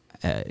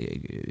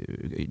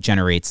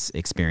generates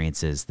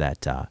experiences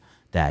that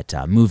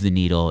move the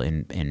needle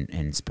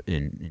in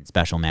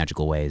special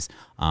magical ways.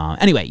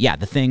 Anyway, yeah,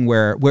 the thing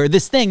where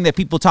this thing that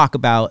people talk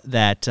about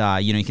that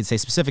you can say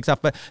specific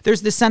stuff, but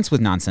there's this sense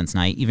with Nonsense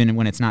Night, even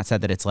when it's not said,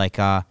 that it's like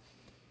that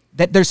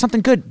there's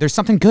something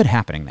good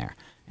happening there,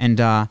 and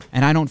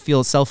I don't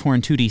feel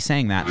self-horn 2D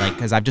saying that, like,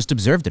 because I've just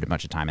observed it a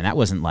bunch of time, and that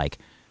wasn't like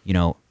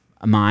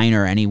mine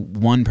or any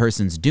one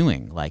person's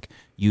doing. Like,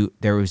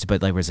 there was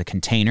a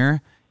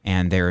container,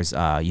 and there's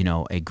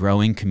a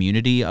growing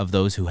community of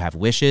those who have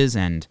wishes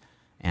and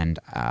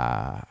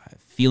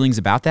feelings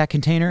about that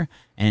container.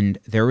 And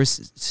there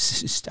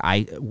was,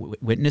 I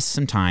witnessed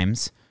some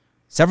times,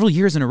 several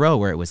years in a row,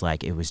 where it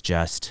was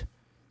just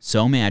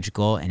so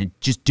magical, and it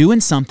just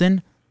doing something.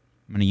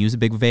 I'm going to use a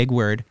big vague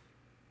word,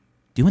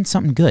 doing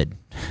something good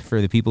for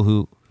the people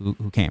who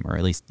came, or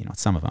at least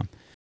some of them.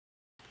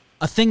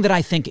 A thing that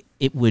I think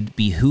it would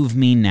behoove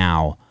me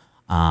now,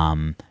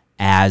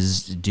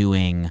 as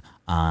doing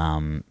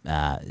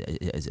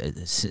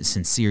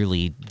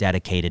sincerely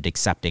dedicated,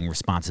 accepting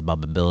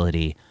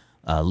responsibility,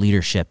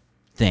 leadership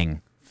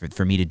thing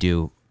for me to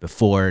do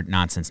before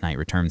Nonsense Night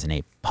returns in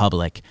a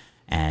public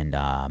and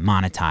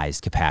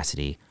monetized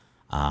capacity,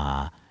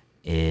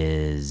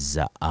 is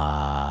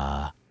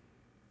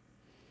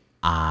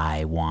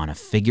I want to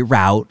figure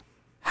out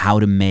how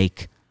to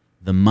make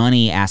the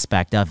money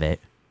aspect of it,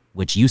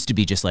 which used to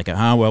be just like,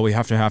 we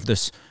have to have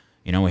this,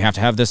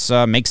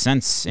 make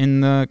sense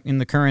in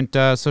the current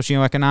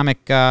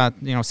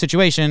socioeconomic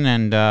situation,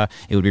 and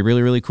it would be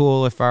really, really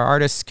cool if our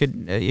artists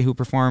who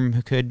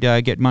perform could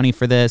get money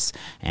for this,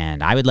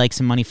 and I would like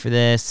some money for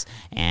this,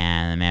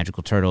 and the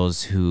Magical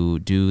Turtles who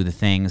do the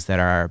things that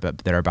are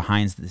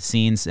behind the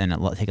scenes and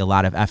take a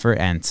lot of effort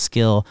and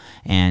skill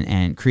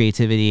and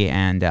creativity,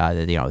 and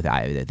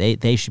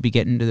they should be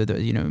getting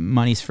the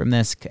monies from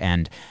this,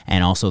 and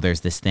also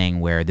there's this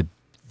thing where the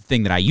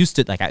thing that I used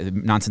to like,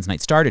 Nonsense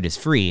Night started as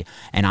free,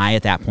 and I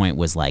at that point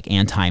was like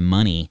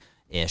anti-money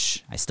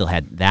ish. I still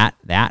had that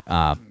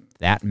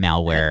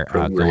malware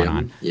going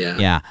on.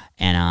 Yeah.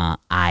 And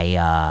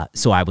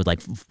so I would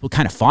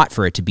kind of fought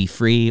for it to be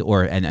free,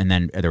 and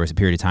then there was a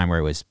period of time where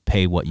it was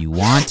pay what you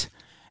want,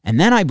 and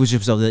then I was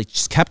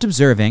just kept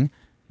observing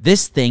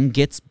this thing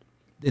gets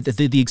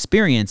the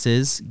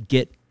experiences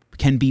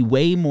can be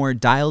way more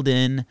dialed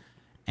in,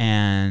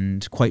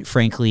 and quite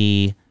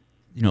frankly,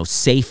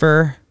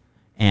 safer,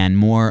 and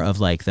more of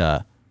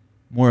the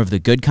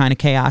good kind of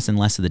chaos and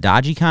less of the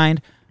dodgy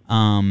kind.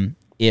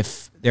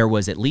 If there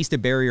was at least a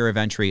barrier of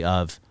entry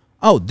of,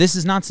 this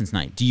is Nonsense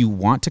Night. Do you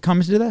want to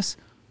come into this?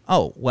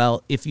 Oh,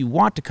 well, if you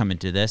want to come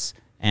into this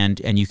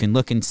and you can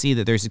look and see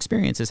that there's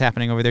experiences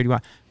happening over there.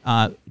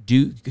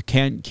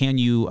 Can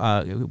you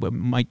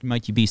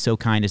might you be so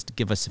kind as to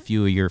give us a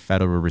few of your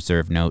Federal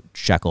Reserve note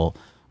shekel?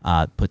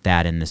 Put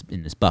that in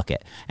this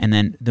bucket, and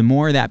then the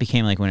more that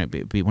became like when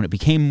it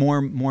became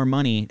more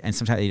money, and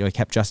sometimes I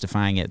kept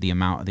justifying it, the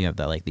amount the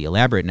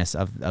elaborateness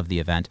of the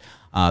event,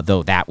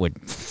 though that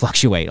would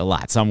fluctuate a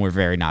lot. Some were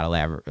very not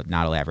elaborate,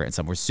 and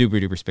some were super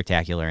duper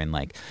spectacular, and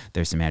like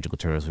there's some magical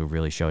turtles who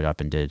really showed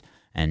up and did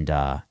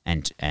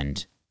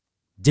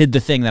did the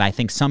thing that I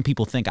think some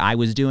people think I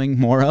was doing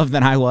more of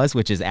than I was,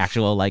 which is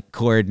actual like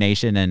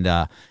coordination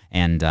and.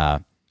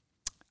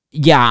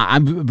 Yeah,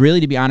 I'm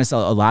really, to be honest, a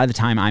lot of the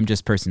time I'm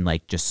just person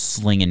like just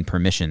slinging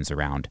permissions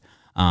around.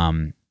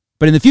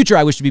 But in the future,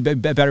 I wish to be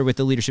better with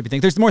the leadership thing.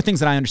 There's more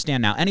things that I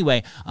understand now.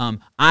 Anyway,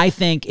 I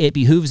think it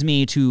behooves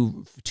me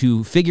to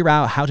figure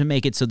out how to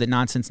make it so that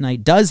Nonsense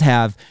Night does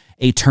have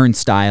a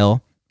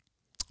turnstile,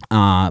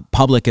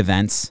 public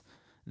events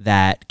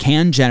that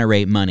can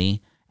generate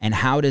money, and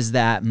how does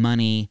that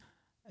money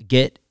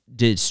get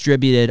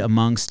distributed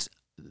amongst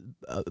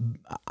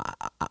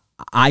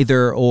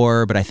either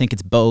or, but I think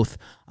it's both,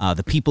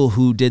 the people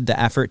who did the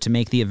effort to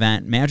make the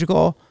event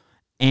magical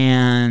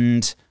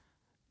and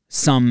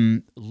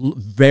some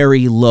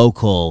very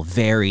local,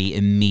 very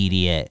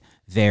immediate,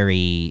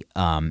 very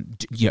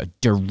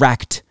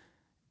direct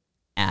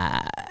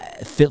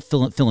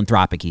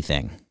philanthropic-y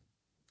thing.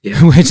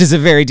 Yeah. Which is a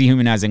very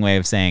dehumanizing way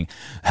of saying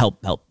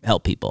help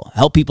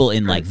people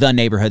in like the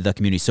neighborhood, the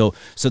community. So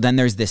then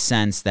there's this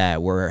sense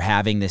that we're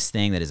having this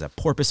thing that is a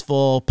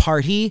purposeful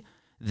party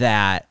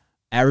that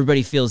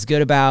everybody feels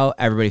good about.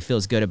 Everybody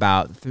feels good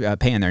about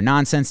paying their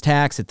nonsense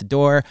tax at the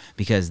door,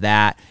 because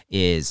that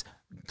is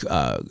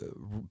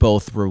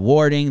both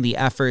rewarding the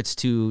efforts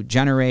to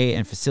generate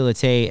and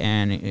facilitate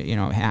and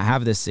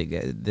have this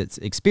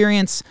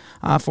experience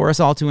for us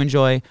all to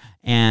enjoy,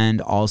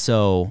 and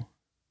also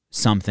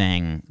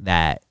something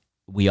that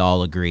we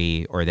all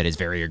agree, or that is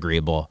very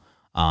agreeable,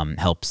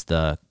 helps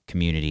the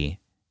community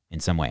in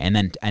some way. And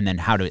then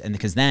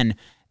because then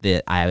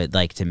I would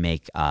like to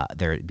make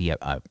there be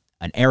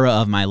an era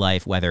of my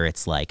life, whether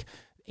it's like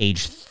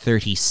age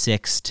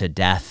 36 to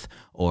death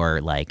or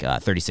like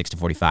 36 to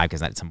 45,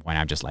 because at some point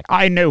I'm just like,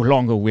 I no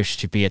longer wish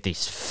to be at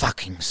these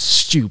fucking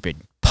stupid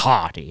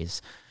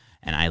parties.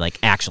 And I'm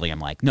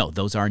like, no,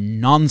 those are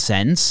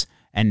nonsense.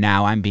 And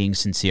now I'm being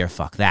sincere.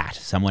 Fuck that.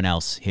 Someone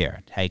else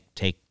here,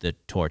 take the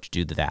torch,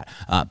 do that.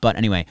 But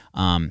anyway,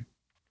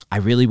 I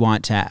really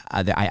want to.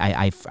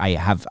 I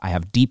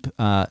have deep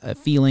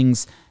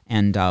feelings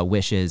and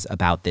wishes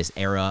about this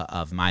era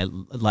of my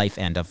life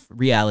and of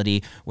reality,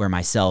 where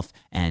myself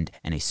and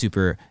a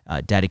super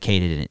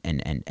dedicated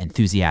and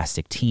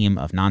enthusiastic team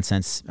of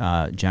nonsense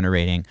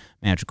generating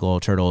magical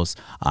turtles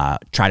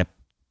try to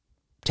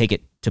take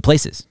it to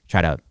places,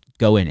 try to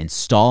go and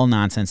install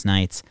nonsense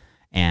nights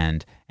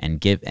and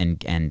give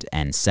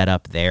and set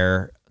up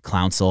their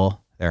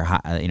council, their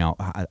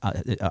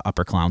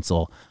upper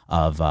council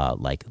of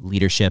like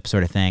leadership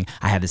sort of thing.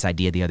 I had this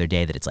idea the other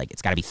day that it's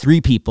got to be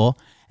 3 people,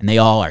 and they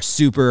all are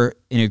super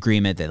in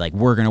agreement that like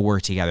we're going to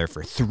work together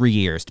for 3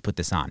 years to put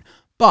this on.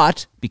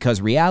 But because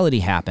reality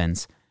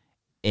happens,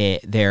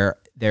 there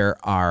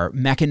are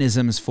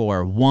mechanisms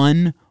for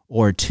 1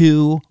 or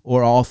 2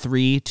 or all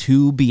 3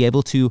 to be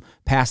able to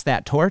pass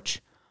that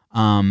torch.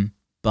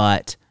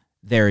 But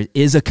there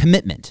is a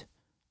commitment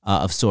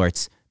of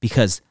sorts,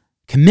 because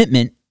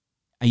commitment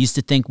I used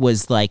to think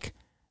was like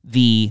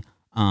the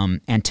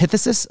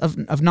antithesis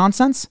of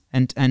nonsense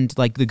and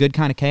like the good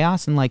kind of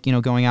chaos, and like,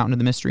 going out into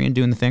the mystery and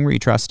doing the thing where you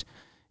trust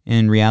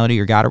in reality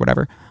or God or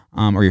whatever,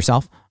 or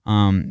yourself,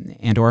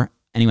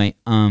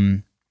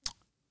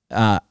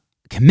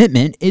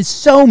 commitment is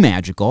so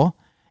magical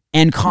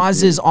and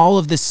causes all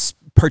of this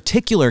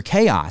particular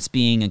chaos,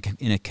 being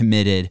in a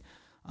committed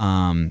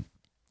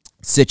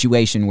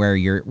situation where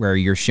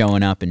you're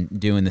showing up and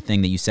doing the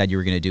thing that you said you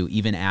were going to do,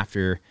 even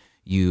after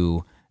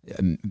you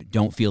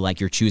don't feel like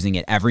you're choosing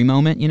it every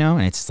moment,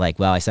 and it's like,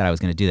 well, I said I was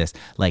going to do this.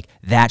 Like,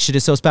 that shit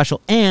is so special.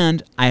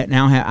 And I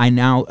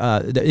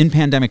now in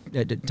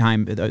pandemic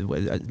time,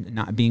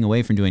 not being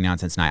away from doing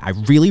Nonsense Night, I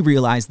really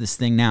realize this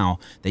thing now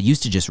that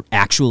used to just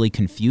actually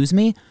confuse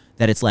me,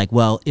 that it's like,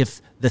 well,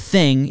 if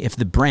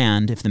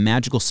the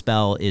magical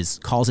spell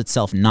calls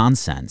itself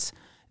nonsense,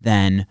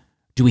 then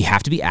do we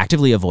have to be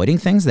actively avoiding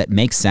things that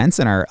make sense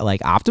and are like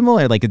optimal?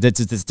 Or like, does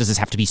this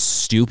have to be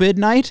stupid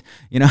night?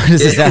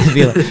 Does this have to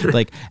be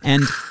like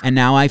and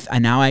now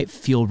I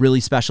feel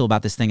really special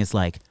about this thing. It's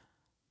like,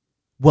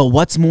 well,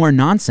 what's more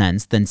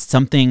nonsense than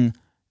something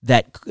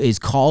that is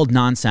called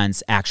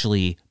nonsense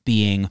actually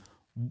being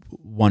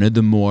one of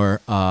the more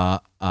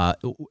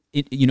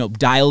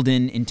dialed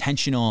in,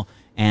 intentional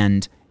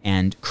and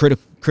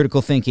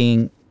critical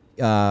thinking.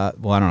 Well, I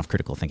don't know if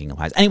critical thinking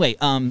applies. Anyway,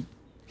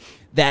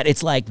 that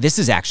it's like, this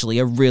is actually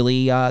a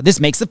really, this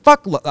makes a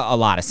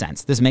lot of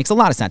sense. This makes a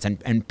lot of sense.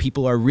 And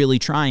people are really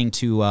trying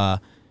to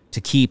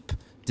keep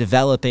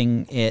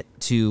developing it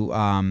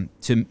to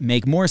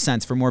make more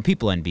sense for more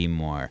people and be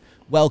more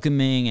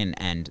welcoming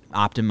and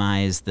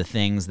optimize the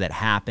things that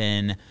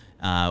happen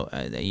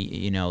And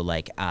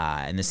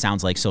this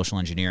sounds like social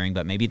engineering,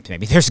 but maybe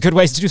there's good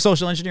ways to do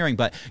social engineering.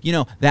 But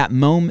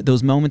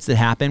those moments that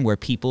happen where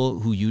people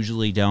who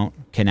usually don't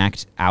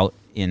connect out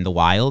in the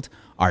wild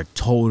are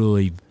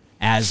totally,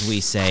 as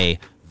we say,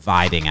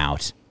 vibing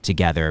out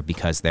together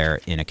because they're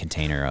in a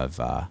container of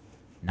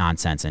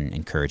nonsense and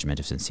encouragement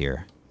of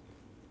sincere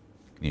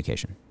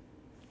communication.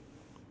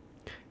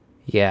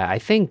 Yeah, I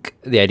think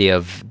the idea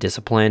of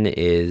discipline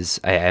is,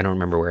 I don't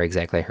remember where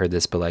exactly I heard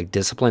this, but like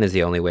discipline is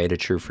the only way to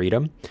true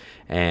freedom.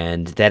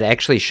 And that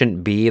actually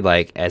shouldn't be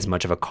like as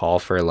much of a call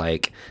for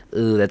like,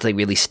 ooh, that's like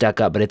really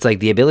stuck up. But it's like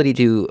the ability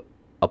to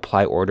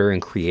apply order in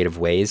creative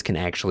ways can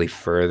actually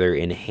further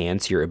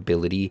enhance your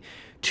ability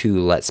to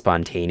let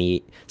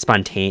spontaneity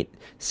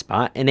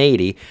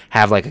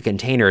have like a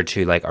container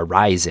to like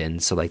arise in.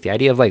 So like the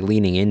idea of like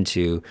leaning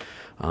into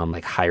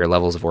like higher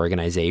levels of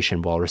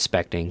organization while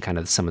respecting kind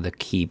of some of the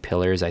key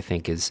pillars, I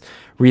think is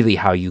really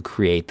how you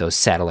create those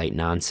satellite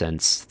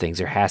nonsense things.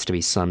 There has to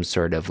be some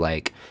sort of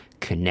like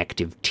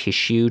connective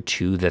tissue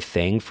to the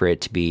thing for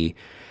it to be,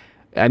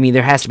 I mean,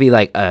 there has to be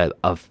like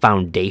a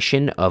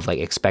foundation of like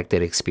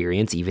expected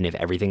experience, even if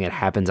everything that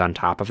happens on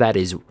top of that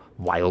is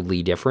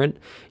wildly different.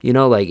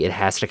 Like it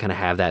has to kind of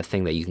have that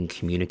thing that you can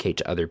communicate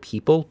to other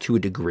people to a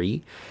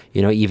degree,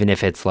 even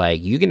if it's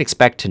like you can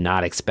expect to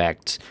not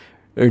expect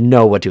or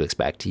know what to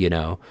expect,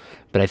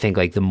 But I think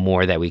like the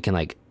more that we can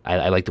like,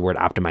 I like the word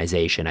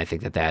optimization. I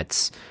think that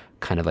that's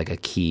kind of like a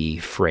key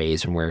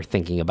phrase when we're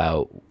thinking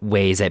about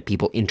ways that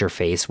people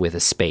interface with a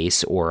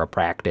space or a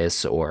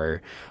practice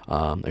or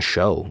a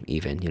show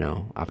even,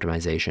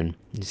 optimization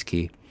is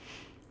key.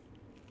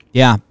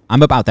 Yeah,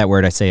 I'm about that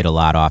word. I say it a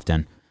lot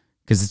often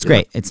because it's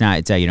great. It's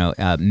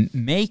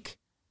make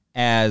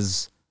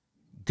as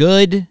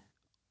good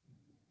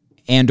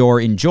and or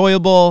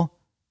enjoyable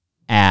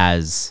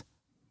as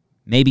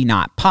maybe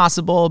not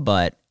possible,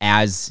 but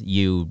as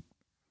you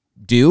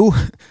do,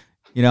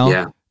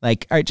 Yeah.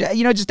 like,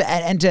 just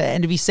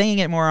to be saying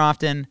it more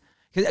often,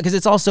 because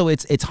it's also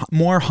it's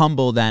more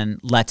humble than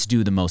let's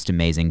do the most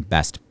amazing,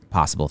 best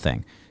possible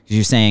thing. Because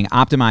you're saying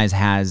optimize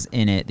has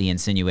in it the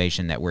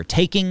insinuation that we're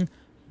taking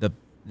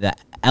the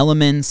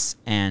elements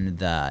and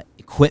the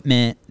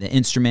equipment, the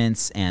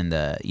instruments, and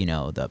the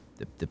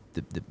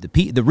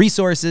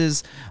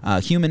resources,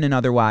 human and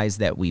otherwise,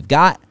 that we've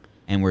got,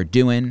 and we're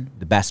doing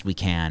the best we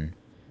can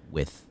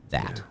with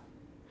that.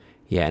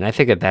 Yeah, and I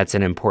think that that's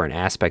an important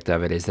aspect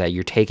of it is that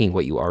you're taking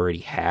what you already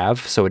have,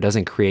 so it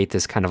doesn't create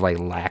this kind of like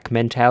lack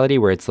mentality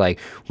where it's like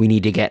we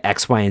need to get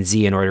X, Y, and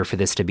Z in order for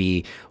this to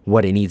be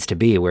what it needs to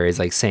be, whereas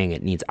like saying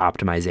it needs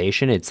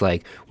optimization, it's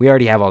like we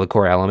already have all the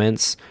core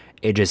elements.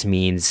 It just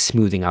means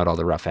smoothing out all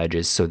the rough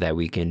edges so that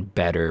we can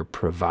better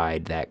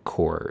provide that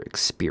core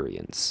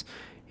experience.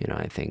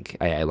 I think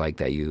I like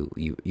that you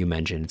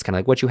mentioned it's kind of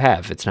like what you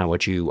have. It's not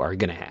what you are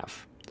going to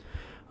have.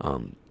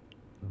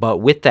 But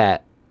with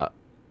that,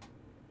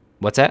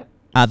 what's that?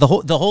 The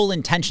whole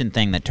intention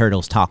thing that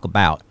turtles talk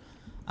about.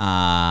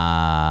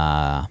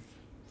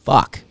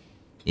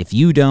 If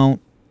you don't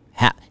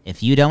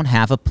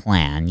have a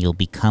plan, you'll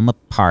become a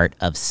part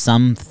of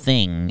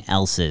something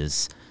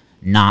else's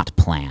not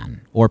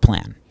plan or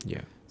plan.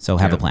 Yeah. So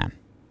have a plan.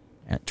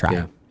 Try.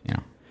 Yeah.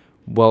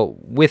 Well,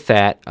 with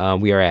that,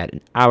 we are at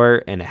an hour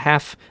and a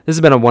half. This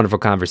has been a wonderful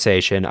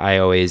conversation. I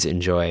always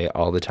enjoy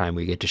all the time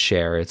we get to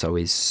share. It's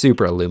always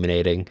super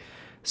illuminating.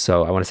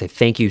 So I want to say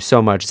thank you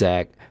so much,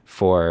 Zach,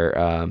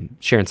 for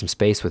sharing some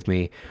space with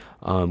me.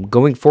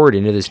 Going forward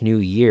into this new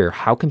year,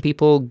 how can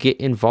people get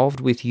involved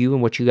with you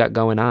and what you got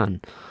going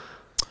on?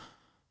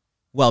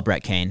 Well,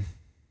 Brett Kane,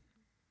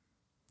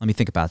 let me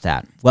think about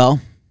that.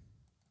 Well,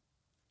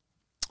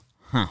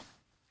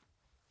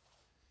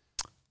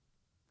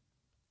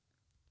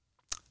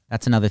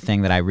 that's another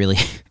thing that I really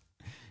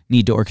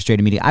need to orchestrate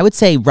immediately. I would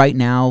say right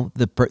now,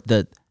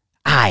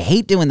 I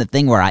hate doing the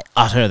thing where I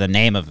utter the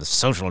name of the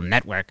social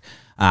network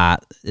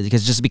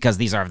because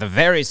these are the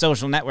very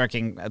social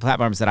networking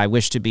platforms that I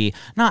wish to be,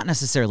 not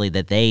necessarily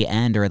that they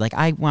end or like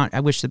I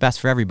wish the best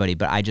for everybody,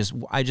 but I just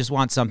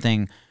want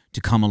something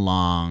to come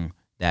along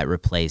that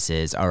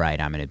replaces. All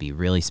right, I'm going to be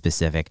really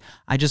specific.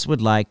 I just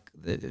would like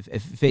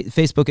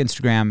Facebook,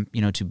 Instagram,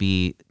 to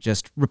be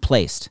just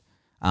replaced.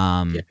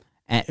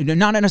 And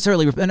not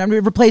necessarily,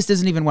 replaced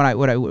isn't even what I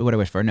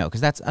wish for. No, because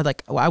that's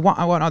like I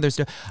want others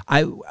to.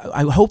 I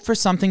hope for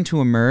something to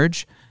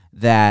emerge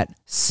that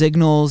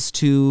signals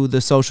to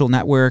the social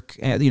network,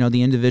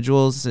 the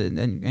individuals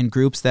and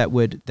groups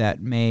that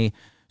may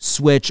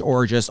switch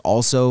or just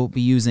also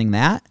be using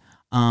that.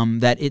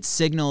 That it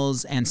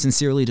signals and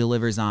sincerely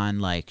delivers on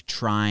like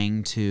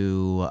trying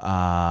to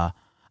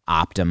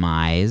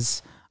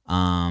optimize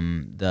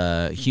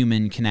the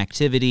human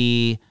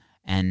connectivity.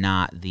 And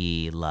not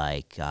the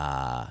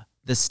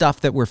the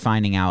stuff that we're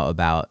finding out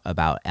about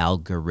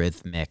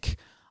algorithmic,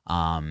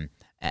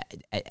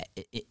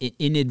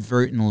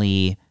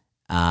 inadvertently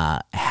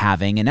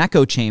having an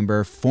echo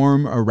chamber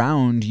form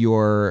around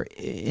your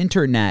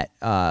internet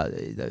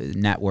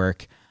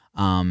network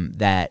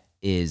that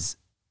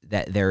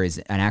that there is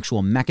an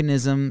actual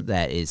mechanism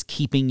that is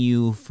keeping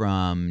you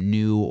from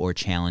new or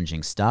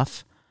challenging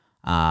stuff.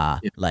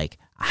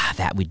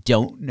 That we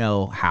don't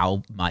know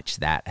how much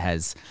that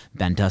has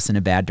bent us in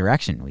a bad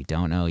direction. We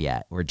don't know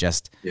yet. We're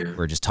just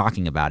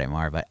talking about it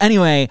more. But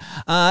anyway,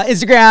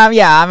 Instagram,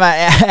 I'm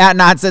at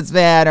Nonsense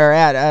Man or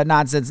at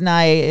Nonsense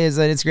Night is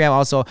on Instagram.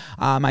 Also,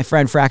 my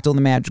friend Fractal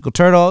the Magical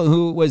Turtle,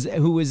 who was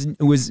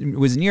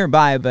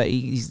nearby, but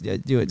he's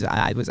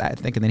I was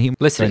thinking that he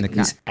listening.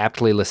 He's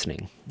aptly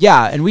listening.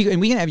 Yeah, and we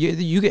can have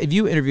you if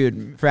you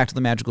interviewed Fractal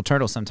the Magical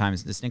Turtle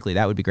sometimes distinctly,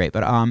 that would be great.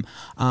 But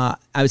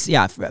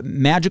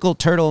Magical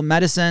Turtle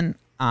Medicine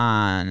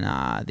on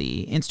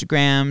the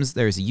Instagrams.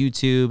 There's a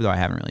YouTube, though I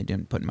haven't really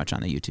been putting much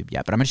on the YouTube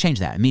yet. But I'm gonna change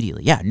that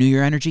immediately. Yeah, New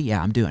Year energy.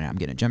 Yeah, I'm doing it. I'm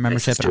getting a gym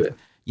membership.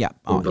 Yeah.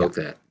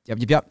 That.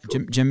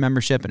 Yep. Gym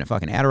membership and a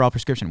fucking Adderall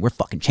prescription. We're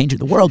fucking changing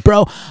the world,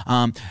 bro.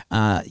 But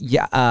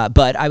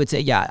I would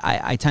say,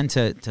 I tend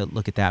to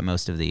look at that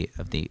most of the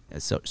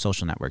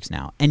social networks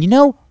now. And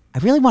I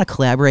really want to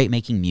collaborate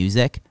making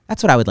music.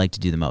 That's what I would like to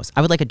do the most.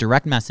 I would like a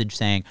direct message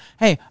saying,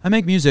 hey, I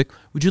make music.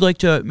 Would you like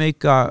to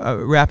make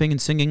rapping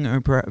and singing or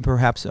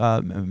perhaps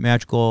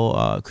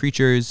magical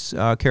creatures,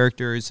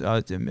 characters,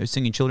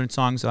 singing children's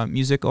songs,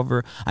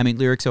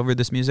 lyrics over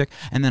this music?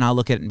 And then I'll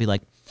look at it and be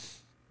like,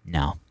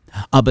 no.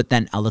 But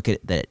then I'll look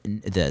at the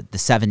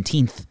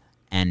 17th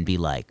and be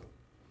like,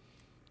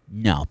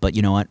 no. But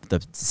you know what?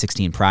 The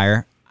 16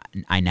 prior,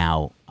 I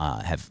now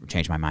have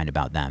changed my mind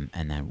about them,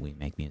 and then we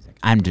make music.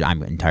 I'm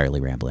entirely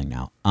rambling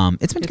now.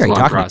 It's been great a long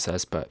talking.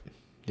 Process, but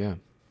yeah.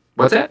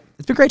 What's that?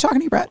 It's been great talking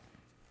to you, Brett.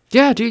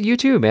 Yeah, dude, you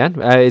too, man.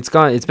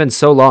 It's been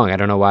so long. I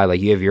don't know why.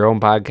 Like, you have your own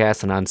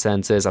podcast, and on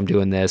Senses, I'm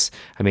doing this.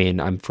 I mean,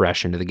 I'm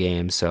fresh into the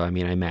game, so I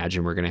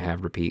imagine we're gonna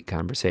have repeat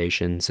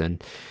conversations.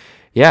 And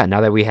yeah,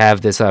 now that we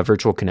have this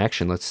virtual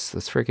connection, let's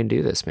freaking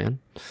do this, man.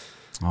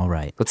 All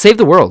right. Let's save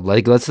the world.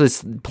 Like,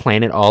 let's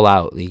plan it all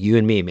out. Like, you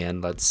and me,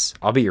 man.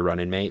 I'll be your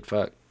running mate.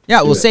 Fuck.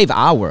 Yeah, we'll save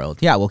our world.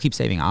 Yeah, we'll keep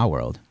saving our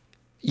world.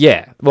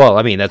 Yeah.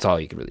 Well, that's all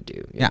you can really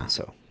do. Yeah.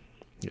 So,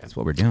 that's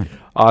what we're doing.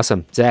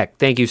 Awesome. Zach,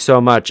 thank you so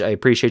much. I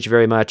appreciate you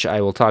very much. I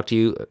will talk to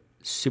you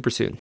super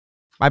soon.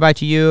 Bye-bye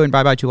to you and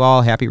bye-bye to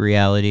all. Happy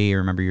reality.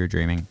 Remember you're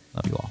dreaming.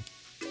 Love you all.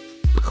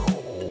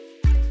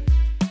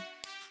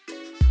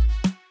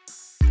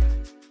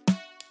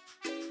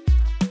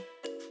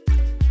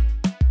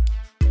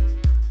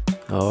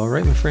 All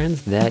right, my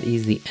friends, that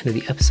is the end of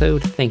the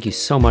episode. Thank you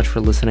so much for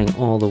listening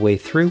all the way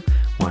through.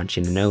 I want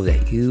you to know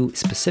that you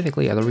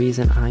specifically are the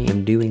reason I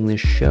am doing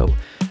this show.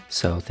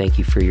 So thank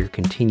you for your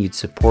continued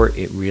support.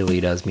 It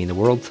really does mean the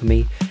world to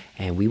me.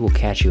 And we will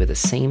catch you at the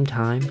same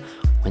time,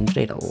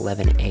 Wednesday at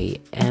 11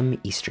 a.m.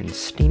 Eastern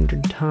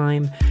Standard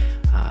Time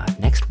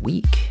next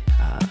week.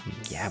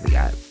 We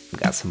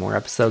got some more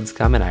episodes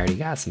coming. I already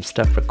got some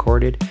stuff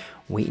recorded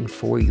waiting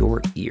for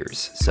your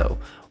ears. So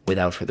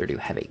without further ado,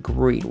 have a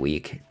great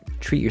week.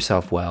 Treat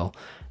yourself well,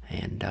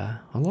 and I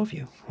love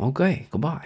you. Okay, goodbye.